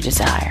you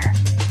desire.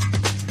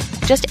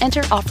 Just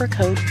enter offer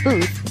code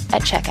BOOTH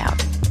at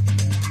checkout,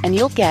 and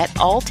you'll get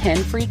all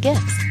 10 free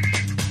gifts.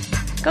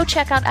 Go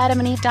check out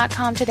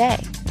AdamandEve.com today.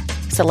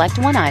 Select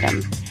one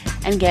item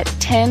and get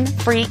 10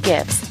 free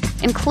gifts,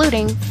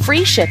 including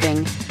free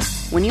shipping,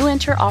 when you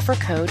enter offer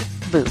code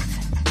BOOTH.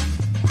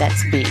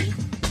 That's BOOTH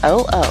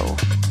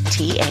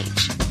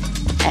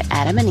at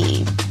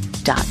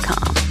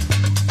AdamandEve.com.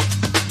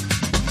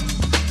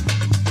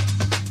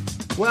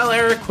 Well,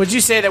 Eric, would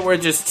you say that we're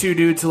just two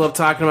dudes who love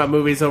talking about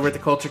movies over at the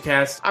Culture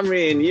Cast? I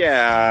mean,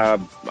 yeah,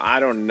 I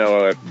don't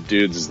know if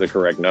dudes is the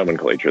correct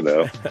nomenclature,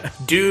 though.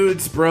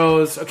 Dudes,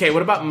 bros. Okay,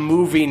 what about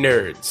movie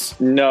nerds?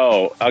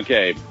 No,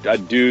 okay,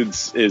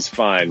 dudes is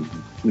fine.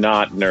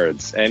 Not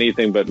nerds.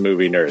 Anything but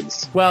movie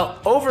nerds. Well,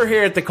 over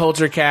here at the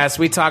Culture Cast,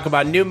 we talk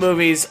about new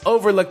movies,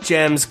 overlooked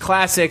gems,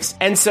 classics,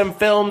 and some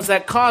films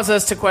that cause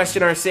us to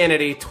question our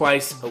sanity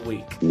twice a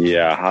week.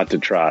 Yeah, Hot to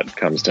Trot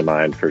comes to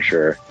mind for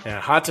sure. Yeah,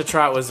 Hot to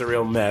Trot was a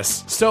real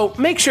mess. So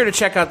make sure to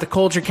check out the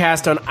Culture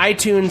Cast on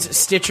iTunes,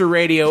 Stitcher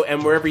Radio,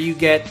 and wherever you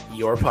get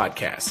your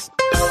podcasts.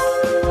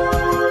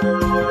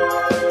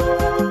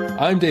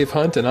 I'm Dave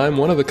Hunt, and I'm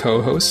one of the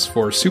co-hosts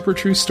for Super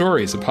True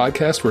Stories, a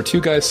podcast where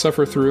two guys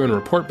suffer through and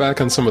report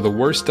back on some of the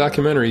worst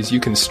documentaries you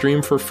can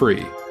stream for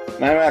free.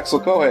 And I'm Axel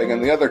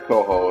Cohagen, the other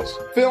co-host.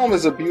 Film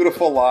is a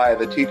beautiful lie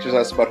that teaches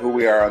us about who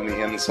we are on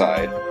the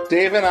inside.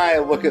 Dave and I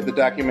look at the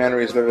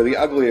documentaries that are the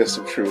ugliest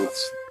of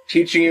truths,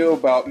 teaching you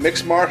about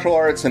mixed martial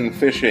arts and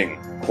fishing,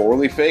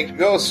 poorly faked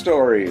ghost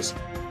stories,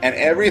 and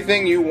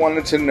everything you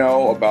wanted to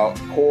know about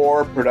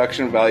poor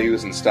production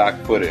values and stock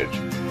footage.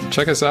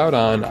 Check us out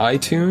on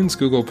iTunes,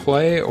 Google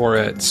Play, or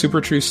at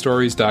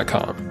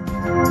supertruestories.com.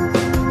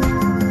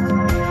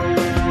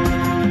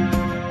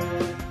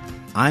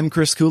 I'm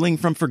Chris Cooling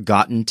from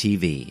Forgotten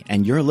TV,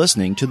 and you're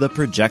listening to The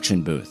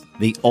Projection Booth,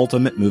 the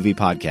ultimate movie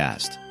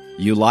podcast.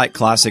 You like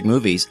classic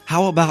movies?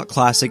 How about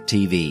classic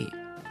TV?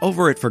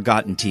 Over at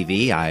Forgotten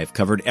TV, I've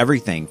covered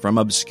everything from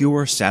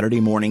obscure Saturday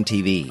morning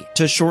TV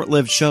to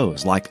short-lived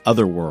shows like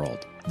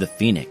Otherworld, The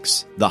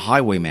Phoenix, The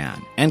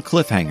Highwayman, and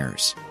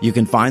Cliffhangers. You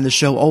can find the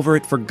show over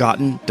at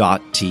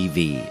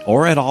Forgotten.tv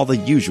or at all the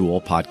usual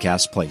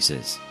podcast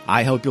places.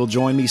 I hope you'll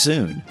join me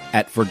soon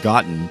at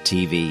Forgotten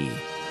TV.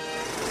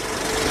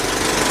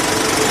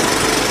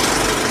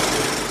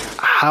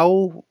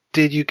 How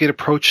did you get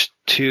approached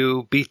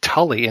to be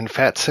Tully in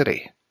Fat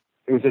City?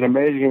 It was an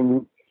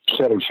amazing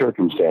set of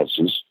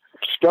circumstances,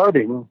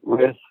 starting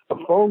with a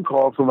phone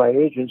call from my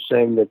agent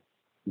saying that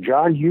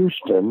John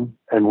Huston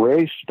and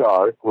Ray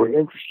Stark were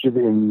interested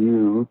in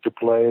you to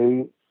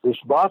play this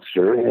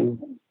boxer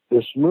in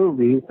this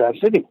movie, Fat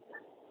City.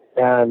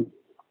 And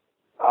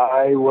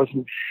I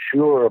wasn't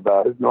sure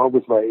about it, nor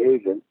was my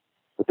agent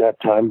at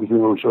that time, because we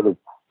were sort of,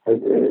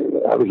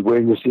 I was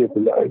waiting to see if,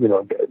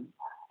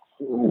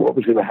 what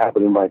was going to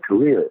happen in my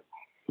career.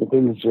 The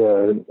things,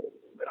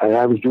 and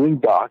I was doing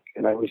Doc,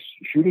 and I was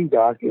shooting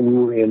Doc, and we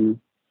were in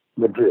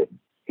Madrid,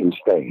 in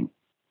Spain.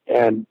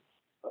 And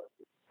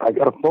I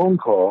got a phone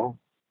call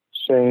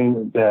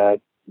saying that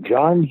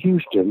John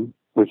Huston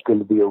was going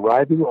to be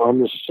arriving on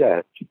the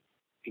set to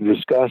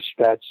discuss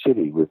Fat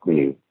City with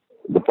me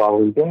the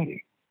following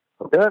day.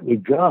 Apparently,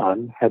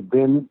 John had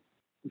been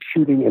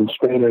shooting in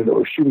Spain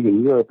or shooting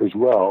in Europe as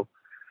well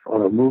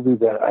on a movie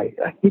that I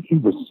think he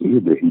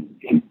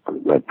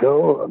let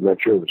go. I'm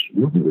not sure. It was a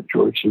movie with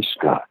George C.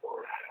 Scott.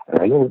 And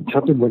I know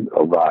something went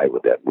awry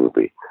with that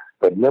movie.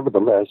 But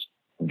nevertheless,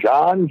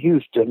 John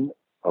Huston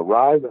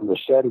arrived on the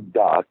set of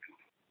Doc,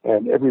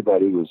 and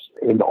everybody was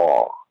in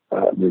awe.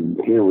 I mean,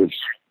 here was,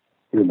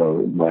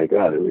 my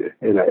God.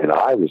 And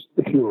I was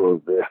the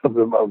hero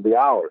of the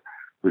hour,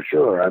 for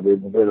sure. I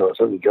mean,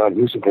 suddenly John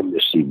Huston came to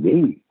see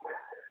me,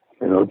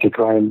 to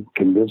try and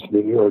convince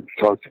me or to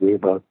talk to me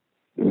about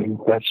doing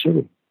Fat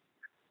City.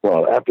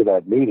 Well, after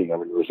that meeting, I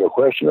mean, there was no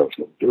question I was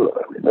going to do it.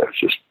 I mean, that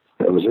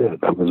was it.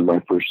 That was my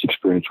first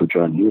experience with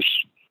John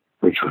Huston,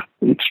 which was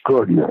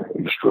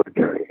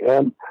extraordinary.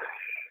 And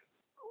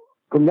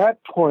from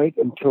that point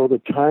until the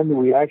time that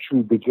we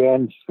actually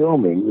began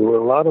filming, there were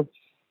a lot of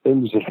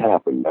things that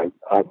happened.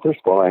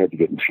 First of all, I had to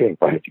get in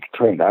shape. I had to get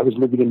trained. I was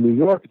living in New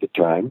York at the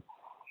time,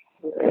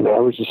 and I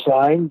was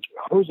assigned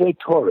Jose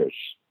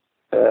Torres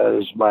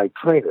as my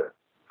trainer.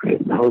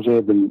 And Jose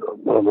had been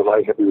one of the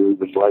light heavyweight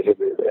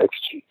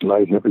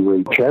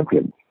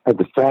champion. Had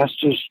the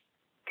fastest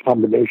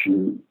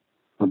combination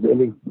of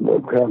any.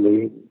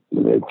 Apparently,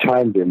 they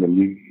timed him, and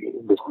it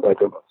was like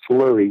a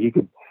flurry. He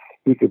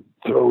could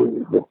throw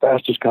the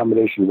fastest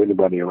combination of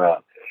anybody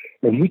around.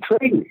 And he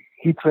trained me.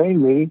 He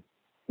trained me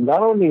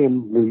not only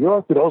in New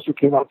York, but also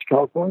came out to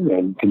California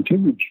and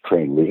continued to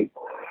train me.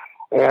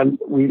 And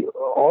we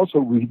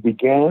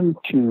began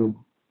to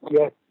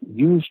get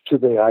used to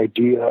the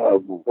idea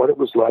of what it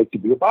was like to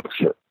be a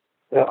boxer.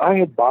 Now, I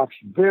had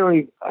boxed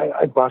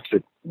I boxed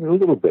a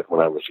little bit when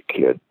I was a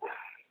kid,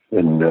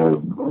 and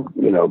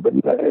but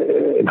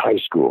in high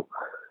school.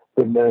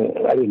 But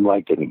I didn't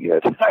like getting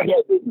hit.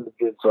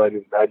 So I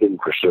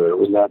didn't pursue it. It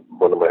was not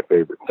one of my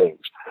favorite things.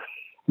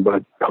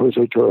 But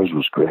Jose Torres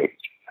was great.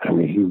 I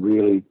mean, he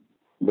really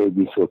made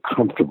me feel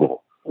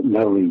comfortable,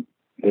 not only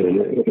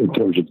in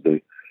terms of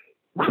the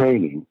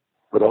training,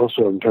 but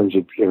also in terms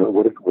of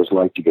what it was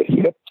like to get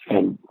hit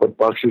and what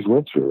boxers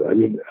went through. I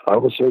mean, I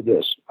will say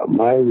this: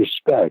 my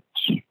respect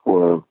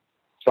for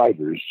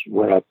fighters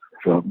went up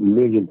to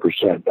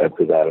 1,000,000%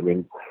 after that. I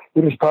mean,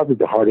 it is probably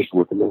the hardest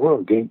work in the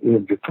world.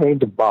 To train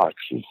to box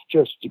is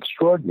just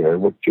extraordinary.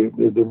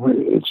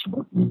 It's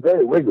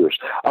very rigorous.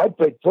 I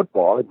played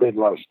football. I played a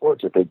lot of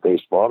sports. I played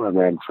baseball and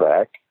I ran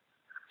track.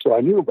 So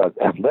I knew about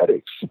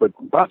athletics, but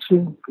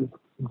boxing is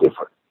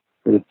different.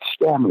 It's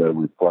stamina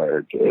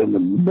required, and the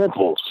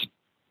mental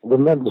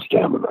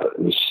stamina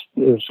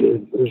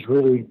is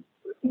really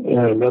in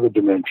another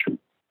dimension.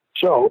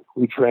 So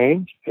we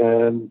trained,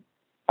 and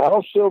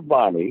Al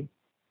Silvani,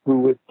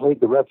 who had played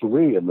the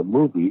referee in the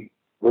movie,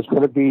 was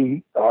going to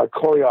be our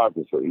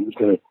choreographer. He was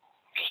going to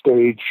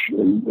stage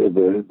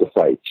the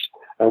fights.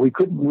 And we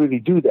couldn't really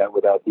do that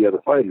without the other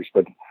fighters,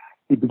 but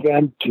he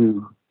began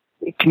to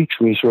teach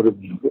me sort of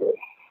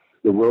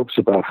the ropes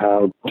about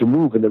how to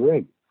move in the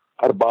ring,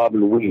 how to bob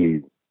and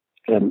weave.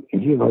 And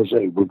he and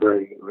Jose were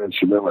very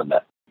instrumental in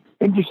that.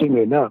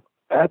 Interestingly enough,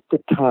 at the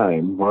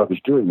time while I was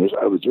doing this,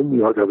 I was in New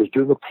York. I was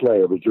doing a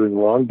play. I was doing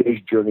Long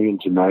Day's Journey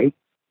into Night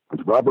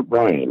with Robert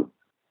Ryan,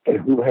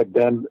 who had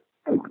done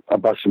a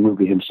boxing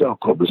movie himself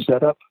called The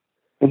Setup.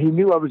 And he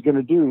knew I was going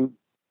to do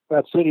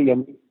Fat City,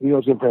 and he knew I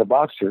was going to play a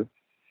boxer.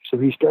 So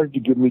he started to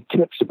give me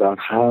tips about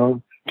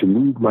how to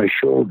move my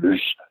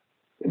shoulders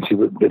and see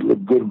what it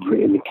looked good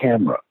in the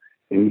camera.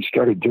 And he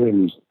started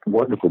doing these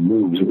wonderful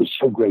moves. It was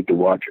so great to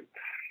watch him.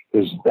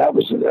 Because that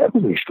was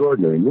an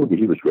extraordinary movie.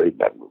 He was great in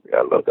that movie.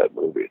 I love that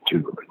movie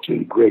too. It's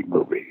a great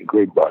movie, a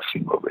great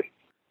boxing movie.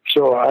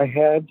 So I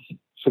had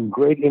some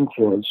great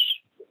influence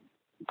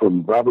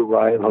from Robert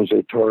Ryan,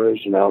 Jose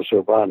Torres, and Al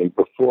Silvani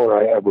before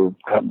I ever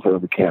got in front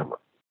of the camera.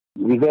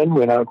 We then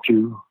went out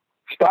to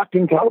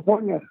Stockton,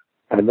 California.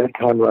 I met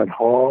Conrad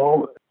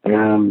Hall,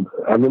 and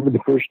I remember the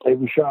first day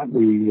we shot.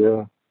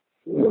 The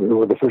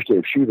first day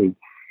of shooting,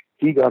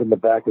 he got in the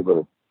back of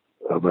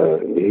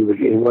he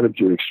wanted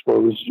to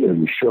expose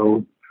and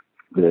show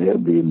the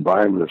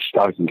environment of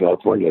Stockton,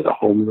 California, the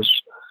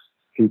homeless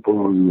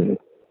people, and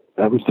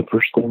that was the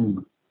first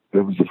thing.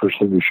 That was the first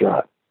thing we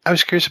shot. I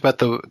was curious about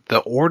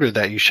the order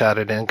that you shot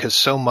it in, because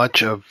so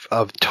much of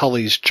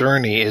Tully's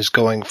journey is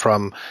going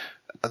from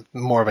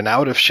more of an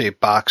out of shape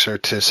boxer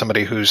to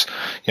somebody who's,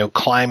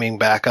 climbing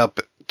back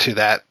up to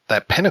that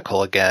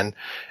pinnacle again.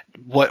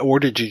 What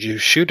order did you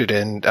shoot it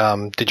in?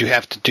 Did you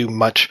have to do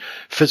much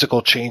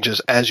physical changes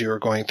as you were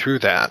going through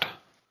that?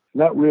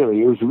 Not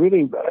really. It was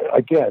really,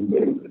 again,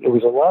 it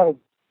was a lot of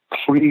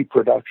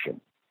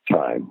pre-production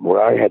time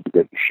where I had to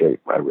get in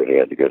shape. I really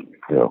had to get,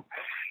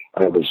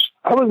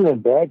 I wasn't in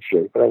bad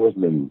shape, but I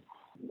wasn't in,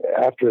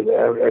 after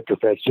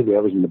Fat City, I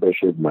was in the best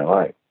shape of my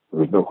life.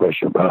 There was no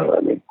question about it.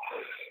 I mean,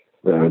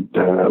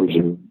 I was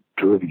in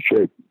terrific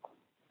shape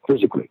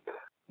physically.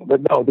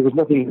 But no, there was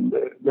nothing,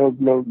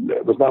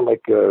 it was not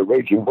like a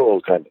Raging Bull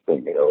kind of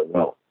thing,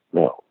 no.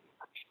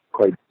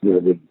 Quite,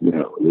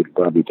 it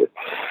probably did.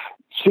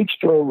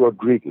 Sixto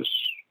Rodriguez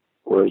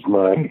was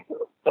my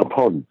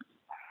opponent.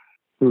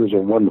 He was a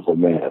wonderful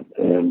man,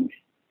 and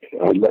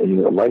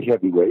light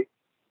heavyweight.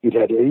 He'd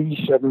had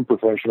 87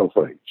 professional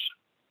fights.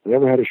 He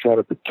never had a shot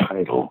at the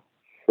title,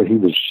 but he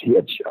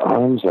had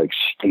arms like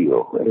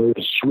steel, and he was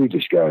the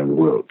sweetest guy in the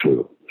world,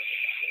 too.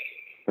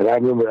 And I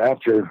remember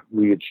after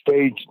we had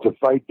staged the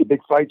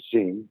big fight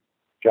scene,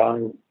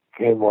 John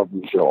came up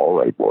and said, "All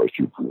right, boys,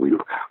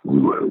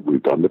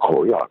 we've done the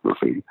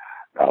choreography.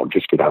 Now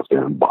just get out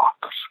there and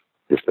box.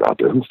 Just get out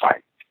there and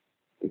fight."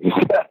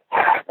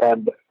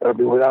 And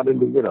we went out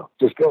and,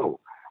 just go.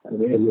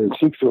 And then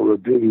Sixto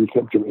Rodriguez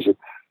came to me and said,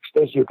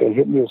 "Stacy, you can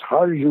hit me as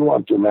hard as you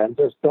want to, man.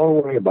 Just don't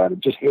worry about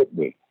it. Just hit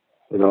me."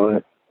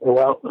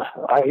 Well,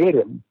 I hit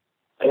him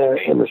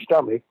in the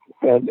stomach,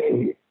 and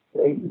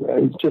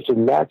it's just a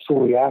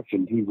natural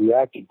reaction. He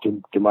reacted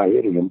to my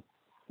hitting him.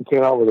 He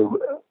came out with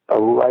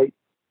a right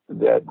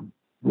that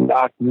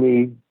knocked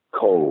me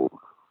cold,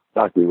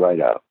 knocked me right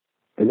out.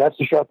 And that's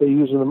the shot they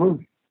use in the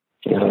movie.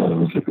 Yeah, it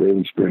was a great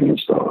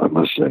experience, though, I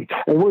must say.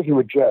 And working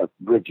with Jeff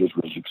Bridges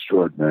was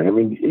extraordinary. I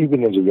mean,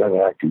 even as a young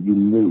actor, you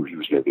knew he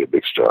was going to be a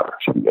big star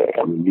someday.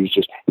 I mean, he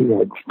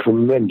had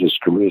tremendous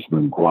charisma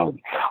and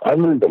quality. I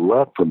learned a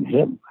lot from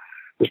him,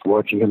 just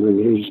watching him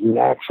and his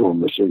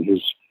naturalness and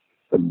his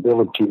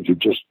ability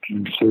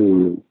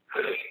to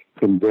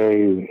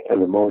convey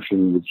an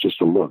emotion with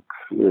just a look.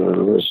 It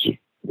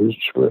was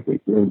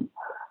terrific. And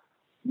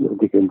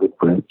became good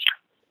friends.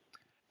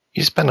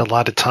 You spent a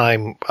lot of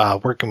time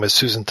working with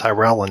Susan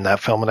Tyrrell in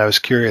that film, and I was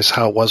curious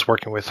how it was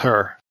working with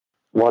her.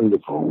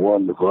 Wonderful,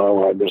 wonderful.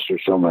 Oh, I miss her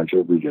so much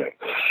every day.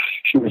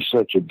 She was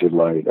such a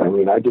delight. I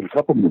mean, I did a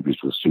couple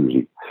movies with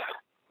Susie.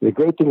 The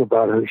great thing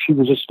about her, she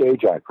was a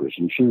stage actress,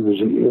 and she was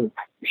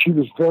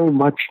very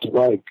much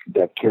like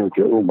that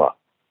character Uma.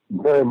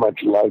 Very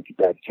much like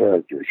that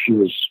character.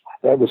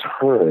 That was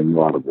her in a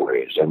lot of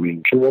ways. I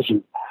mean, she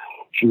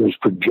was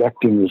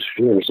projecting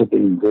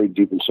something very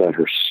deep inside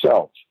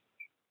herself.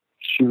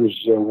 She was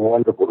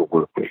wonderful to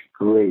work with,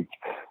 great.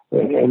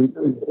 And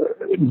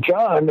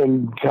John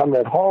and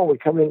Conrad Hall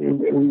would come in,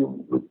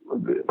 and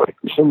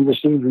some of the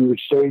scenes we would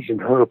stage in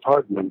her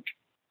apartment,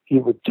 he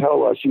would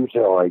tell like,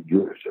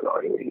 you're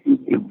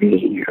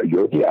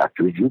the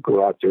actors, you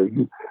go out there,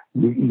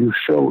 you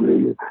show,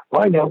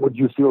 find out what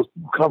you feel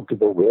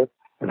comfortable with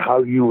and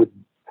how you would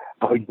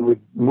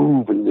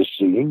move in this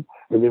scene,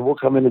 and then we'll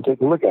come in and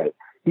take a look at it.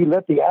 He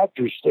let the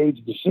actors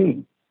stage the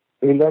scene.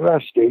 He let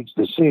us stage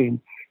the scene.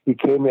 He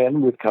came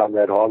in with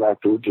Conrad Hall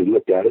afterwards and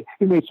looked at it.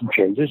 He made some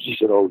changes. He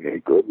said, "Okay,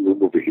 good.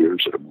 Move over here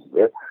instead of move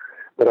there."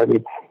 But I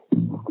mean,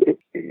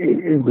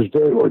 it was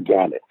very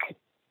organic.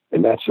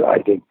 And that's, I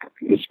think,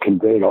 is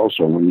conveyed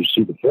also when you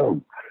see the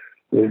film.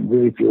 It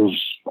really feels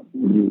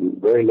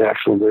very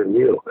natural, very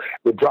real.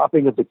 The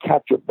dropping of the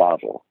ketchup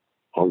bottle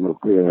on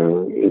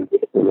in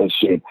that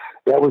scene,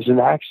 that was an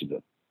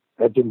accident.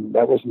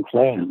 That wasn't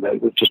planned.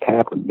 That just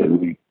happened, and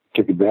we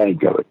took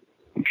advantage of it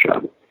and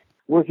shot it.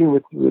 Working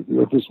with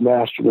a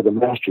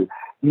master,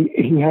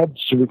 he had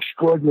some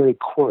extraordinary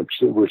quirks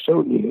that were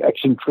so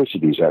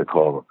eccentricities, I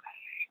call them.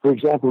 For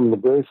example, in the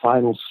very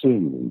final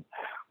scene,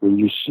 when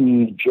you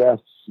see Jeff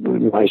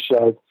and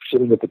myself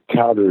sitting at the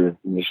counter,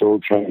 and this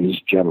old Chinese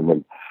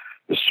gentleman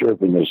is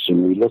serving us,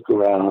 and we look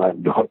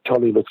around,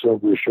 Tully looks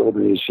over his shoulder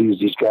and he sees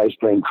these guys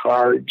playing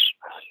cards,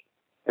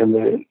 and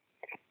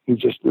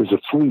there's a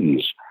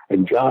freeze.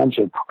 And John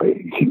said,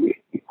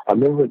 I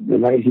remember the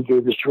night he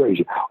gave the story,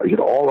 he said,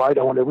 "All right,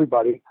 I want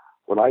everybody,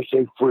 when I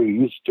say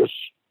freeze, just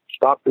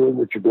stop doing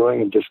what you're doing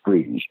and just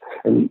freeze.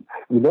 And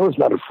you know it's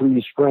not a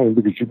freeze frame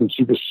because you can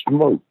see the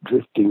smoke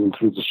drifting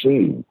through the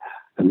scene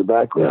in the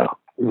background.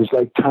 It was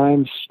like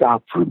time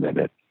stopped for a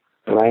minute.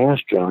 And I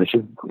asked John, I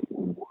said,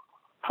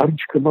 how did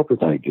you come up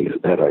with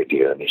that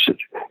idea? And he said,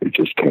 it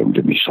just came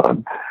to me,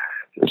 son.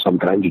 And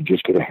sometimes you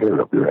just get a hair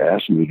up your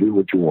ass and you do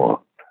what you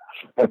want.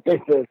 I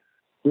think that,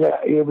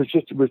 yeah, it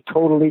was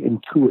totally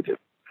intuitive.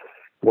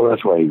 Well,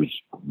 that's why he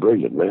was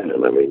brilliant, man.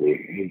 I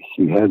mean,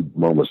 he had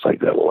moments like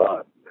that a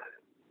lot.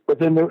 But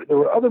then there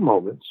were other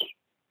moments.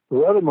 There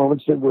were other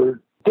moments that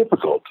were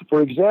difficult.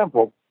 For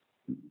example,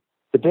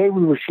 the day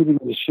we were shooting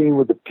the scene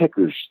with the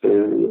pickers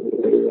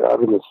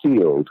out in the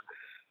field,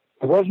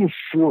 I wasn't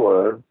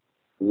sure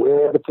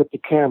where to put the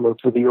camera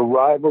for the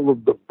arrival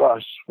of the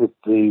bus with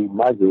the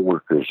migrant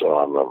workers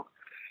on them.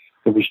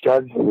 And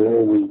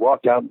we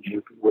walked out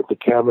with the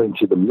camera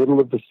into the middle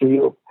of the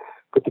field,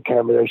 put the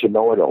camera there and said,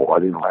 no, I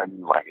didn't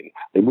like it.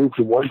 They moved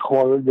from one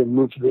corner, then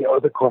moved to the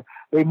other corner.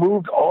 They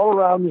moved all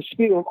around this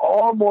field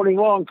all morning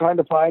long trying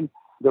to find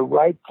the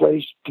right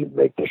place to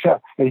make the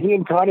shot. And he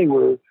and Connie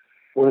were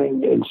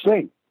in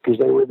sync because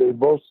they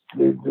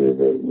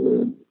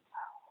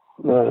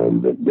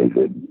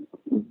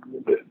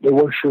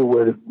weren't sure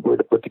where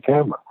to put the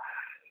camera.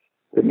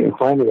 And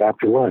finally,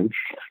 after lunch,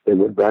 they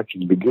went back to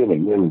the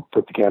beginning and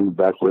put the camera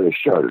back where they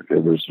started.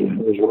 It was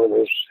one of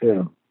those,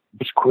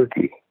 it's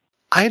quirky.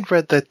 I had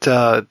read that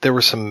there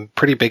were some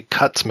pretty big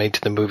cuts made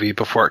to the movie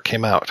before it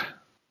came out.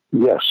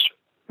 Yes.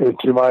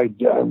 To my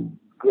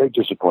great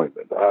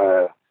disappointment,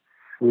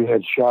 we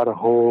had shot a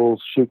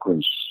whole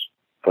sequence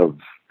of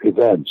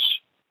events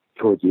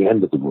toward the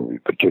end of the movie,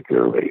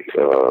 particularly,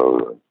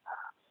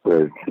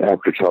 where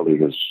after Tully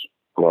has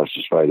lost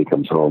his fight, he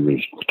comes home,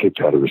 he's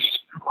kicked out of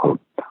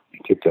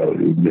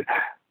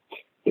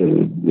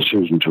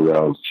Susan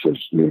Terrell says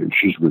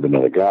she's with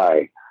another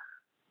guy,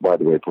 by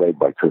the way, played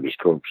by Curtis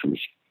Coates,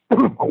 who's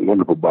a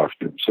wonderful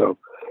boxer. So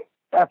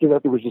after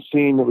that, there was a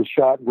scene that was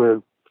shot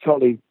where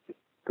Tully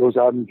goes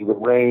out into the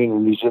rain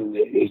and he's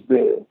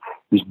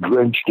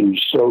drenched and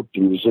he's soaked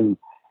and he's in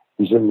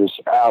this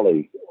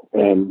alley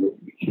and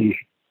he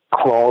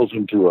crawls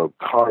into a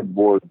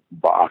cardboard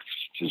box,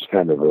 which is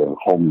kind of a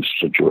homeless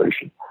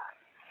situation.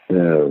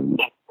 It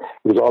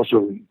was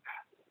also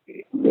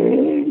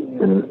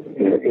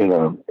in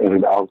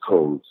an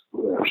alcove,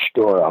 a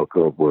store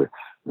alcove, where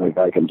a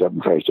guy comes up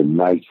and tries to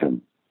knife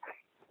him.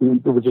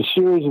 There was a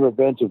series of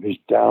events of his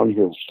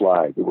downhill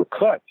slide that were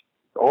cut.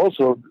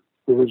 Also,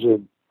 there was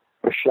a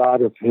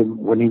shot of him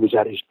when he was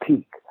at his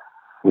peak,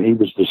 when he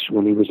was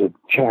a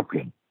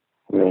champion.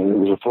 And it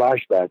was a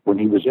flashback when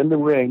he was in the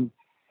ring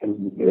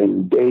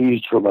and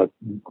dazed from a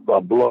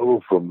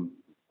blow from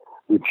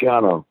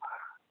Luciano.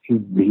 He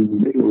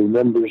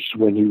remembers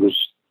when he was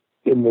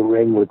in the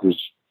ring with his,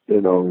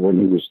 when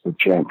he was the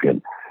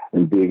champion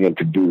and being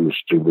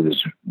introduced with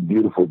his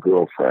beautiful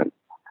girlfriend.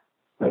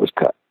 That was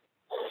cut.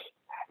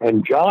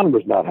 And John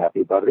was not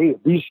happy about it either.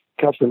 These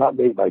cuts were not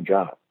made by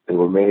John. They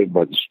were made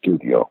by the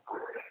studio.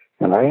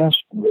 And I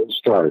asked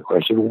Stark,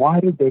 I said, why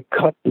did they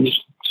cut these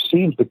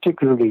scenes,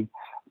 particularly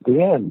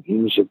the end?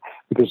 He said,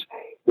 because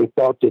they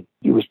thought that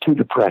it was too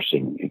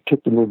depressing. It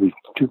took the movie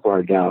too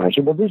far down. I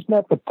said, well, isn't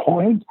that the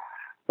point?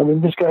 I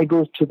mean, this guy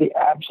goes to the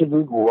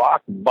absolute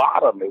rock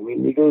bottom. I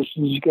mean,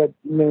 he's got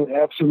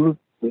absolute,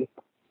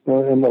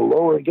 and the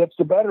lower it gets,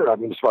 the better. I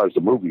mean, as far as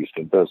the movie is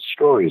concerned, the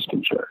story is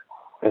concerned.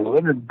 And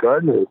Leonard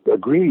Gardner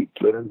agreed.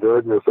 Leonard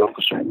Gardner felt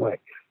the same way.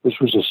 This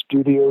was a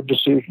studio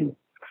decision.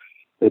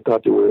 They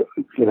thought they were,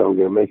 going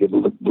to make it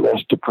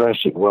less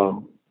depressing.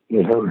 Well,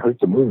 it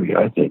hurt the movie,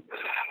 I think.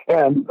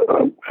 And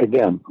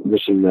again,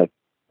 missing the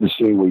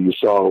scene where you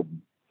saw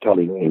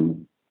Tully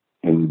in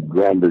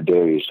grander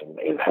days and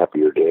in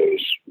happier days,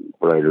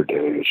 brighter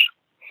days.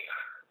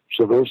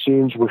 So those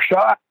scenes were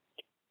shot,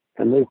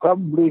 and they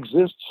probably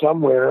exist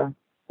somewhere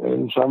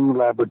in some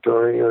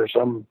laboratory or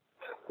some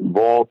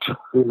vault.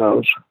 Who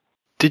knows?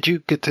 Did you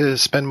get to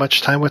spend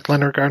much time with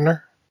Leonard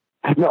Gardner?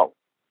 No,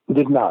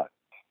 did not.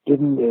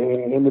 Didn't.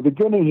 In the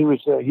beginning, he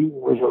was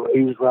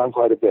around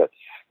quite a bit,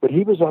 but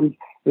he was on.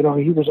 He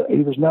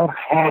was not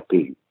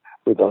happy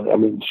with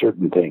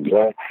certain things.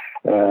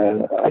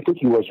 I think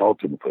he was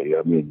ultimately.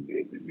 When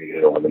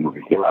the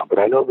movie came out, but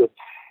I know that.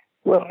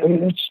 Well,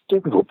 it's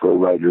difficult for a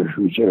writer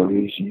who's he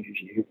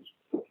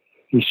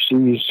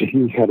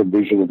had a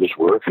vision of his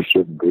work, a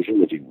certain vision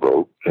that he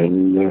wrote,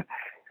 and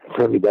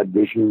apparently that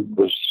vision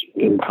was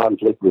in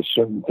conflict with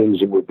certain things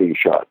that were being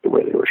shot the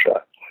way they were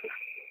shot.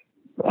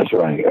 That's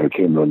what I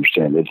came to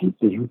understand that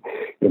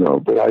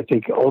but I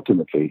think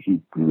ultimately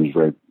he was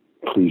very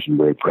pleased and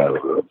very proud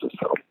of the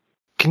film.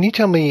 Can you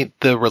tell me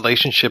the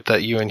relationship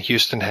that you and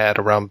Huston had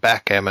around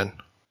backgammon?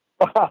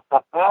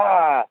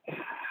 Oh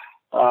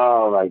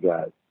my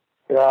God!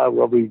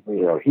 Well,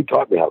 he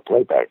taught me how to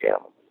play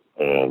backgammon,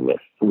 and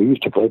we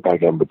used to play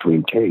backgammon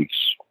between takes,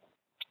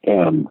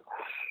 and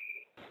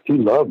he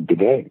loved the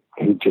game.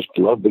 He just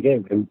loved the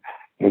game,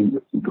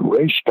 and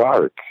Ray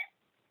Stark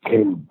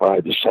came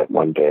by the set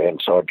one day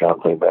and saw John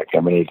playing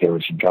backgammon. He came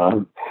and said,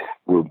 John,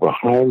 we're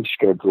behind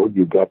schedule.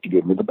 You've got to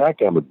give me the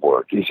backgammon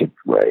board. He said,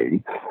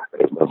 Ray,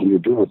 it has nothing to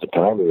do with the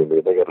time.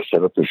 They got to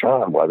set up the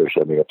shot. And while they're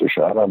setting up the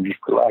shot, I'm just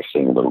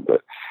relaxing a little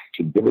bit.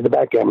 He said, give me the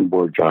backgammon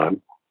board,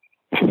 John.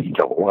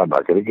 No, I'm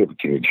not going to give it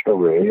to you, Joe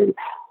Ray.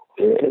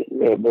 And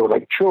they were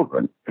like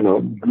children,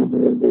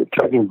 they're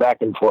tugging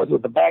back and forth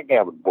with the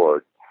backgammon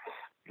board.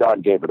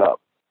 John gave it up.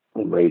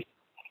 And Ray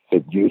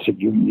said,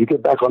 you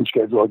get back on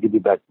schedule, I'll give you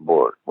back the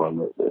board.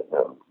 Well,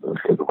 it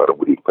took about a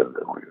week, but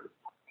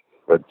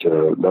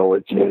no,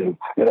 it's,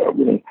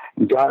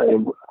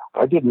 John,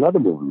 I did another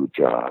movie with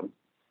John.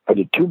 I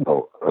did two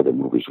other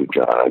movies with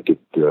John. I did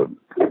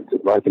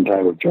Life and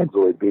Time with Judge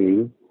Roy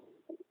B.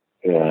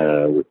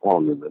 With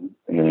Paul Newman,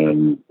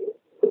 and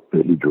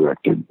he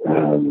directed.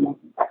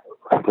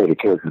 I played a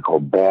character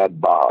called Bad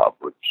Bob,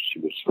 which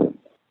he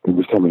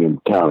was coming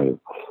into town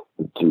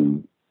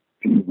to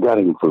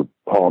running for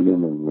Paul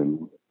Newman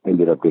and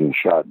ended up getting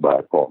shot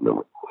by Paul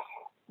Newman.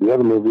 The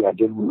other movie I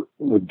did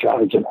with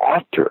John as an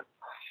actor,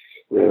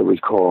 it was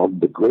called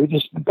The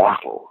Greatest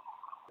Battle.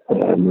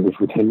 And it was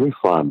with Henry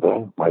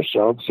Fonda,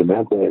 myself,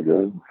 Samantha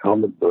Egger,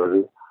 Helmut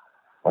Berger.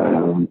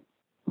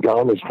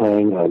 John was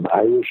playing an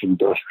Irish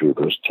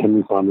industrialist.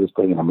 Henry Fonda was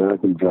playing an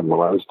American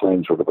general. I was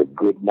playing sort of a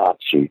good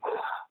Nazi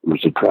who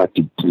was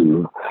attracted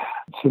to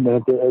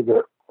Samantha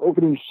Egger.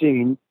 Opening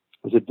scene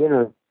was a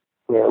dinner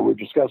where we're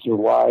discussing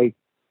why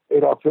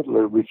Adolf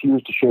Hitler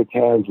refused to shake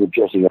hands with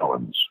Jesse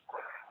Owens.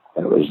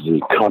 That was the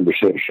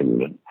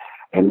conversation.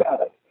 And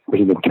it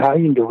was an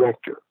Italian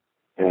director,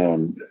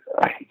 and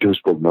I do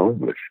spoke no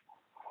English.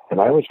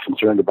 And I was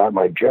concerned about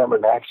my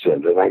German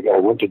accent. And I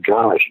went to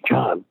John. I said,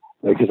 John,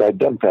 because I'd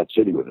done Fat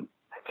City with him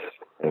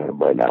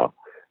by now.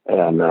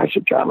 And I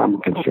said, John, I'm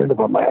concerned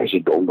about my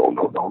accent.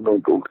 No,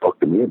 don't talk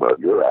to me about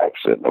your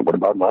accent. And what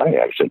about my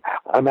accent?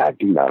 I'm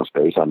acting now,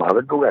 Space. I'm not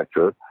a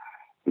director.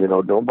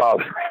 Don't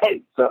bother.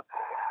 So,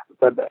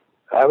 but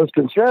I was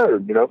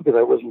concerned, because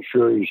I wasn't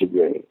sure he said,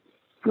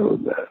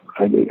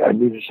 I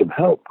needed some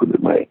help with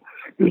my...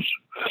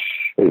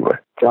 Anyway,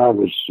 John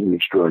was an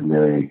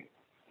extraordinary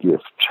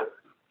gift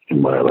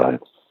in my life.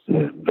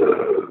 And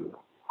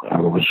I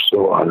was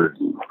so honored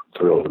and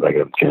thrilled that I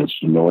got a chance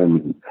to know him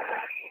and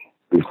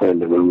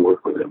befriend him and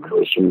work with him. It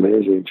was an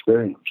amazing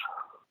experience.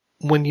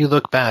 When you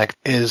look back,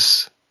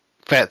 is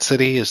Fat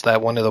City, is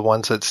that one of the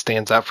ones that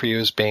stands out for you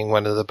as being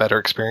one of the better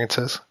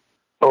experiences?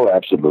 Oh,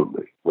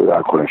 absolutely.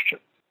 Without question.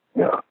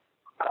 Yeah.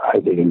 I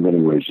think in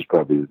many ways it's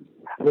probably...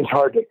 it's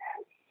hard to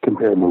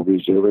compare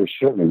movies. It was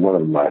certainly one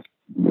of my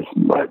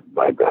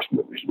best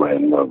movies,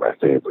 one of my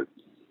favorites.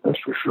 That's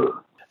for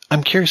sure.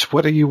 I'm curious,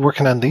 what are you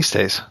working on these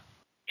days?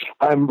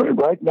 I'm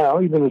right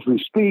now, even as we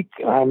speak,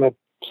 I'm at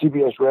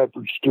CBS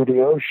Radford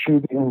Studio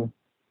shooting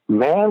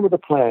Man with a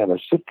Plan, a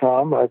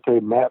sitcom. I play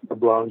Matt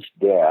LeBlanc's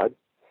dad.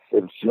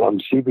 It's on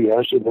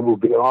CBS, and it will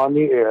be on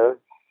the air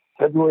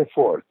February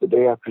 4th, the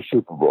day after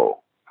Super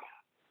Bowl,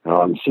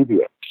 on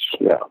CBS.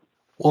 Yeah.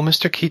 Well,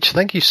 Mr. Keach,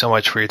 thank you so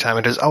much for your time.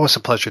 It is always a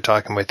pleasure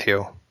talking with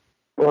you.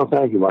 Well,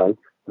 thank you, Mike.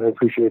 I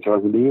appreciate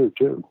talking to you,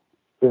 too.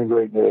 It's been a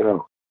great day.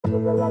 All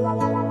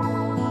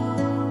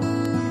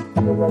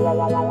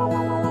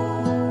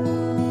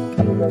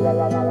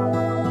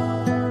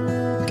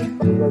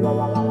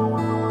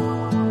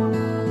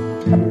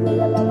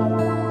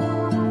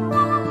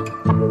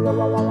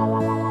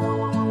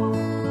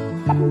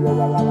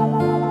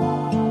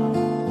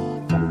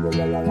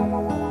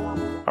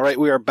right,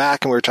 we are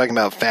back, and we were talking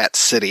about Fat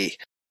City.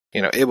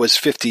 It was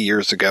 50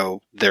 years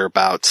ago,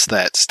 thereabouts,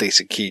 that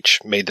Stacy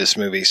Keach made this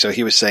movie. So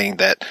he was saying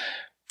that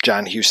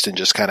John Huston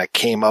just kind of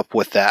came up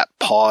with that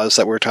pause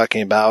that we're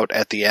talking about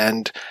at the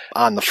end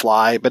on the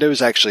fly, but it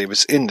was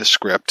in the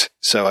script.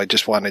 So I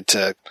just wanted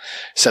to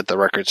set the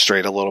record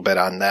straight a little bit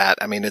on that.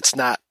 I mean, it's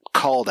not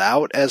called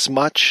out as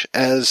much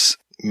as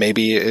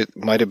maybe it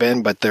might have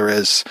been, but there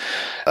is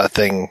a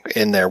thing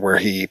in there where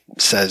he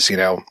says,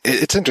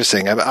 it's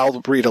interesting.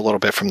 I'll read a little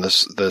bit from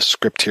the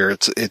script here.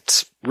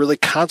 It's really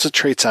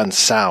concentrates on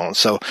sound.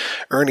 So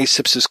Ernie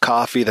sips his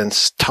coffee, then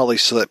Tully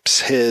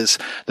sips his.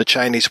 The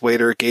Chinese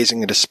waiter,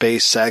 gazing into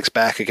space, sags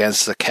back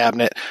against the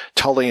cabinet.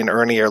 Tully and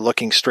Ernie are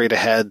looking straight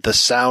ahead. The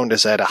sound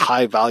is at a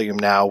high volume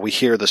now. We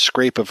hear the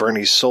scrape of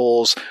Ernie's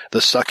soles, the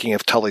sucking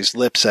of Tully's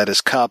lips at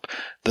his cup.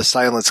 The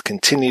silence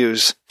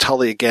continues.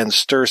 Tully again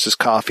stirs his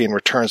coffee and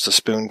returns the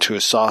spoon to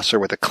his saucer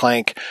with a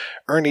clank.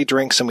 Ernie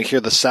drinks, and we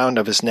hear the sound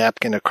of his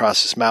napkin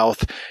across his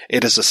mouth.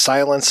 It is a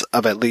silence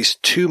of at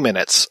least 2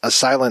 minutes, a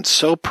silence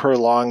so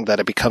prolonged that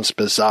it becomes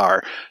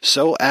bizarre,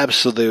 so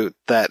absolute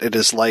that it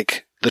is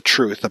like the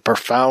truth, a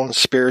profound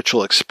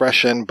spiritual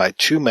expression by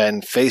two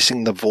men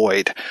facing the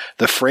void.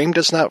 The frame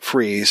does not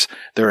freeze.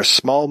 There are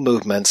small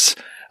movements.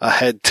 A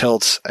head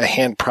tilts, a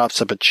hand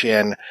props up a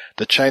chin.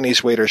 The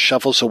Chinese waiter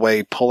shuffles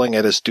away, pulling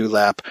at his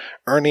dewlap.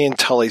 Ernie and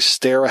Tully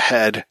stare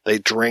ahead. They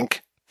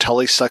drink.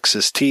 Tully sucks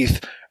his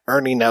teeth.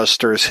 Ernie now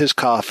stirs his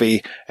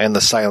coffee, and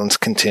the silence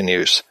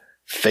continues.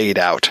 Fade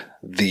out.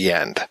 The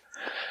end.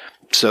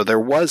 So there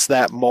was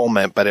that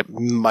moment, but it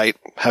might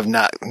have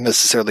not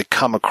necessarily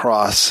come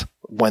across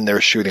when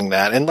they're shooting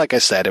that. And like I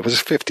said, it was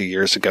 50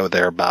 years ago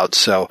thereabouts,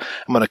 so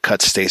I'm going to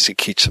cut Stacy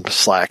Keach some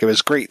slack. It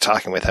was great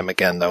talking with him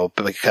again, though,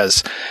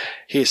 because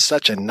he's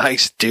such a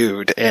nice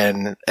dude,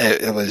 and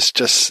it was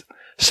just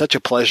such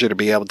a pleasure to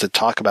be able to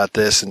talk about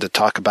this and to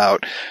talk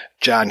about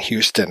John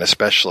Huston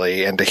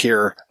especially, and to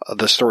hear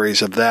the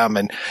stories of them.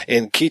 And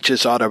in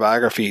Keach's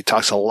autobiography, he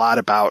talks a lot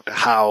about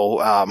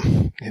how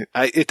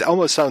it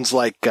almost sounds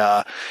like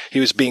he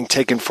was being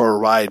taken for a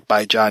ride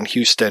by John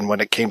Huston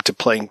when it came to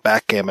playing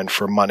backgammon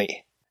for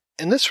money.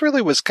 And this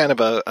really was kind of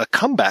a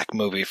comeback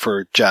movie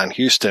for John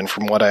Huston,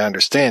 from what I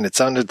understand. It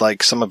sounded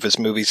like some of his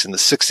movies in the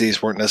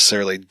 60s weren't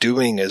necessarily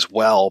doing as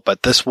well,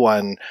 but this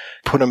one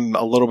put him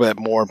a little bit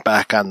more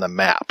back on the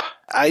map.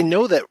 I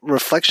know that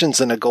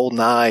Reflections in a Golden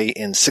Eye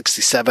in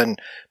 67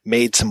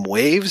 made some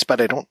waves, but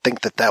I don't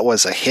think that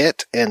was a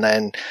hit. And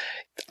then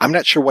I'm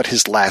not sure what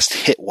his last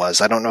hit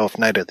was. I don't know if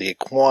Night of the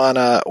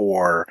Iguana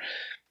or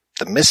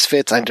The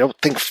Misfits. I don't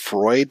think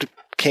Freud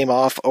came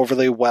off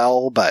overly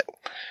well, but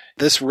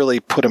this really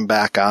put him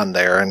back on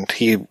there, and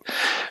he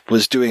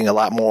was doing a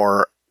lot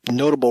more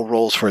notable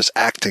roles for his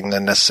acting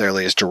than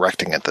necessarily his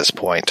directing at this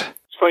point.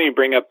 It's funny you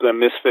bring up The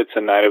Misfits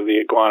and Night of the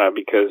Iguana,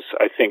 because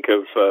I think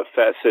of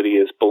Fat City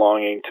as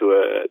belonging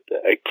to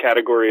a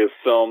category of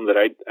film that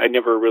I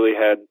never really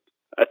had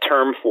a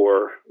term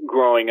for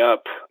growing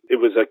up. It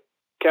was a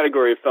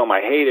category of film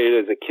I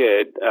hated as a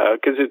kid,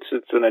 because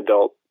it's an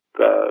adult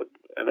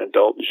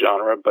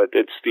genre, but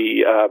it's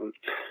the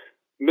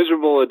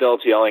miserable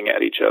adults yelling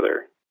at each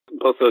other.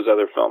 Both those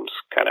other films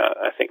kind of,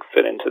 I think,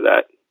 fit into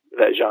that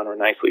genre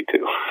nicely,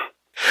 too.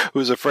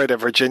 Who's Afraid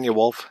of Virginia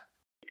Woolf?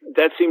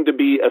 That seemed to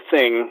be a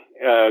thing.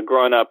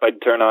 Growing up,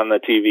 I'd turn on the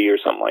TV or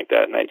something like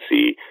that, and I'd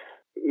see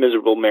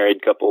miserable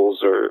married couples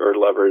or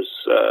lovers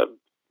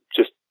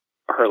just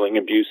hurling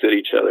abuse at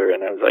each other,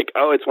 and I was like,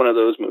 oh, it's one of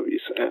those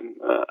movies, and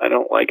I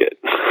don't like it.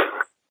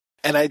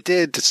 And I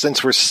did,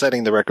 since we're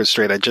setting the record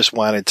straight, I just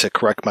wanted to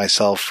correct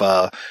myself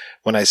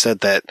when I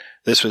said that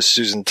this was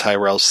Susan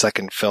Tyrrell's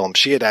second film.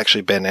 She had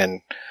actually been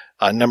in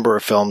a number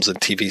of films and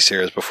TV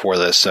series before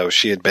this, so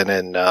she had been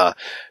in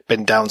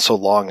Been Down So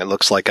Long, It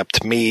Looks Like Up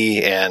to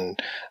Me,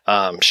 and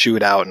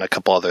Shoot Out, and a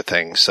couple other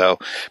things. So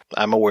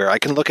I'm aware. I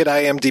can look at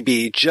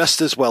IMDb just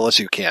as well as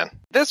you can.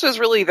 This was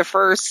really the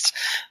first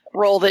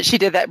role that she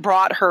did that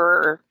brought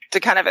her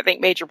to kind of, I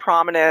think, major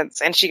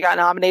prominence, and she got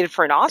nominated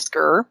for an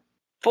Oscar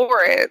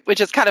for it,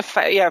 which is kind of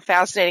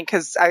fascinating,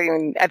 because I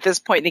mean, at this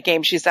point in the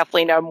game, she's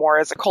definitely known more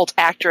as a cult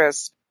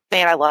actress.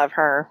 Man, I love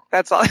her.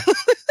 That's all.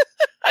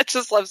 I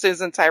just love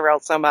Susan Tyrrell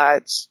so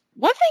much.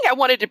 One thing I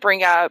wanted to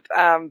bring up,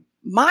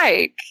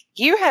 Mike,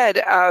 you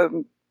had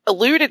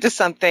alluded to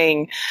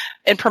something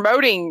in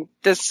promoting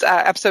this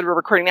episode we're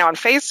recording now on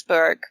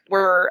Facebook,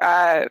 where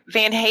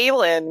Van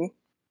Halen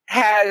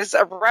has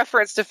a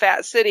reference to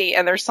Fat City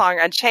and their song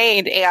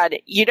Unchained. And,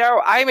 you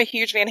know, I'm a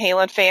huge Van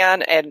Halen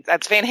fan, and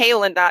that's Van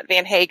Halen, not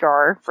Van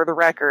Hagar, for the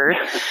record.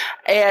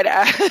 And,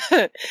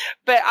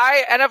 but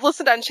I've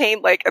listened to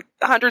Unchained like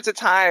hundreds of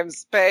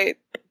times, but,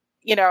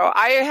 you know,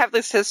 I have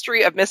this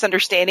history of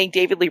misunderstanding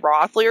David Lee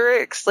Roth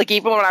lyrics. Like,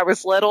 even when I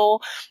was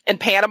little in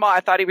Panama,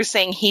 I thought he was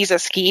saying he's a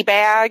ski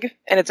bag,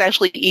 and it's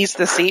actually he's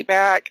the seat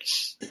back.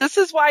 This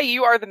is why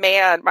you are the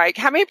man, Mike.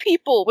 How many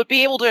people would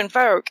be able to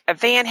invoke a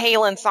Van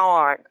Halen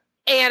song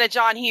and a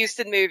John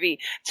Huston movie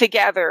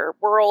together,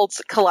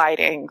 worlds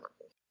colliding?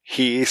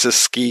 He's a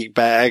ski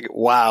bag.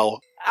 Wow.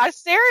 I'm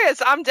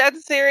serious. I'm dead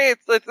serious.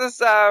 This,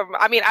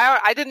 I mean,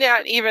 I did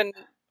not even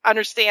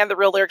understand the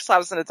real lyrics till I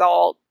was an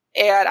adult,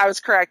 and I was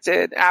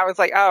corrected. I was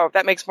like, oh,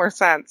 that makes more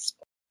sense.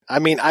 I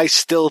mean, I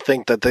still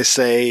think that they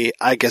say,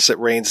 I guess it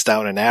rains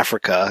down in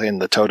Africa in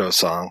the Toto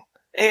song.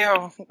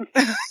 Ew.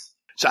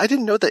 So I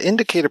didn't know the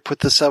Indicator put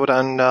this out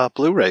on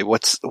Blu-ray.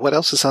 What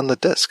else is on the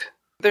disc?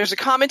 There's a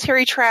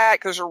commentary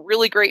track. There's a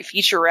really great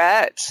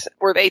featurette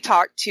where they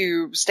talk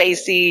to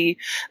Stacy.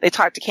 They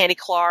talk to Candy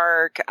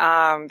Clark.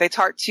 They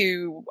talk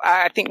to,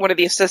 I think, one of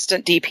the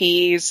assistant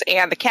DPs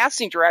and the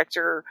casting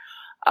director,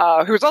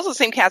 who was also the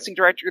same casting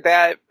director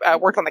that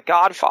worked on The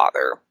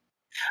Godfather.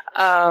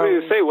 What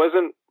did you say?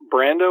 Wasn't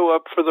Brando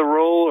up for the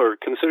role or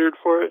considered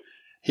for it?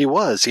 He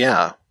was,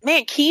 yeah.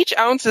 Man, Keach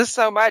owns this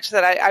so much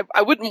that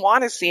I wouldn't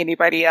want to see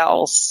anybody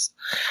else.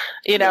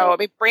 You know, I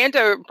mean,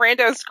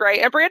 Brando's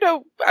great. And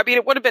Brando, I mean,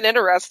 it would have been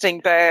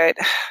interesting, but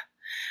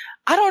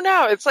I don't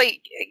know. It's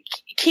like,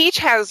 Keach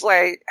has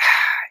like,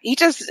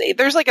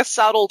 there's like a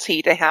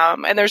subtlety to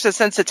him, and there's a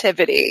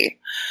sensitivity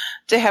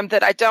to him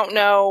that I don't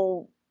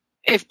know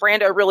if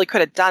Brando really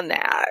could have done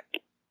that.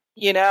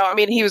 You know, I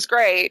mean, he was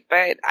great,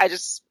 but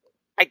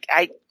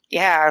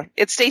yeah,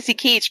 it's Stacy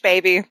Keach,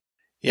 baby.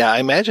 Yeah, I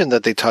imagine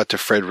that they talked to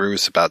Fred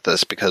Roos about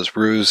this, because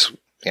Roos,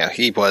 you know,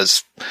 he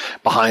was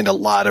behind a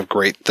lot of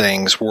great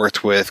things,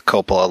 worked with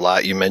Coppola a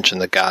lot. You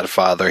mentioned The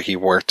Godfather. He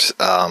worked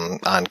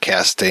on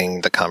casting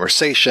The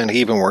Conversation.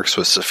 He even works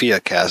with Sofia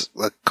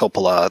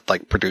Coppola,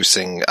 like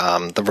producing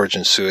The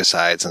Virgin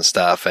Suicides and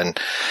stuff. And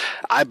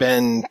I've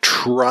been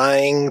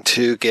trying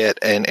to get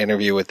an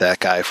interview with that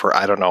guy for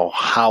I don't know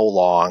how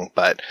long,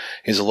 but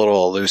he's a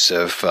little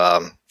elusive.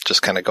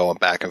 just kind of going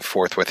back and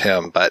forth with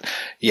him. But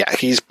yeah,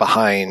 he's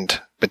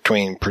behind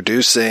between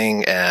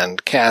producing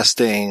and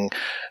casting.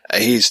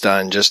 He's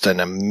done just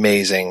an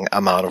amazing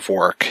amount of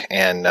work.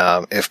 And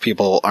if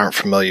people aren't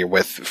familiar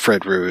with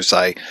Fred Roos,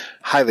 I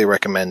highly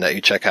recommend that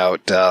you check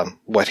out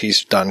what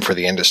he's done for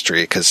the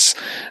industry. Because,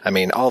 I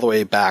mean, all the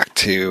way back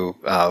to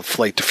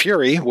Flight to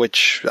Fury,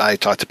 which I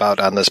talked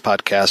about on this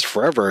podcast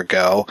forever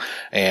ago,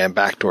 and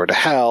Backdoor to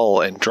Hell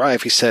and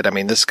Drive, he said, I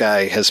mean, this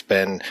guy has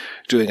been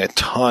doing a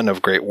ton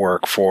of great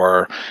work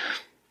for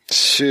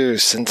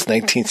since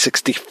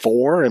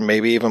 1964 and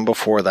maybe even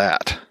before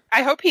that.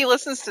 I hope he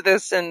listens to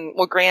this and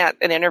will grant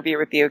an interview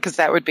with you, because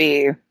that would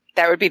be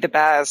the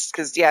best.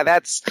 Because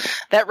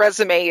that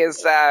resume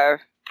is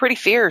pretty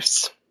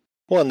fierce.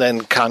 Well, and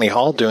then Connie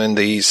Hall doing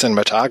the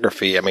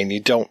cinematography. I mean, you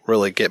don't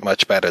really get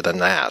much better than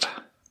that.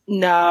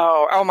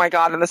 No, oh my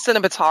God! And the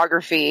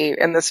cinematography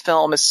in this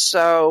film is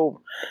so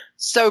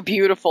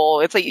beautiful.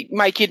 It's like,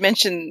 Mike, you'd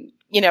mentioned,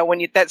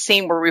 when that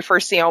scene where we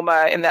first see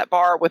Oma in that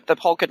bar with the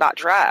polka dot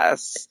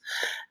dress.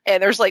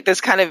 And there's like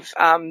this kind of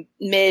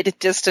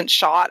mid-distant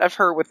shot of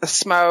her with the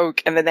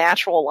smoke and the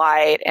natural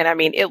light. And I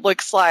mean, it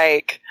looks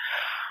like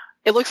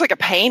a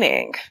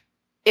painting.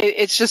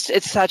 It's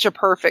such a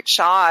perfect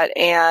shot.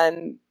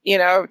 And,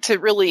 to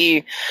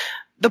really,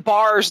 the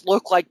bars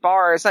look like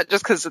bars, not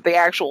just because of the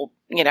actual,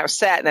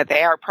 set and that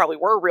they probably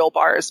were real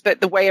bars, but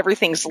the way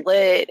everything's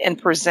lit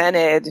and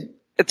presented,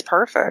 it's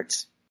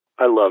perfect.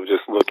 I love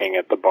just looking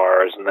at the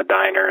bars and the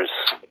diners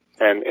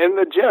and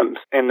the gyms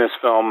in this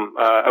film.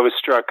 I was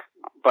struck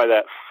by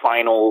that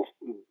final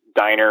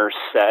diner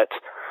set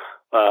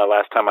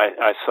last time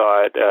I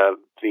saw it.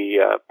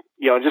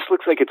 It just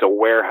looks like it's a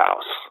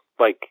warehouse.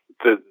 Like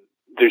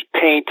there's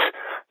paint,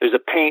 there's a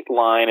paint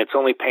line. It's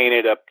only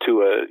painted up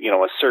to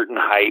a certain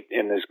height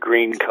in this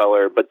green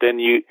color, but then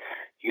you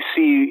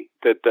see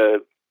that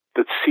the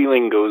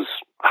ceiling goes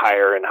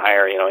higher and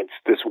higher. It's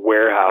this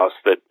warehouse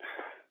that,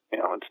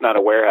 it's not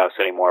a warehouse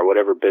anymore.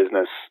 Whatever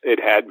business it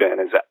had been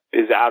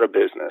is out of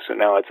business, and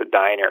now it's a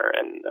diner.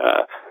 And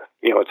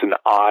it's an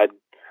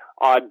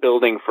odd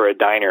building for a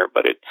diner,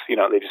 but it's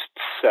they just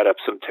set up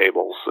some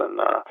tables, and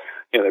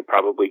they're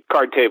probably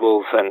card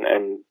tables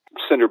and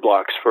cinder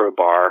blocks for a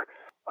bar.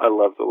 I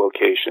love the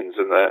locations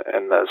and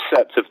the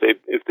sets.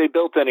 If they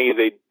built any,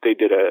 they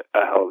did a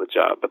hell of a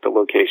job. But the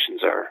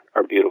locations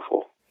are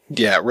beautiful.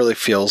 Yeah, it really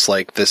feels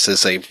like this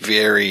is a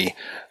very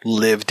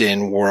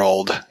lived-in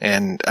world.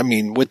 And, I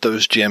mean, with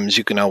those gyms,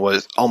 you can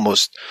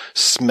almost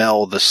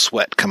smell the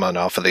sweat coming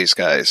off of these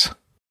guys.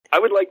 I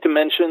would like to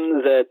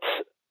mention that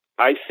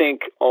I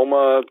think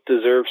Oma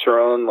deserves her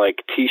own,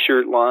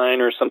 T-shirt line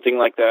or something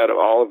like that of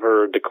all of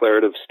her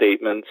declarative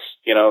statements.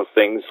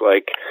 Things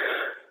like,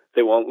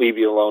 they won't leave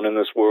you alone in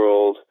this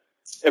world.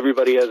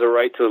 Everybody has a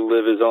right to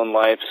live his own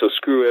life, so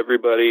screw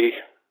everybody.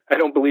 I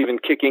don't believe in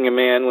kicking a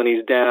man when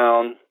he's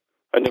down.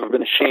 I've never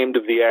been ashamed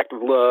of the act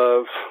of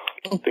love,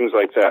 things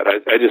like that.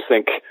 I just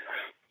think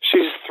she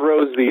just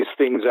throws these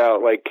things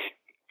out like,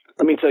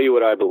 let me tell you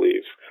what I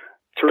believe.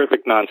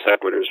 Terrific non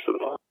sequiturs for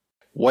them all.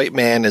 White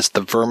man is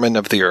the vermin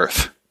of the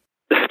earth.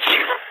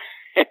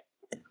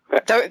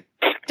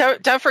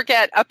 Don't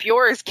forget, up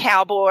yours,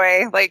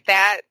 cowboy, like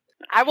that.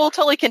 I will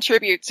totally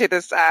contribute to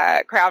this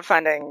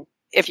crowdfunding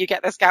if you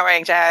get this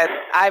going, Jed.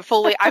 I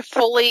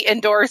fully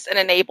endorse and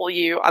enable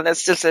you on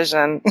this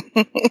decision.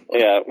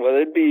 Yeah, well,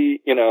 it'd be,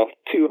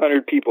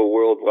 200 people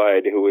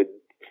worldwide who would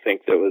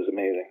think that was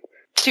amazing.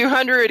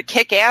 200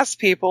 kick-ass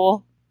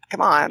people.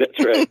 Come on.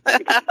 That's right.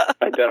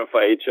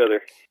 Identify each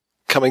other.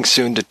 Coming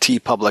soon to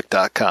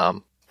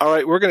tpublic.com. All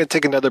right, we're going to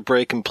take another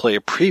break and play a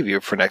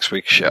preview for next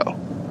week's show.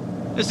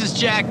 This is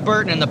Jack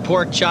Burton in the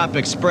Pork Chop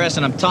Express,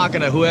 and I'm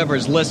talking to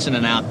whoever's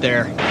listening out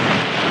there.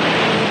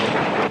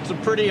 It's a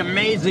pretty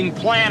amazing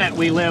planet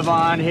we live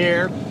on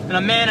here, and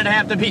a man would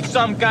have to be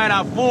some kind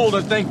of fool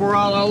to think we're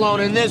all alone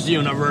in this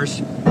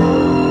universe.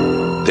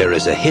 There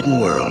is a hidden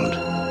world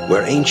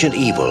where ancient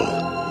evil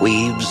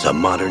weaves a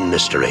modern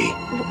mystery.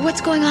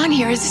 What's going on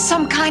here? Is this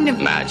some kind of...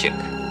 magic.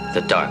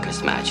 The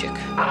darkest magic.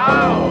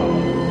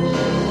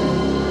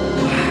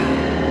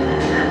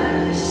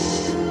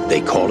 They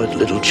call it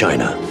Little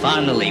China.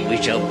 Finally,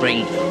 we shall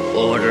bring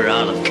order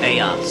out of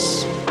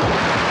chaos.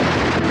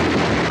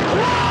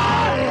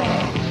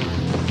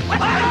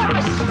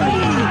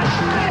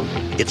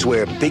 It's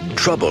where Big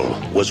Trouble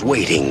was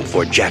waiting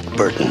for Jack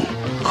Burton.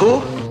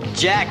 Who?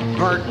 Jack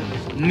Burton.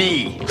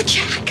 Me.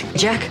 Jack!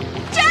 Jack!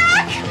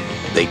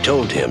 They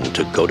told him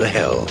to go to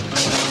hell.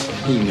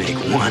 You make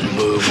one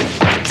move.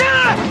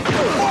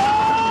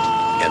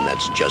 And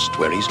that's just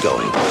where he's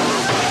going.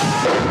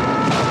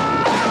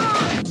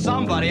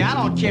 Somebody, I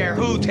don't care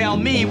who, tell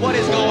me what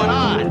is going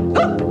on.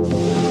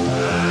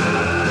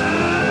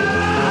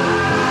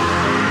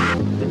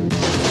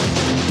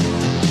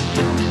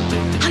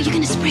 How are you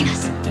going to spring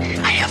us?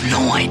 I have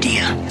no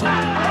idea.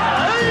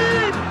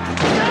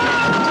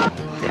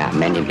 There are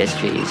many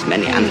mysteries,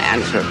 many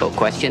unanswerable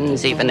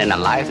questions, even in a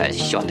life as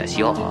short as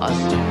yours.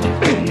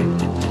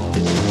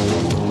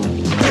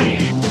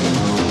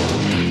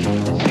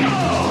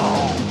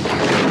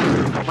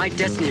 My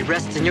destiny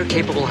rests in your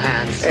capable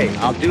hands. Hey,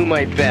 I'll do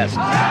my best. Oh,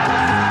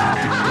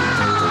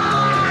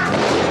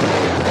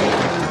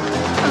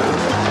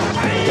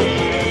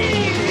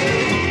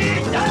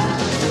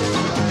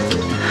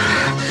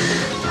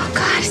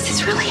 God, is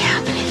this really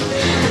happening?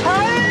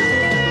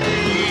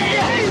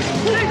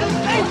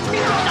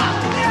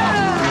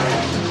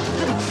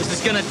 This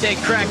is gonna take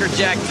Cracker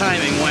Jack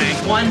timing, Wang.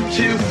 1,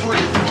 2, 3.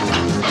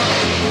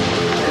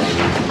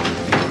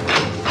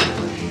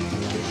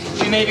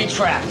 She may be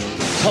trapped.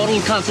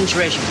 Total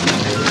concentration.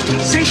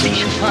 Safety.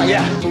 Oh,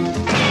 yeah.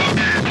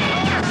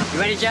 You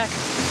ready, Jack?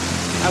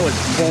 I was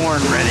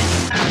born ready.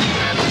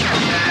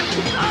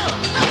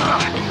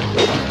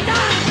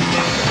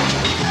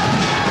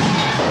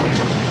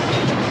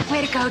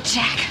 Way to go,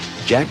 Jack.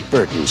 Jack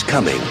Burton's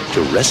coming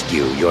to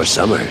rescue your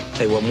summer.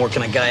 Hey, what more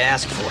can a guy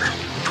ask for?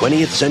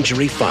 20th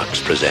Century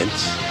Fox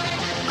presents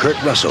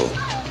Kurt Russell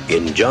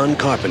in John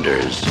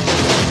Carpenter's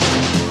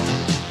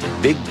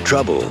Big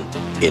Trouble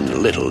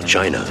in Little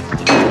China.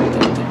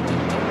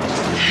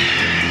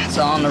 It's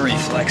all in the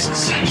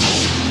reflexes.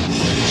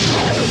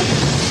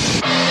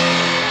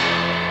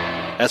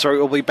 That's right,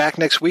 we'll be back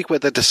next week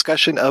with a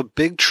discussion of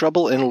Big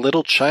Trouble in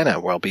Little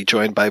China, where I'll be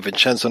joined by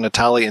Vincenzo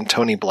Natali and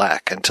Tony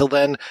Black. Until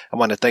then, I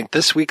want to thank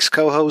this week's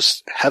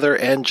co-hosts, Heather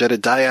and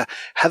Jedidiah.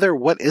 Heather,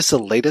 what is the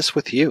latest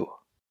with you?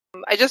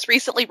 I just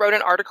recently wrote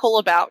an article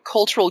about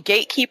cultural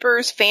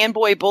gatekeepers,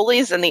 fanboy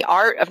bullies, and the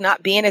art of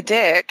not being a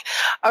dick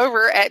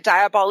over at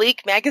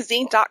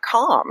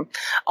diaboliquemagazine.com.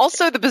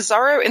 Also, the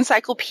Bizarro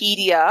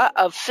Encyclopedia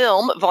of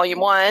Film, Volume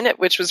 1,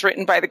 which was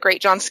written by the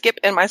great John Skip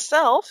and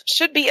myself,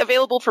 should be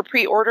available for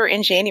pre-order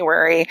in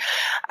January.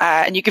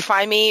 And you can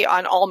find me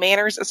on all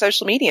manners of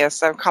social media,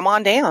 so come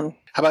on down.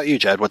 How about you,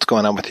 Jed? What's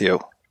going on with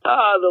you?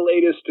 The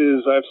latest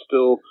is I've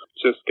still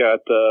just got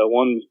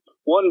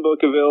one book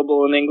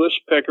available in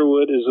English.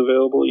 Peckerwood is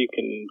available. You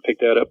can pick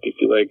that up if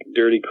you like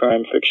dirty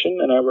crime fiction.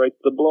 And I write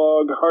the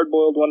blog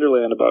Hardboiled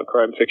Wonderland about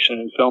crime fiction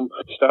and film.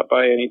 Stop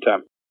by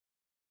anytime.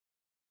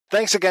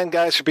 Thanks again,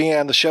 guys, for being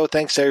on the show.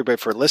 Thanks to everybody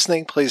for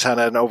listening. Please head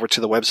on over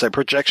to the website,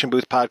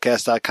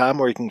 projectionboothpodcast.com,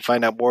 where you can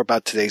find out more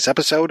about today's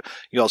episode.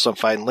 You also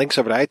find links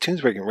over to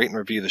iTunes, where you can rate and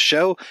review the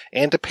show,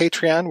 and to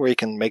Patreon, where you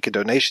can make a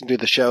donation to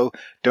the show.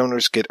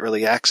 Donors get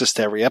early access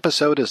to every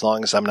episode as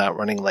long as I'm not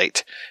running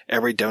late.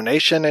 Every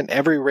donation and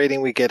every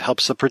rating we get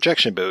helps the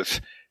Projection Booth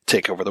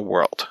take over the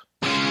world.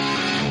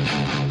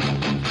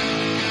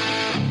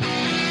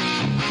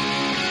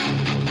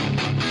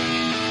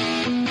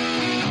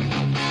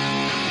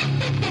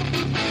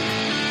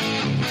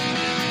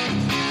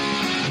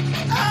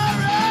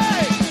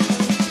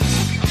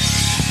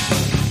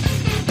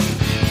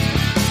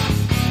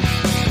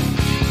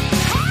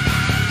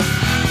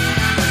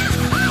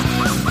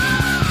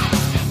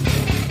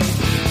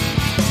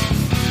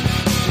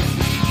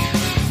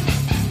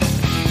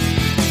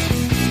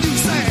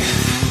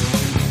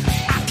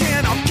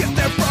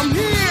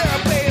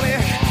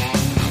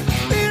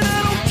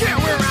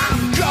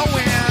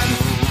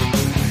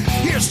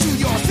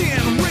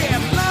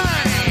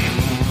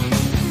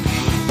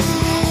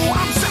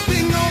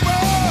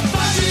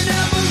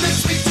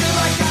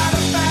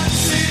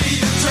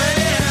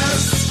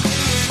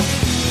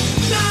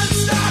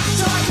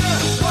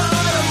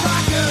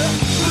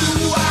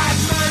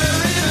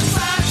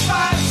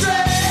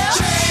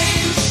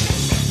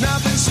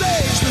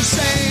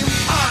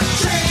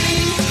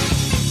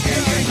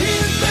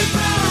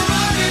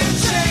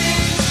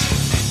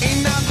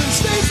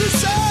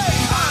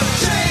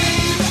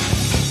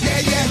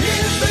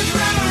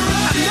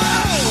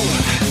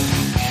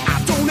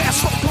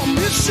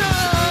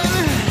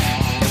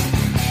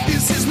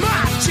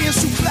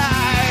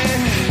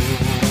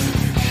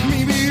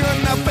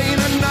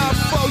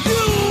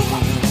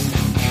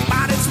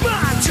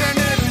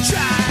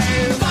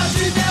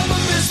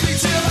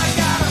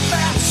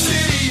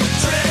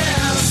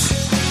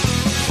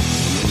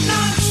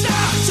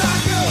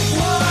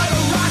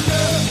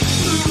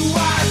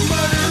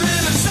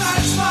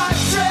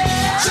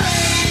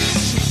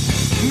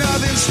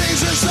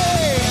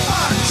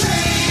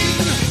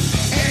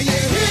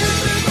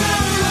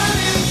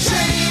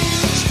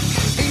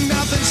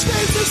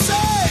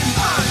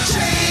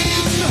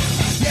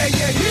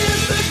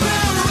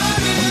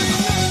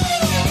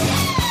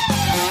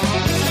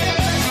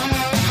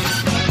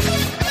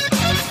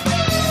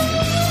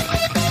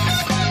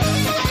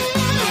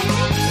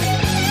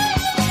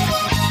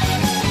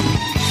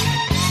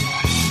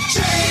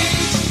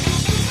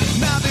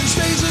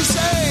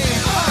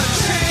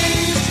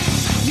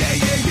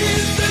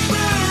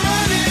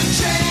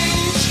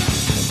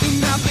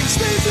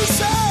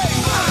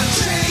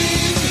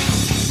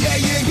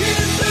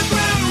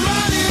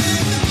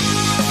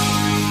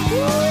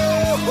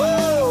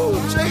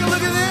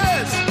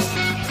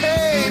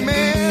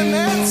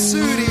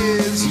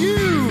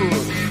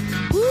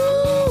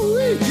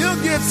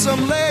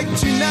 Some leg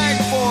tonight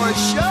for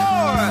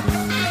sure.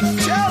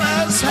 Tell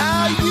us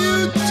how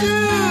you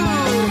do.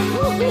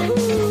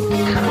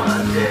 Come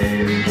on,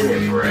 Dave, give me a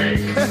break.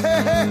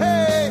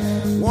 Hey,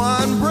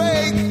 one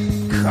break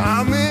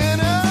coming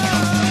up.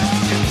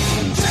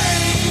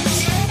 Take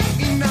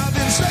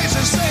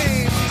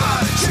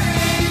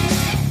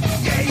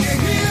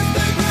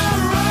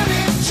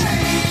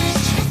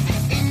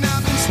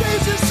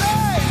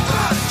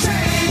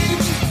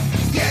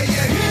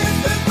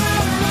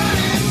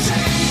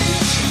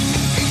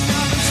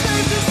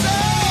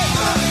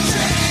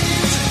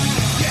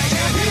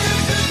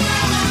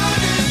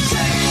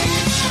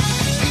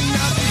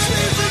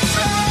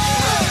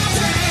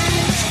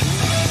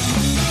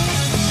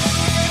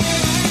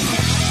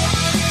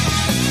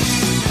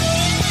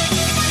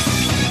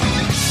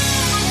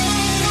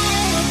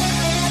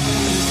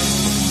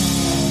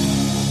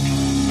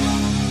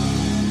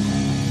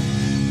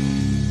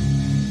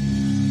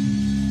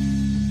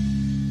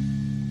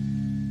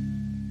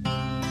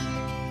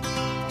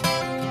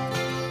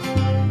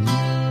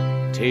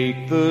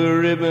Take the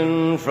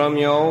ribbon from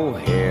your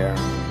hair,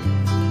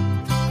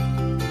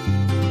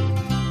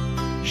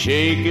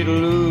 shake it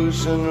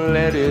loose and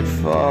let it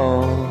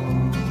fall,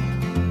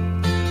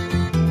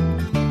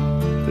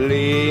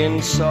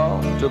 laying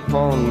soft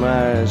upon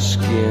my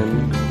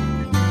skin,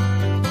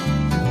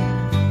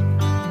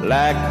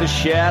 like the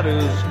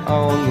shadows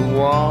on the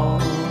wall.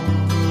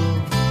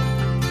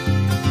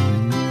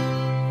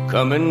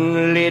 Come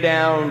and lay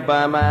down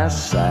by my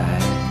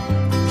side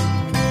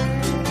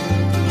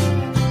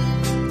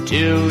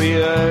till the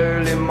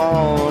early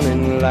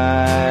morning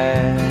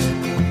light.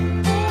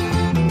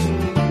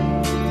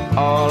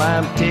 All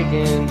I'm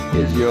taking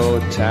is your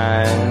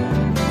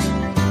time.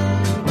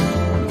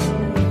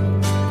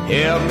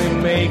 Help me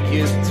make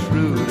it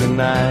through the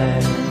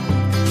night.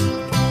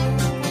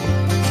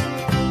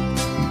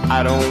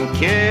 I don't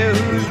care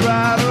who's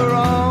right or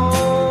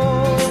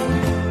wrong.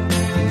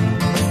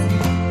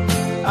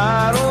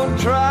 I don't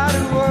try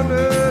to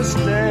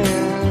understand.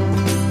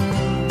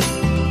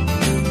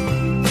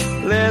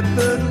 Let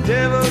the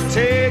devil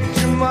take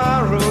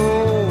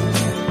tomorrow.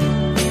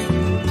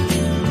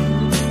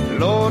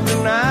 Lord,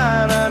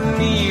 tonight I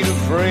need a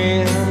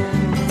friend.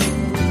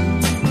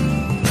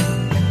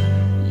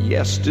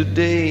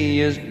 Yesterday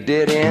is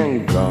dead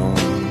and gone,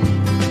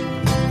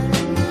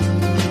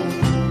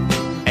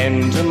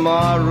 and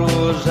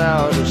tomorrow's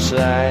out of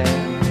sight.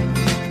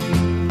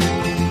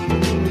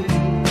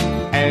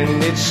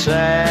 And it's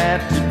sad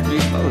to be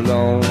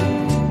alone.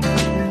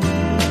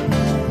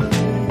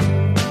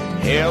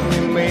 Help me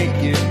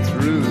make it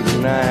through the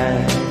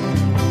night.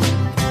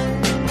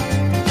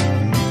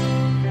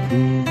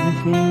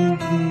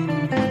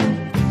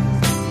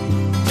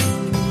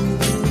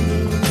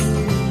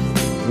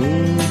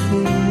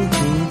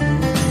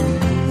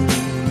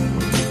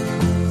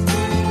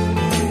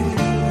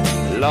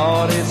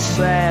 Lord, it's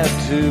sad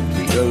to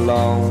be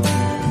alone.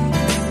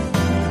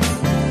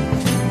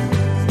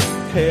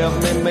 Help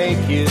me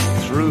make it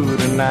through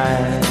the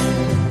night.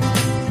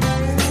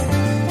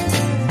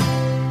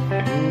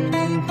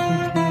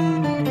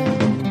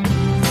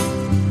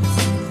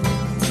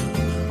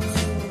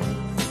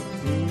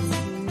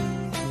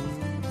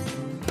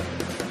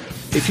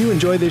 If you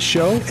enjoy this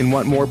show and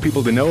want more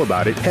people to know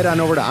about it, head on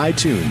over to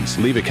iTunes,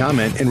 leave a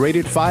comment, and rate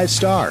it 5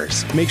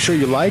 stars. Make sure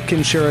you like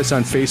and share us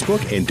on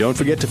Facebook, and don't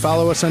forget to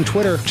follow us on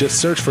Twitter. Just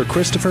search for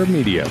Christopher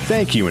Media.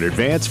 Thank you in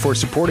advance for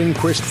supporting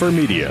Christopher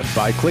Media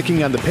by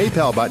clicking on the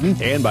PayPal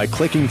button and by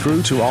clicking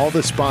through to all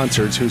the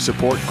sponsors who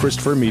support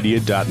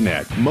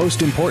ChristopherMedia.net.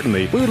 Most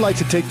importantly, we would like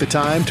to take the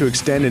time to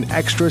extend an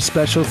extra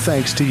special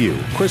thanks to you.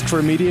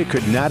 Christopher Media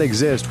could not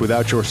exist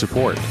without your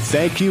support.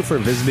 Thank you for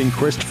visiting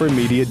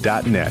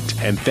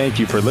ChristopherMedia.net, and thank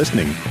you for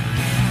listening.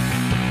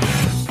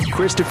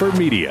 Christopher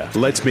Media.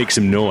 Let's make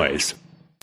some noise.